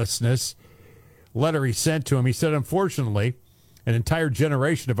fecklessness letter he sent to him. He said, unfortunately, an entire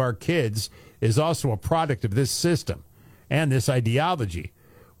generation of our kids is also a product of this system and this ideology,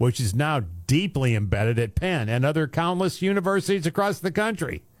 which is now deeply embedded at Penn and other countless universities across the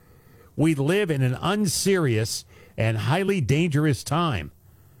country. We live in an unserious and highly dangerous time.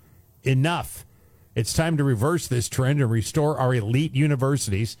 Enough. It's time to reverse this trend and restore our elite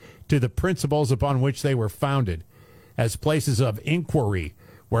universities to the principles upon which they were founded, as places of inquiry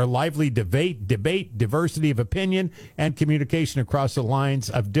where lively debate, diversity of opinion, and communication across the lines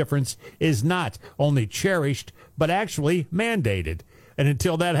of difference is not only cherished, but actually mandated. And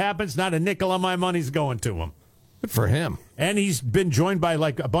until that happens, not a nickel of my money's going to him. Good for him. And he's been joined by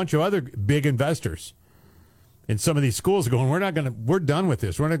like a bunch of other big investors in some of these schools going, we're done with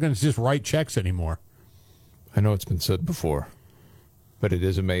this. We're not going to just write checks anymore. I know it's been said before, but it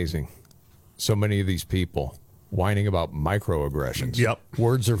is amazing. So many of these people whining about microaggressions. Yep.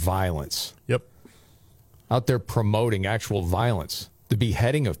 Words are violence. Yep. Out there promoting actual violence, the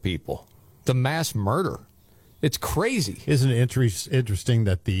beheading of people, the mass murder. It's crazy. Isn't it interesting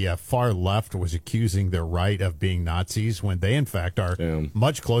that the far left was accusing the right of being Nazis when they, in fact, are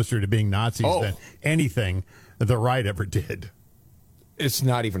much closer to being Nazis than anything the right ever did? It's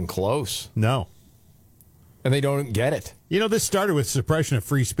not even close. No. And they don't get it. You know, this started with suppression of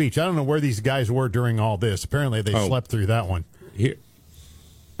free speech. I don't know where these guys were during all this. Apparently, they slept through that one. Here,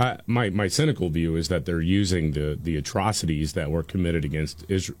 my cynical view is that they're using the atrocities that were committed against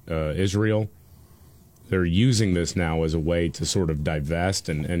Israel. They're using this now as a way to sort of divest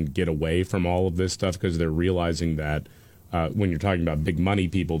and get away from all of this stuff because they're realizing that when you're talking about big money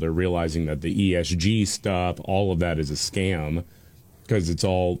people, they're realizing that the ESG stuff, all of that is a scam. Because it's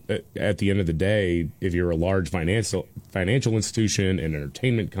all, at the end of the day, if you're a large financial institution, an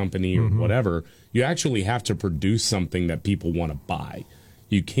entertainment company, or whatever, you actually have to produce something that people want to buy.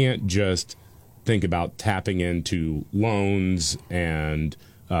 You can't just think about tapping into loans and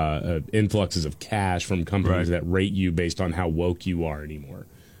influxes of cash from companies that rate you based on how woke you are anymore.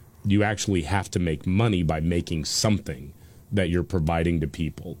 You actually have to make money by making something that you're providing to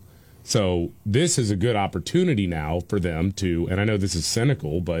people. So this is a good opportunity now for them to, and I know this is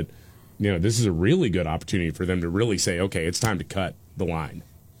cynical, but this is a really good opportunity for them to really say, okay, it's time to cut the line.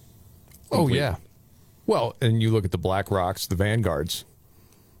 Oh, yeah. Well, and you look at the BlackRocks, the Vanguards.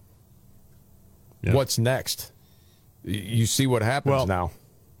 Yeah. What's next? You see what happens now.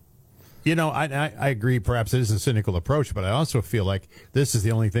 You know, I agree. Perhaps it is a cynical approach, but I also feel like this is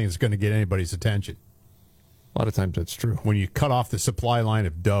the only thing that's going to get anybody's attention. A lot of times that's true. When you cut off the supply line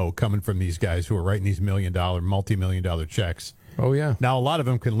of dough coming from these guys who are writing these multi-million-dollar checks. Oh, yeah. Now, a lot of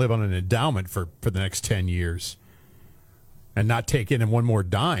them can live on an endowment for the next 10 years and not take in one more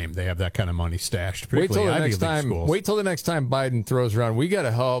dime. They have that kind of money stashed. Wait till the next time Biden throws around, we got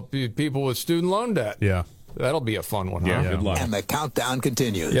to help people with student loan debt. Yeah. That'll be a fun one. Yeah, huh? Good luck. And the countdown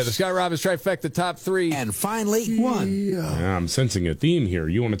continues. Yeah, the Scott Robbins trifecta top 3. And finally, 1. Yeah, I'm sensing a theme here.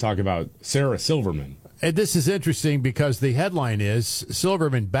 You want to talk about Sarah Silverman. And this is interesting because the headline is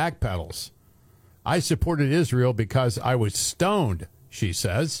Silverman backpedals. I supported Israel because I was stoned, she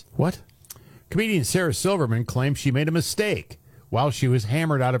says. What? Comedian Sarah Silverman claims she made a mistake while she was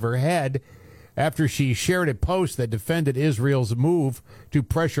hammered out of her head after she shared a post that defended Israel's move to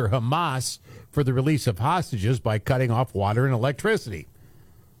pressure Hamas for the release of hostages by cutting off water and electricity.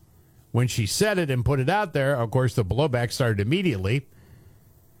 When she said it and put it out there, of course, the blowback started immediately.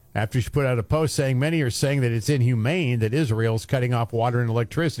 After she put out a post saying many are saying that it's inhumane that Israel's cutting off water and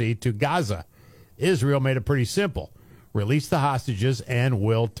electricity to Gaza. Israel made it pretty simple. Release the hostages and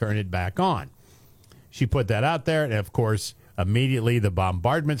we'll turn it back on. She put that out there, and of course, immediately the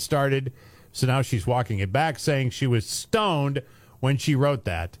bombardment started. So now she's walking it back, saying she was stoned when she wrote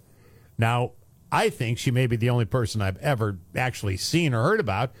that. Now, I think she may be the only person I've ever actually seen or heard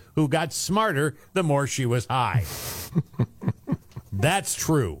about who got smarter the more she was high. That's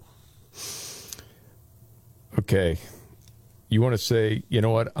true. Okay. You want to say, you know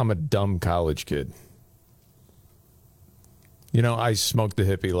what? I'm a dumb college kid. I smoked the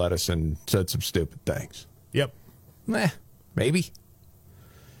hippie lettuce and said some stupid things. Yep. Maybe.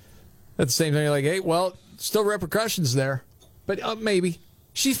 At the same time, you're like, hey, well, still repercussions there. But maybe.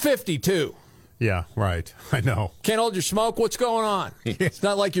 She's 52. Yeah, right. I know. Can't hold your smoke? What's going on? It's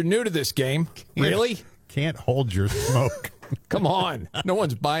not like you're new to this game. Really? Can't hold your smoke. Come on. No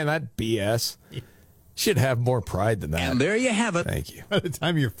one's buying that BS. Should have more pride than that. And there you have it. Thank you. By the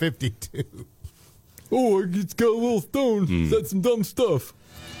time you're 52. Oh, I just got a little stoned. Said some dumb stuff.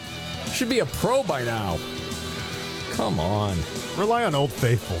 Should be a pro by now. Come on. Rely on Old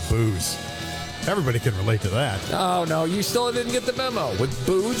Faithful booze. Everybody can relate to that. Oh, no, you still didn't get the memo. With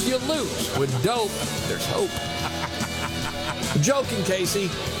booze, you lose. With dope, there's hope. I'm joking, Casey.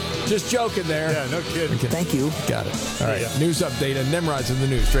 Just joking there. Yeah, no kidding. Okay. Thank you. Got it. All right, news update, and Nimrod's in the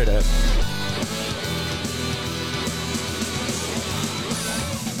news. Straight ahead.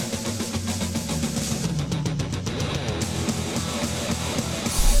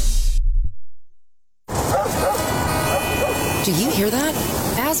 Do you hear that?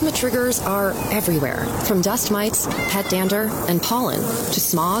 Asthma triggers are everywhere, from dust mites, pet dander, and pollen, to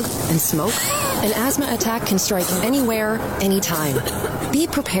smog and smoke. An asthma attack can strike anywhere, anytime. Be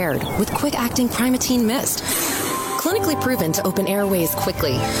prepared with quick-acting Primatene Mist. Clinically proven to open airways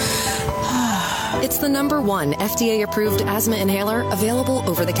quickly. It's the #1 FDA-approved asthma inhaler available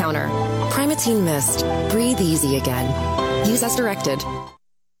over the counter. Primatene Mist. Breathe easy again. Use as directed.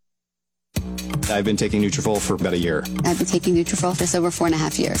 I've been taking Nutrafol for about a year. I've been taking Nutrafol for just over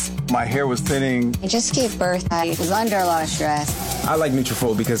 4.5 years. My hair was thinning. I just gave birth. I was under a lot of stress. I like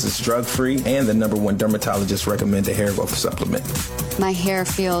Nutrafol because it's drug-free and the #1 dermatologist recommended hair growth supplement. My hair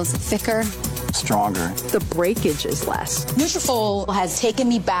feels thicker, stronger. The breakage is less. Nutrafol has taken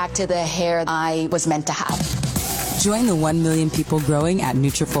me back to the hair I was meant to have. Join the 1 million people growing at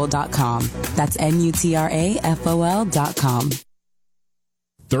Nutrafol.com. That's Nutrafol.com.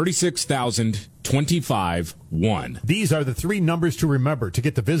 36,025-1. These are the 3 numbers to remember to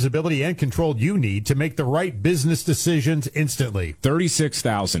get the visibility and control you need to make the right business decisions instantly.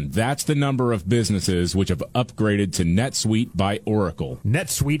 36,000. That's the number of businesses which have upgraded to NetSuite by Oracle.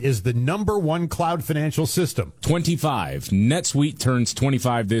 NetSuite is the #1 cloud financial system. 25. NetSuite turns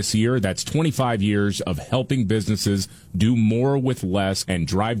 25 this year. That's 25 years of helping businesses do more with less and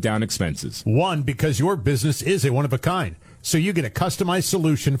drive down expenses. 1, because your business is a one-of-a-kind. So you get a customized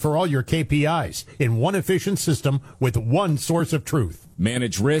solution for all your KPIs in one efficient system with one source of truth.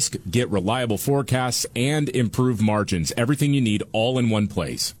 Manage risk, get reliable forecasts, and improve margins. Everything you need all in one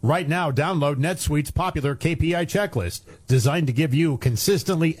place. Right now, download NetSuite's popular KPI checklist, designed to give you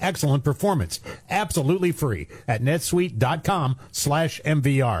consistently excellent performance, absolutely free at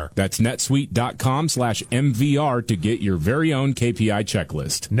netsuite.com/MVR. That's netsuite.com/MVR to get your very own KPI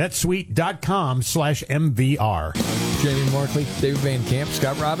checklist. netsuite.com/MVR. Jamie Markley, David Van Camp,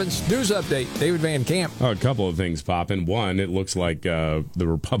 Scott Robbins. News update, David Van Camp. A couple of things popping. One, it looks like the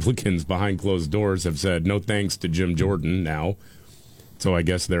Republicans behind closed doors have said no thanks to Jim Jordan now. So I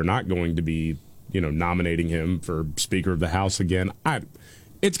guess they're not going to be, nominating him for Speaker of the House again.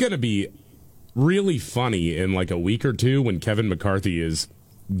 It's going to be really funny in like a week or two when Kevin McCarthy is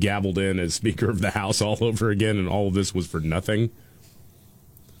gavelled in as Speaker of the House all over again, and all of this was for nothing.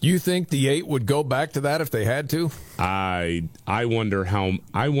 You think the 8 would go back to that if they had to? I wonder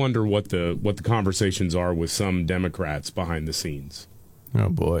what the conversations are with some Democrats behind the scenes. Oh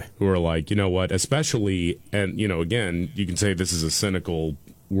boy, who are like, you know what? Especially, and again, you can say this is a cynical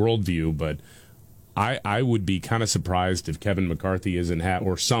worldview, but I would be kind of surprised if Kevin McCarthy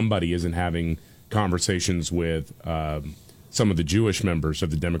or somebody isn't having conversations with some of the Jewish members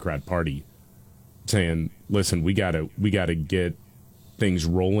of the Democrat Party, saying, "Listen, we gotta get things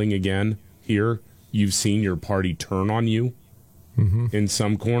rolling again here. You've seen your party turn on you in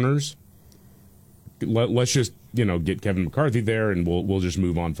some corners. Let's just get Kevin McCarthy there, and we'll just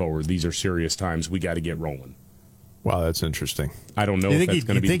move on forward. These are serious times. We got to get rolling." Wow, that's interesting. I don't know if that's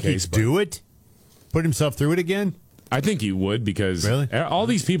going to be the case. You think he'd do it? Put himself through it again? I think he would, because all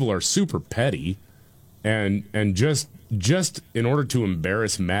these people are super petty, and just in order to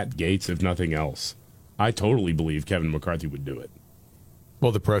embarrass Matt Gaetz, if nothing else, I totally believe Kevin McCarthy would do it.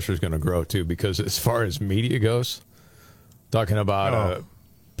 Well, the pressure is going to grow, too, because as far as media goes, talking about a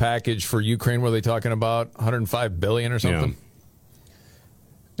package for Ukraine, were they talking about $105 billion or something?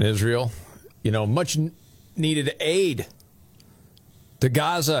 Yeah. In Israel, much needed aid to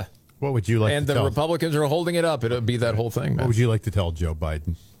Gaza. What would you like and to tell? And the Republicans are holding it up. It'll be that whole thing, man. What would you like to tell Joe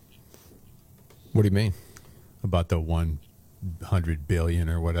Biden? What do you mean? About the $100 billion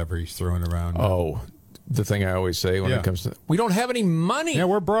or whatever he's throwing around. Oh, the thing I always say when it comes to... We don't have any money. Yeah,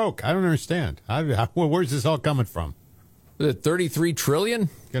 we're broke. I don't understand. Where's this all coming from? The $33 trillion?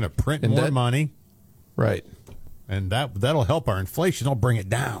 Going to print more money. Right. And that'll help our inflation. It'll bring it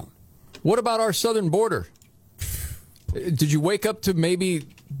down. What about our southern border? Did you wake up to maybe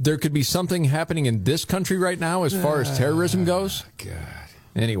there could be something happening in this country right now as far as terrorism goes? God.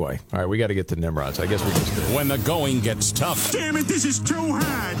 Anyway, all right, we got to get to Nimrods. I guess we just do. When the going gets tough. Damn it, this is too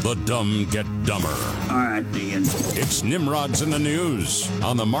hard. The dumb get dumber. All right, Dean. It's Nimrods in the News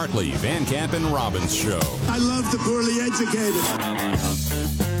on the Markley, Van Camp, and Robbins Show. I love the poorly educated.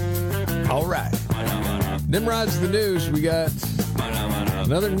 All right. Nimrod's the News. We got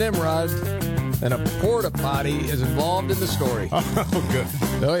another Nimrod, and a porta potty is involved in the story. Oh, good.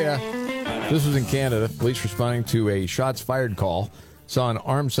 Oh, yeah. This was in Canada. Police responding to a shots fired call saw an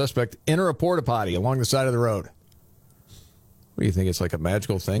armed suspect enter a porta potty along the side of the road. What do you think? It's like a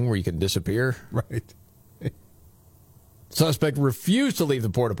magical thing where you can disappear? Right. Suspect refused to leave the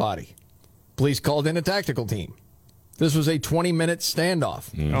porta potty. Police called in a tactical team. This was a 20-minute standoff.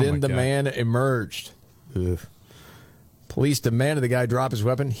 Then the man emerged. Ugh. Police demanded the guy drop his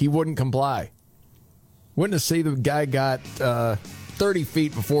weapon. He wouldn't comply. Witnesses say the guy got 30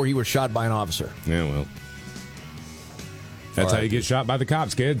 feet before he was shot by an officer. Yeah, well. That's how you get shot by the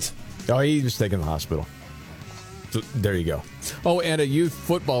cops, kids. Oh, he was taken to the hospital. So, there you go. Oh, and a youth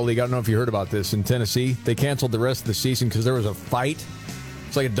football league. I don't know if you heard about this in Tennessee. They canceled the rest of the season because there was a fight.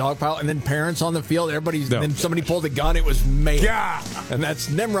 It's like a dog pile, and then parents on the field. Then somebody pulled a gun. It was mayhem. And that's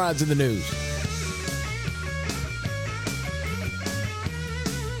Nimrod's in the news.